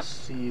 Let's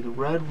see, the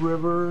Red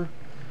River,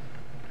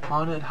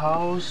 Haunted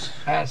House.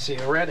 Let's see,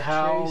 the Red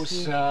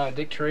House,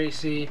 Dick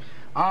Tracy.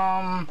 We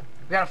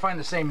gotta find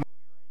the same movie.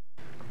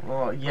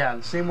 Well, yeah,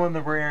 the same one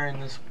that we're airing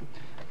this.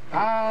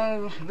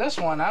 This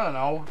one, I don't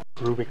know.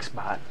 Rubik's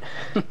Spot.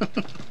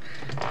 Okay,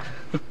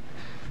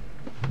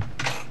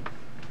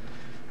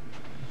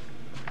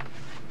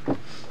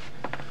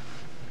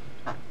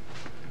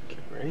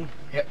 ready?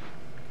 Yep.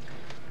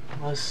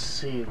 Let's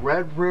see,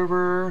 Red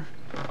River,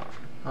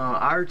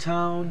 Our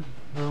Town.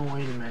 No,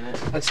 wait a minute.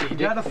 Let's see. You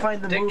gotta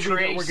find the Dick movie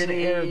Tracy. that we're gonna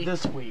air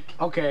this week.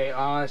 Okay,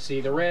 let's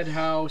see, the Red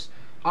House.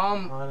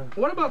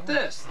 What about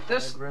this?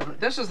 This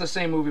is the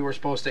same movie we're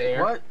supposed to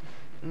air. What?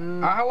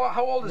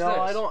 How old is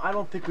this? No, I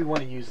don't think we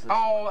want to use this.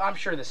 Oh, I'm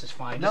sure this is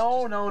fine.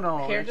 No.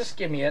 Here, just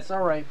give me it. It's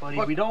all right, buddy.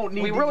 Look, we don't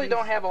need. We really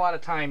don't have a lot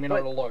of time,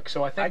 to look.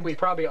 So I think we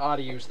probably ought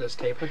to use this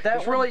tape. But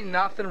there's really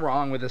nothing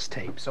wrong with this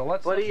tape. So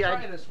let's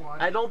try this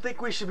one. I don't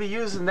think we should be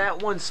using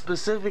that one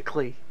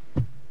specifically.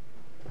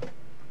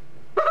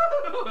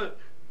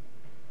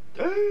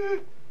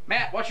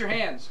 Matt, watch your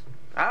hands.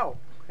 Ow.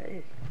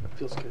 Hey, that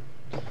feels good.